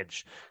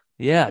Package.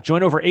 Yeah,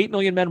 join over 8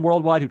 million men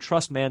worldwide who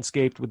trust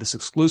Manscaped with this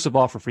exclusive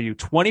offer for you,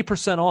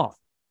 20% off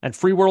and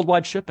free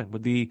worldwide shipping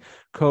with the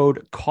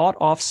code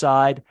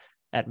CAUGHTOFFSIDE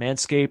at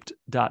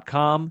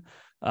manscaped.com.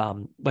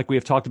 Like we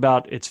have talked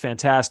about, it's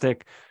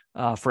fantastic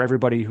for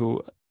everybody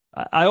who,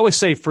 I always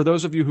say, for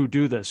those of you who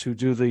do this, who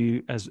do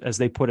the, as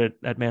they put it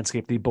at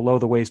Manscaped, the below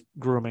the waist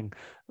grooming.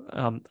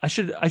 I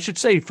should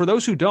say, for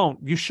those who don't,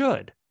 you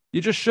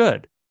just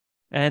should.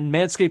 And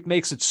Manscaped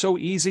makes it so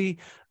easy.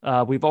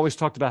 We've always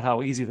talked about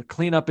how easy the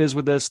cleanup is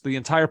with this, the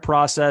entire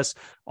process,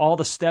 all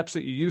the steps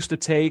that you used to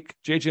take.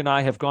 JJ and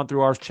I have gone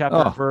through ours chapter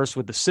and verse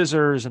with the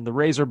scissors and the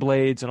razor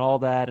blades and all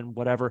that and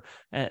whatever.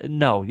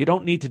 No, you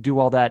don't need to do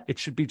all that. It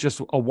should be just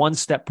a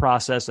one-step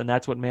process, and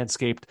that's what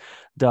Manscaped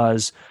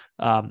does.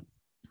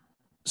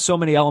 So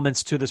many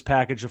elements to this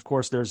package. Of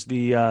course, there's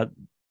the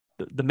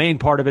main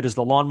part of it is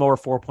the Lawnmower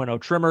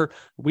 4.0 trimmer,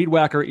 Weed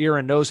Whacker ear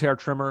and nose hair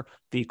trimmer,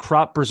 the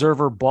Crop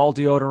Preserver ball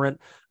deodorant,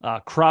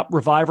 Crop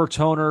Reviver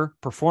toner,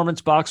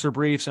 performance boxer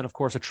briefs, and of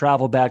course a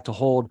travel bag to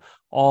hold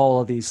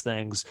all of these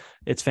things.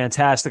 It's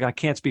fantastic. I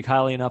can't speak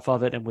highly enough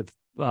of it. And with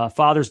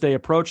Father's Day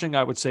approaching,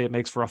 I would say it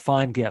makes for a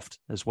fine gift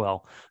as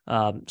well.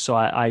 So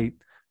I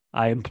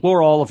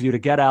implore all of you to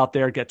get out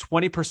there, get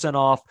 20%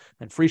 off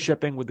and free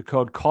shipping with the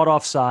code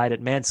CAUGHTOFFSIDE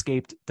at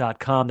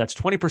manscaped.com. That's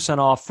 20%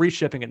 off, free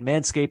shipping at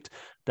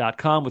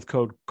manscaped.com with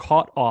code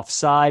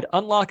CAUGHTOFFSIDE.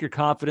 Unlock your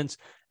confidence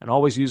and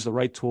always use the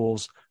right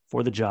tools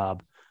for the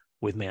job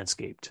with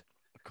Manscaped.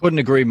 Couldn't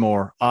agree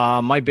more.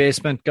 My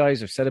basement,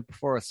 guys, I've said it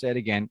before, I'll say it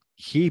again.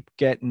 Keep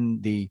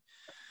getting the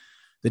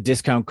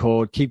discount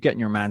code. Keep getting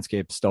your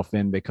Manscaped stuff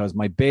in, because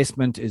my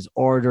basement is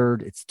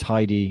ordered, it's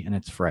tidy, and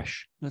it's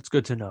fresh. That's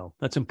good to know.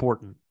 That's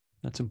important.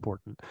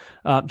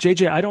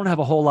 JJ, I don't have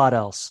a whole lot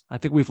else. I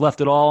think we've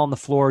left it all on the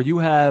floor. You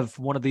have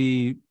one of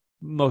the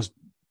most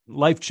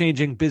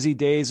life-changing, busy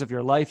days of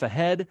your life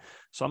ahead.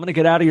 So I'm going to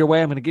get out of your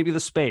way. I'm going to give you the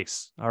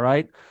space. All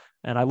right.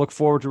 And I look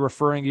forward to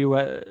referring you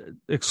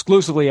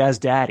exclusively as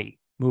Daddy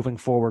moving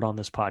forward on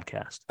this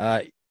podcast.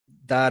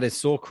 That is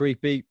so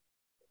creepy.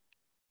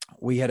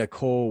 We had a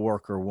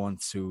co-worker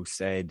once who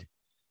said,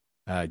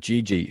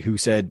 Gigi, who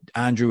said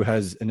Andrew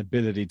has an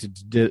ability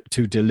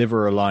to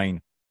deliver a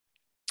line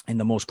in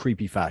the most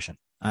creepy fashion,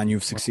 and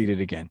you've succeeded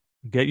again.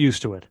 Get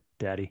used to it,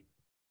 Daddy.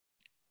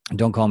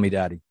 Don't call me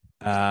Daddy.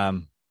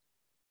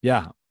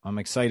 Yeah, I'm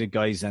excited,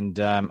 guys, and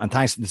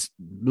thanks. There's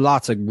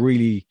lots of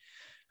really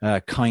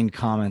kind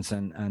comments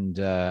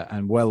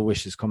and well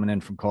wishes coming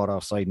in from Caught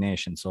Offside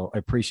Nation. So I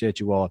appreciate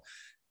you all.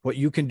 What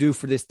you can do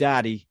for this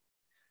daddy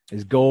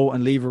is go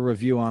and leave a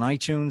review on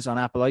iTunes, on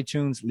Apple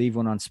iTunes. Leave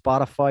one on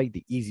Spotify,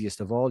 the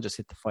easiest of all. Just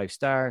hit the 5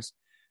 stars.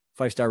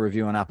 5-star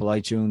review on Apple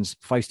iTunes,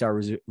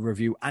 5-star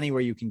review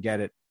anywhere you can get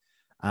it,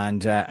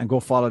 and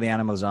go follow the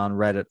animals on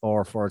Reddit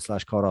or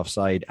 /Caught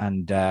Offside,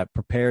 and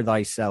prepare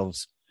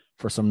thyself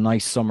for some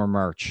nice summer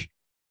merch,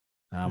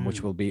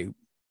 which will be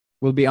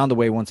on the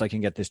way once I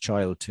can get this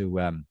child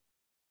to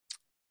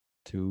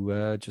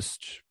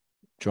just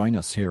join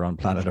us here on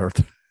planet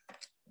Earth.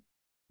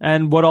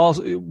 And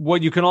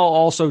what you can all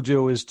also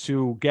do is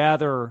to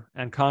gather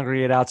and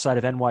congregate outside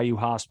of NYU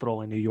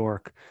Hospital in New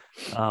York,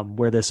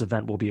 where this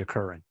event will be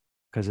occurring.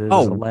 because it is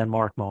a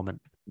landmark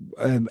moment.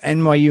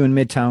 NYU in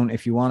Midtown.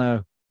 If you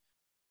want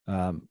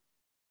to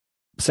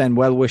send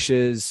well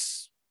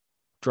wishes,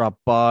 drop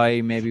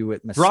by maybe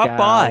with mezcal.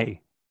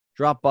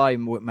 Drop by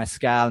with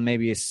mezcal,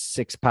 maybe a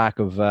 6-pack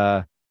of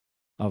a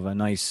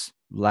nice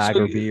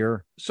lager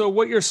beer. So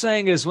what you're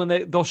saying is when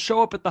they'll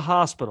show up at the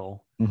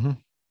hospital,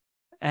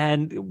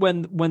 and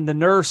when the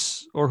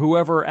nurse or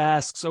whoever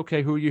asks,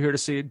 okay, who are you here to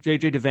see?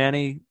 JJ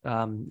Devaney,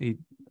 I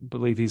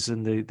believe he's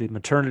in the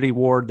maternity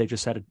ward. They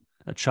just had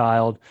a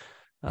child,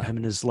 him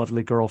and his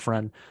lovely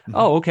girlfriend.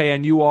 Oh, okay,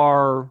 and you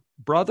are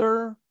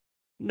brother?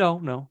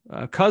 No.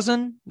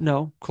 Cousin?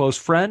 No. Close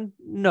friend?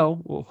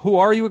 No. Well, who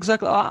are you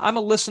exactly? I'm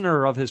a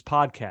listener of his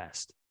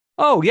podcast.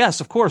 Oh, yes,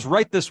 of course.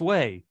 Right this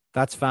way.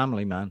 That's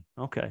family, man.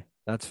 Okay.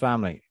 That's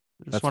family.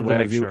 That's the way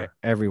I view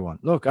everyone.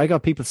 Look, I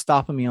got people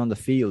stopping me on the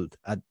field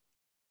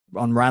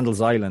on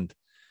Randall's Island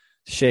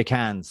to shake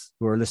hands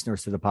who are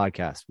listeners to the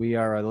podcast. We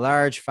are a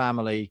large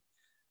family,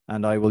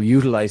 and I will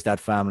utilize that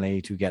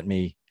family to get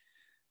me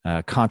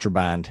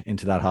contraband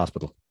into that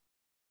hospital.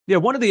 Yeah,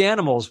 one of the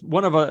animals,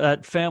 one of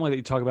that family that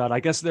you talk about,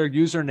 I guess their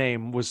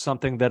username was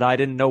something that I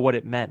didn't know what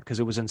it meant because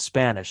it was in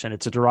Spanish and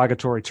it's a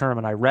derogatory term.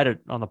 And I read it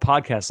on the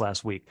podcast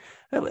last week.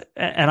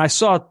 And I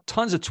saw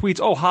tons of tweets.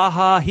 Oh,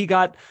 haha, he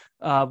got,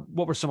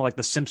 what were some of like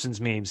the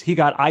Simpsons memes? He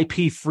got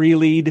IP free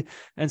lead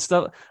and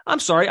stuff. I'm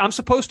sorry, I'm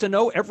supposed to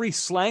know every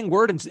slang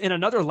word in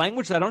another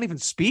language that I don't even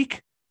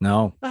speak?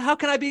 No. How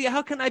can I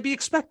be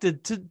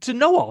expected to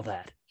know all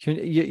that?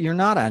 You're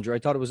not, Andrew. I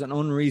thought it was an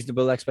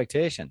unreasonable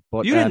expectation.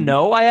 But you didn't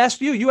know. I asked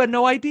you. You had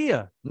no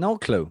idea. No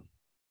clue.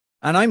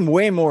 And I'm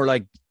way more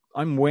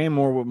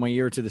with my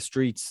ear to the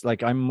streets.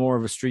 Like I'm more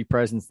of a street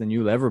presence than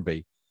you'll ever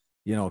be,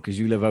 because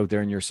you live out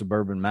there in your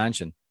suburban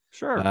mansion.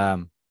 Sure.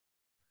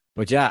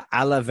 But yeah,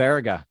 a la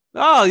verga.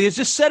 Oh, you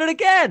just said it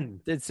again.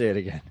 Did say it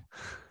again.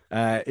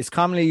 It's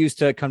commonly used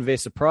to convey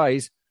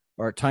surprise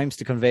or at times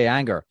to convey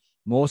anger.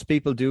 Most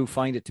people do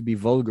find it to be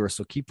vulgar,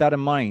 so keep that in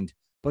mind.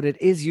 But it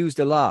is used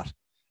a lot.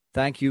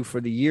 Thank you for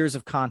the years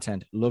of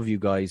content. Love you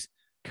guys.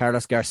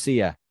 Carlos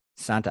Garcia,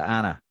 Santa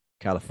Ana,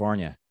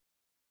 California.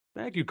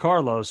 Thank you,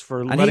 Carlos,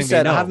 for letting he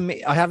said,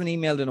 me know. I haven't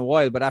emailed in a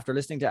while, but after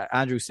listening to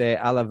Andrew say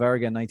a la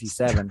verga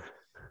 97,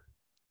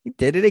 he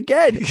did it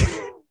again.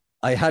 Do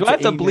I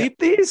have to bleep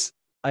these?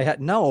 I had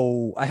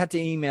to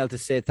email to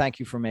say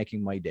thank you for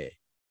making my day.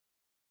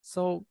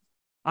 So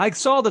I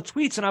saw the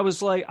tweets and I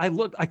was like,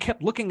 I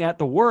kept looking at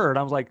the word.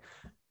 I was like,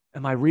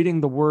 am I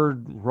reading the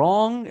word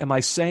wrong? Am I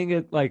saying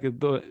it like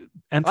the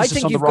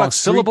emphasis on the wrong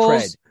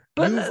syllables?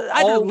 But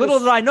little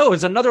did I know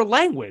it's another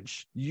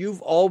language.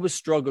 You've always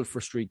struggled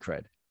for street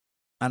cred.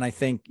 And I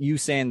think you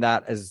saying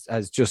that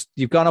as just,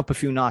 you've gone up a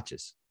few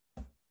notches.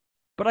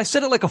 But I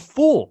said it like a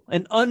fool,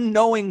 an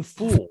unknowing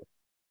fool.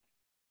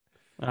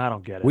 I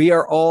don't get it. We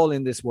are all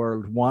in this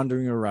world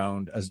wandering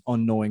around as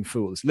unknowing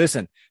fools.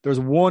 Listen, there's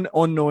one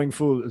unknowing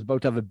fool who's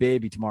about to have a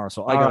baby tomorrow.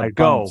 So I gotta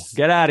go.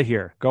 Get out of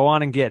here. Go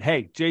on and get.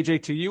 Hey,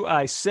 JJ, to you,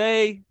 I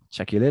say.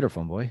 Check you later,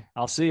 fun boy.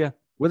 I'll see you.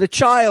 With a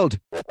child.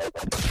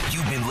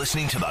 You've been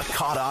listening to the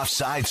Caught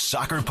Offside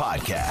Soccer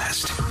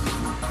Podcast.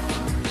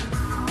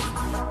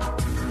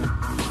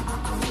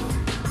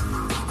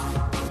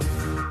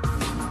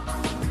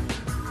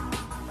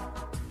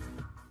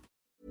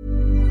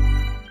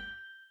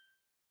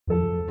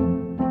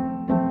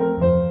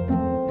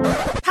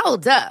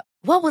 Hold up.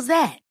 What was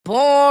that?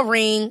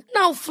 Boring.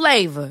 No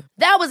flavor.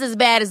 That was as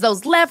bad as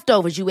those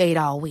leftovers you ate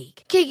all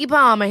week. Keke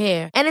Palmer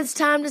here, and it's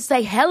time to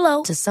say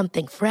hello to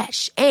something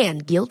fresh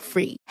and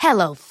guilt-free.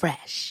 Hello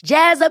Fresh.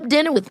 Jazz up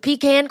dinner with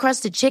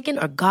pecan-crusted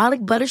chicken or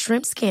garlic butter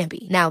shrimp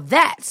scampi. Now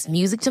that's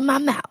music to my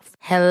mouth.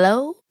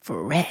 Hello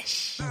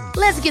Fresh.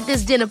 Let's get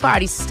this dinner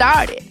party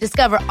started.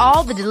 Discover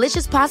all the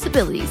delicious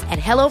possibilities at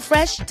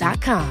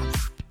HelloFresh.com.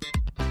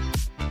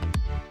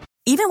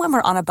 Even when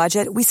we're on a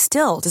budget, we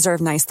still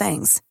deserve nice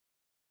things.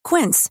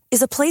 Quince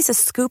is a place to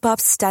scoop up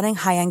stunning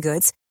high-end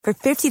goods for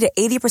 50 to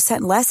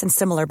 80% less than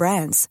similar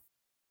brands.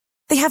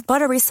 They have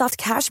buttery soft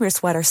cashmere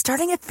sweaters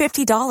starting at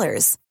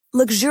 $50,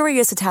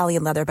 luxurious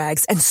Italian leather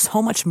bags, and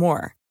so much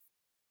more.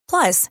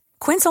 Plus,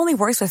 Quince only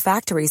works with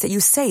factories that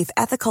use safe,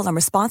 ethical, and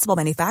responsible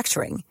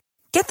manufacturing.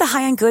 Get the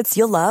high-end goods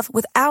you'll love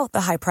without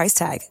the high price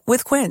tag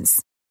with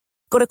Quince.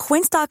 Go to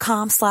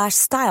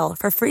quince.com/style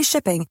for free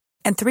shipping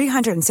and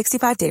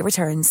 365-day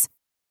returns.